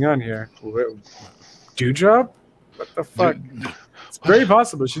 What's going on here? Dewdrop? What the fuck? It's very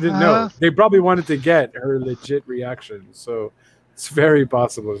possible she didn't know. They probably wanted to get her legit reaction. So it's very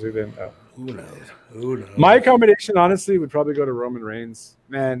possible she didn't know. Who knows? My accommodation, honestly, would probably go to Roman Reigns.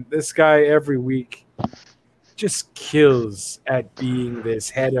 Man, this guy every week just kills at being this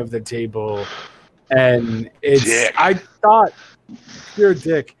head of the table. And it's dick. I thought you're a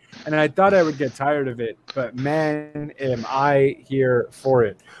dick, and I thought I would get tired of it, but man, am I here for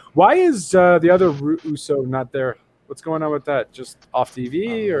it. Why is the other Uso not there? What's going on with that? Just off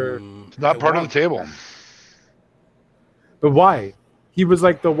TV or Not part of the table. But why? He was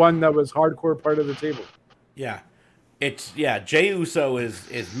like the one that was hardcore part of the table. Yeah. Jey Uso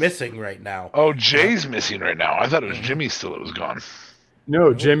is missing right now. Oh, Jay's missing right now. I thought it was Jimmy still that was gone.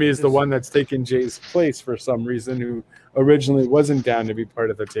 No, Jimmy is the one that's taken Jay's place for some reason, who originally wasn't down to be part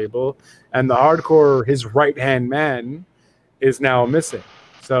of the table. And the hardcore, his right-hand man, is now missing.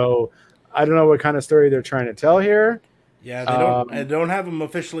 So I don't know what kind of story they're trying to tell here. Yeah, they don't have him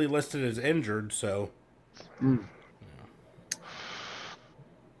officially listed as injured, so.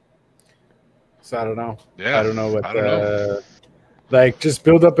 So I don't know. Yeah, I don't know what. I don't know. Like, just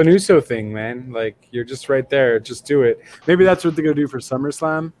build up an Uso thing, man. Like, you're just right there. Just do it. Maybe that's what they're gonna do for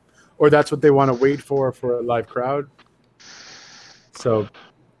SummerSlam, or that's what they want to wait for a live crowd. So,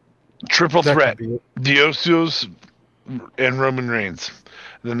 triple threat: the Usos and Roman Reigns.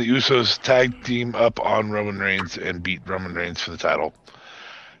 And then the Usos tag team up on Roman Reigns and beat Roman Reigns for the title.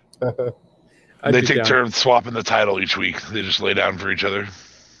 They take turns swapping the title each week. They just lay down for each other.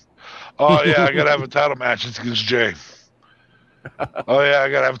 Oh yeah, I gotta have a title match. It's against Jay. Oh yeah, I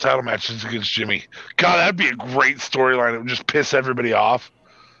gotta have a title match. It's against Jimmy. God, that'd be a great storyline. It would just piss everybody off.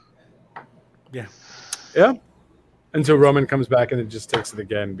 Yeah. Yeah. Until Roman comes back and it just takes it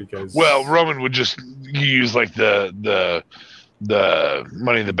again because. Well, Roman would just use like the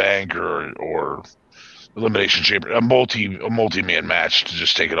Money in the Bank or Elimination Chamber, a multi-man match to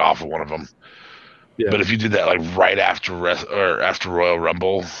just take it off of one of them. But if you did that like right after after Royal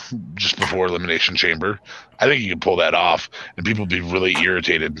Rumble, just before Elimination Chamber, I think you could pull that off, and people would be really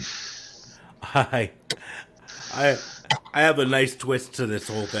irritated. I have a nice twist to this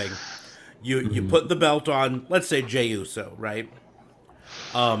whole thing. You put the belt on, let's say Jey Uso, right?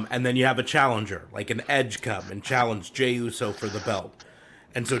 And then you have a challenger, like an Edge come and challenge Jey Uso for the belt.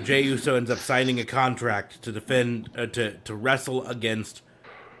 And so Jey Uso ends up signing a contract to defend, to wrestle against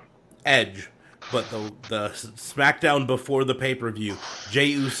Edge. But the SmackDown before the pay-per-view, Jey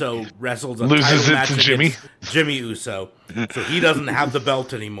Uso wrestles a Loses title it match to against Jimmy Uso. So he doesn't have the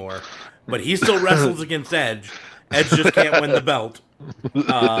belt anymore. But he still wrestles against Edge. Edge just can't win the belt.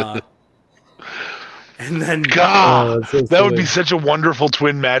 And then God, that would be such a wonderful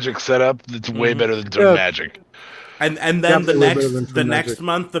Twin Magic setup. That's way better than Twin Magic. And then the next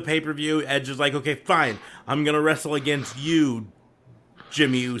month, the pay-per-view, Edge is like, okay, fine, I'm gonna wrestle against you,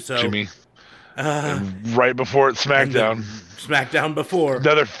 Jimmy Uso. Right before it's SmackDown. SmackDown before.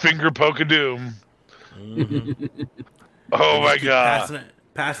 Another finger poke of doom. Oh my God.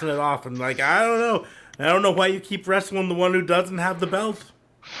 Passing it off, and like, I don't know why you keep wrestling the one who doesn't have the belt.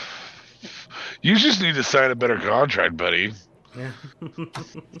 You just need to sign a better contract, buddy. Yeah.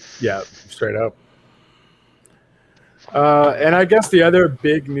 Yeah, straight up. And I guess the other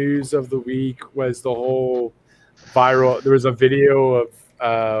big news of the week was the whole viral. There was a video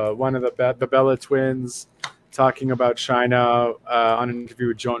of one of the Bella twins talking about China on an interview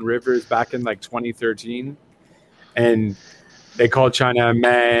with Joan Rivers back in like 2013, and they called China a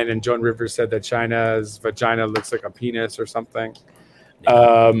man, and Joan Rivers said that China's vagina looks like a penis or something.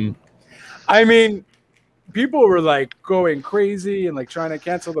 I mean, people were like going crazy and like trying to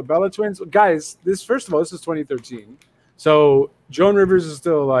cancel the Bella twins. Guys, first of all, this is 2013. So Joan Rivers is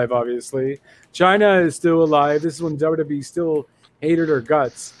still alive, obviously. China is still alive. This is when WWE still hated her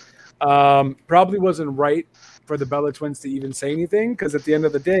guts. Probably wasn't right for the Bella twins to even say anything, because at the end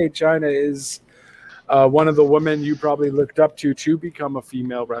of the day, China is one of the women you probably looked up to become a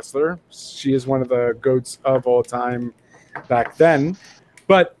female wrestler. She is one of the GOATs of all time back then.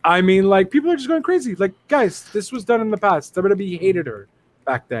 But, I mean, like, people are just going crazy. Like, guys, this was done in the past. WWE hated her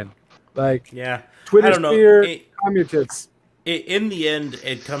back then. Like, yeah. Twitter spear, communists. In the end,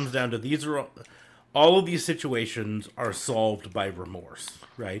 it comes down to all of these situations are solved by remorse,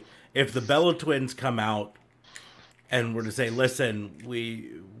 right? If the Bella twins come out and were to say, listen,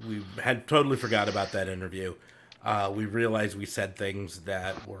 we had totally forgot about that interview. We realized we said things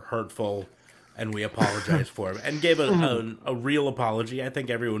that were hurtful, and we apologized for them, and gave a real apology, I think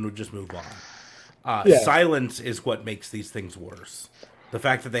everyone would just move on. Silence is what makes these things worse. The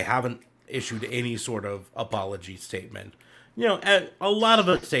fact that they haven't issued any sort of apology statement. You know, a lot of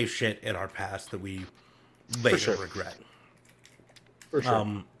us say shit in our past that we later regret. For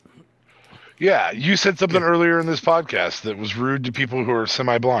sure. Yeah, you said something earlier in this podcast that was rude to people who are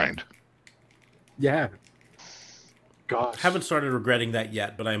semi-blind. Yeah. Gosh. Haven't started regretting that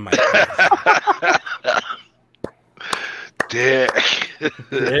yet, but I might. Dick.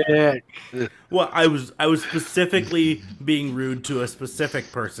 Well, I was specifically being rude to a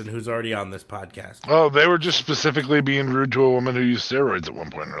specific person who's already on this podcast. Oh, they were just specifically being rude to a woman who used steroids at one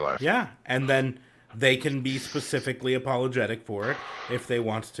point in her life. Yeah, and then they can be specifically apologetic for it if they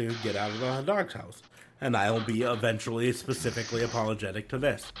want to get out of the dog's house. And I'll be eventually specifically apologetic to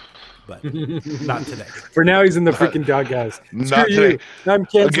this. But not today. For now, he's in the freaking doghouse. Screw you. I'm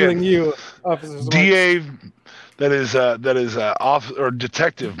canceling you, Officer DA, that is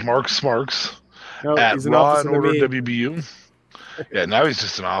Detective Mark Smarks at Law and Order WBU. Yeah, now he's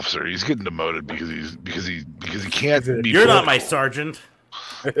just an officer. He's getting demoted because he can't be. You're not my sergeant.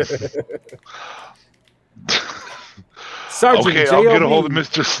 Sergeant, okay, I'll get a hold of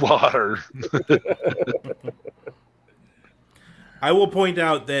Mr. Slaughter. I will point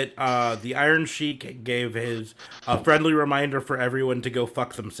out that the Iron Sheik gave his friendly reminder for everyone to go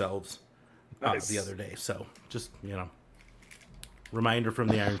fuck themselves the other day. So, just, reminder from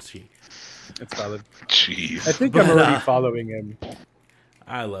the Iron Sheik. That's valid. Jeez. I think I'm already following him.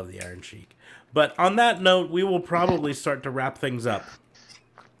 I love the Iron Sheik. But on that note, we will probably start to wrap things up.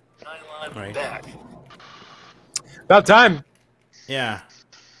 Right. About time. Yeah.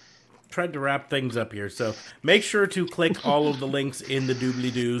 Tried to wrap things up here. So make sure to click all of the links in the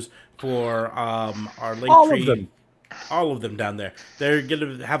doobly-doos for our link all tree. Of them. All of them down there. They're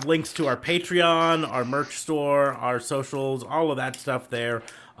going to have links to our Patreon, our merch store, our socials, all of that stuff there.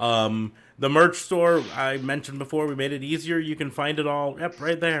 The merch store, I mentioned before, we made it easier. You can find it all. Yep,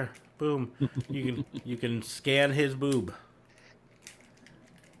 right there. Boom. You can scan his boob.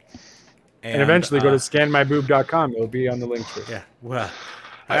 And eventually go to scanmyboob.com. It'll be on the link tree. Yeah, well,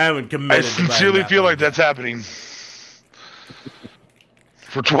 I haven't committed. I sincerely feel like that's happening.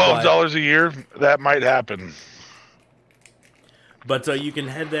 For $12 a year, that might happen. But you can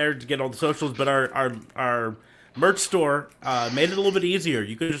head there to get all the socials. But our merch store made it a little bit easier.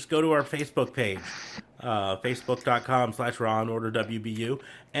 You can just go to our Facebook page, facebook.com/rawandorderwbu,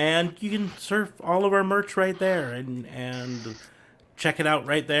 and you can surf all of our merch right there and check it out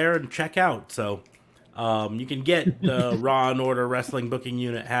right there and check out. So you can get the Raw and Order Wrestling Booking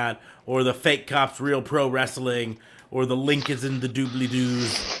Unit hat, or the Fake Cops Real Pro Wrestling, or the link is in the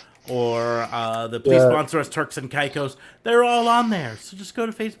doobly-doos, or the Please Sponsor Us Turks and Caicos. They're all on there. So just go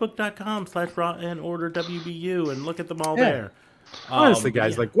to facebook.com/rawandorderwbu and look at them all there. Honestly,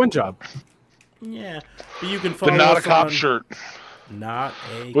 guys, like one job. Yeah. But you can follow But not a us cop on, shirt. Not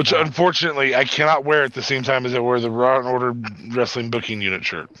a Which, cop. unfortunately, I cannot wear at the same time as I wear the Raw and Order Wrestling Booking Unit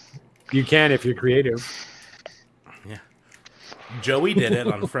shirt. You can if you're creative. Yeah. Joey did it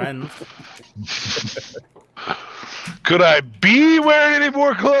on Friends. Could I be wearing any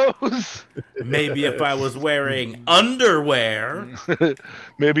more clothes? Maybe if I was wearing underwear.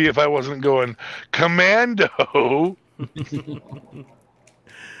 Maybe if I wasn't going commando.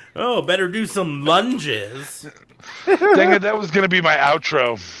 Oh, better do some lunges. Dang it, that was going to be my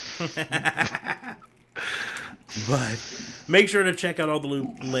outro. But make sure to check out all the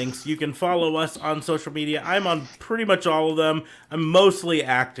links. You can follow us on social media. I'm on pretty much all of them. I'm mostly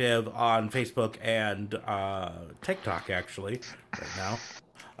active on Facebook and TikTok, actually, right now.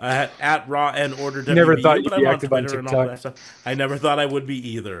 At Raw and Order WBU. Never thought you'd but be I'm on active on Twitter and all that TikTok. stuff. I never thought I would be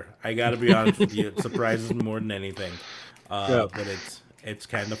either. I got to be honest with you. It surprises me more than anything. But it's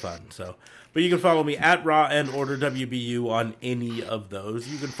kind of fun. So, but you can follow me at Raw and Order WBU on any of those.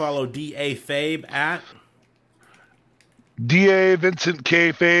 You can follow DA Fabe at DA Vincent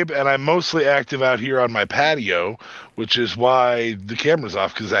K. Fabe, and I'm mostly active out here on my patio, which is why the camera's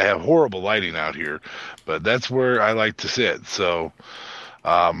off, because I have horrible lighting out here. But that's where I like to sit. So,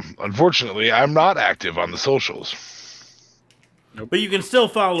 unfortunately, I'm not active on the socials. But you can still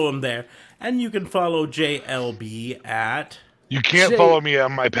follow him there. And you can follow JLB at... You can't follow me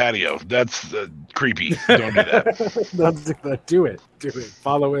on my patio. That's creepy. Don't do that. Do it.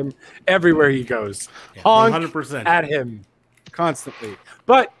 Follow him everywhere he goes. Honk 100%. at him constantly.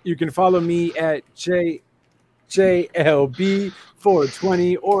 But you can follow me at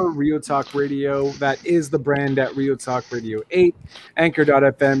JLB420 or Real Talk Radio. That is the brand at Real Talk Radio 8,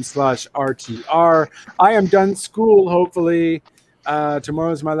 anchor.fm/RTR. I am done school, hopefully.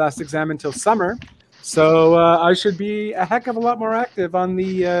 Tomorrow is my last exam until summer. So I should be a heck of a lot more active on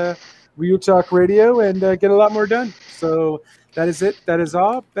the Real Talk Radio and get a lot more done. So that is it. That is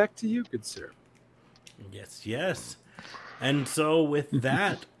all. Back to you, good sir. Yes. And so with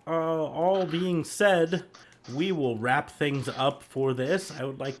that all being said, we will wrap things up for this. I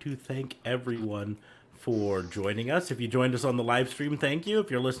would like to thank everyone for joining us. If you joined us on the live stream, thank you.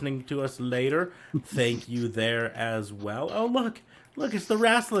 If you're listening to us later, thank you there as well. Oh, look, it's the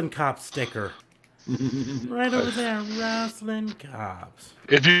Wrestling Cops sticker. Right over there, Wrestling Cops.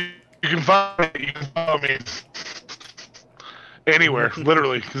 If you can find it, you can follow me anywhere,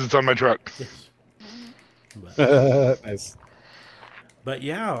 literally, because it's on my truck. Yes. Nice. But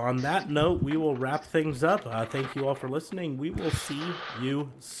yeah, on that note, we will wrap things up. Thank you all for listening. We will see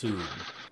you soon.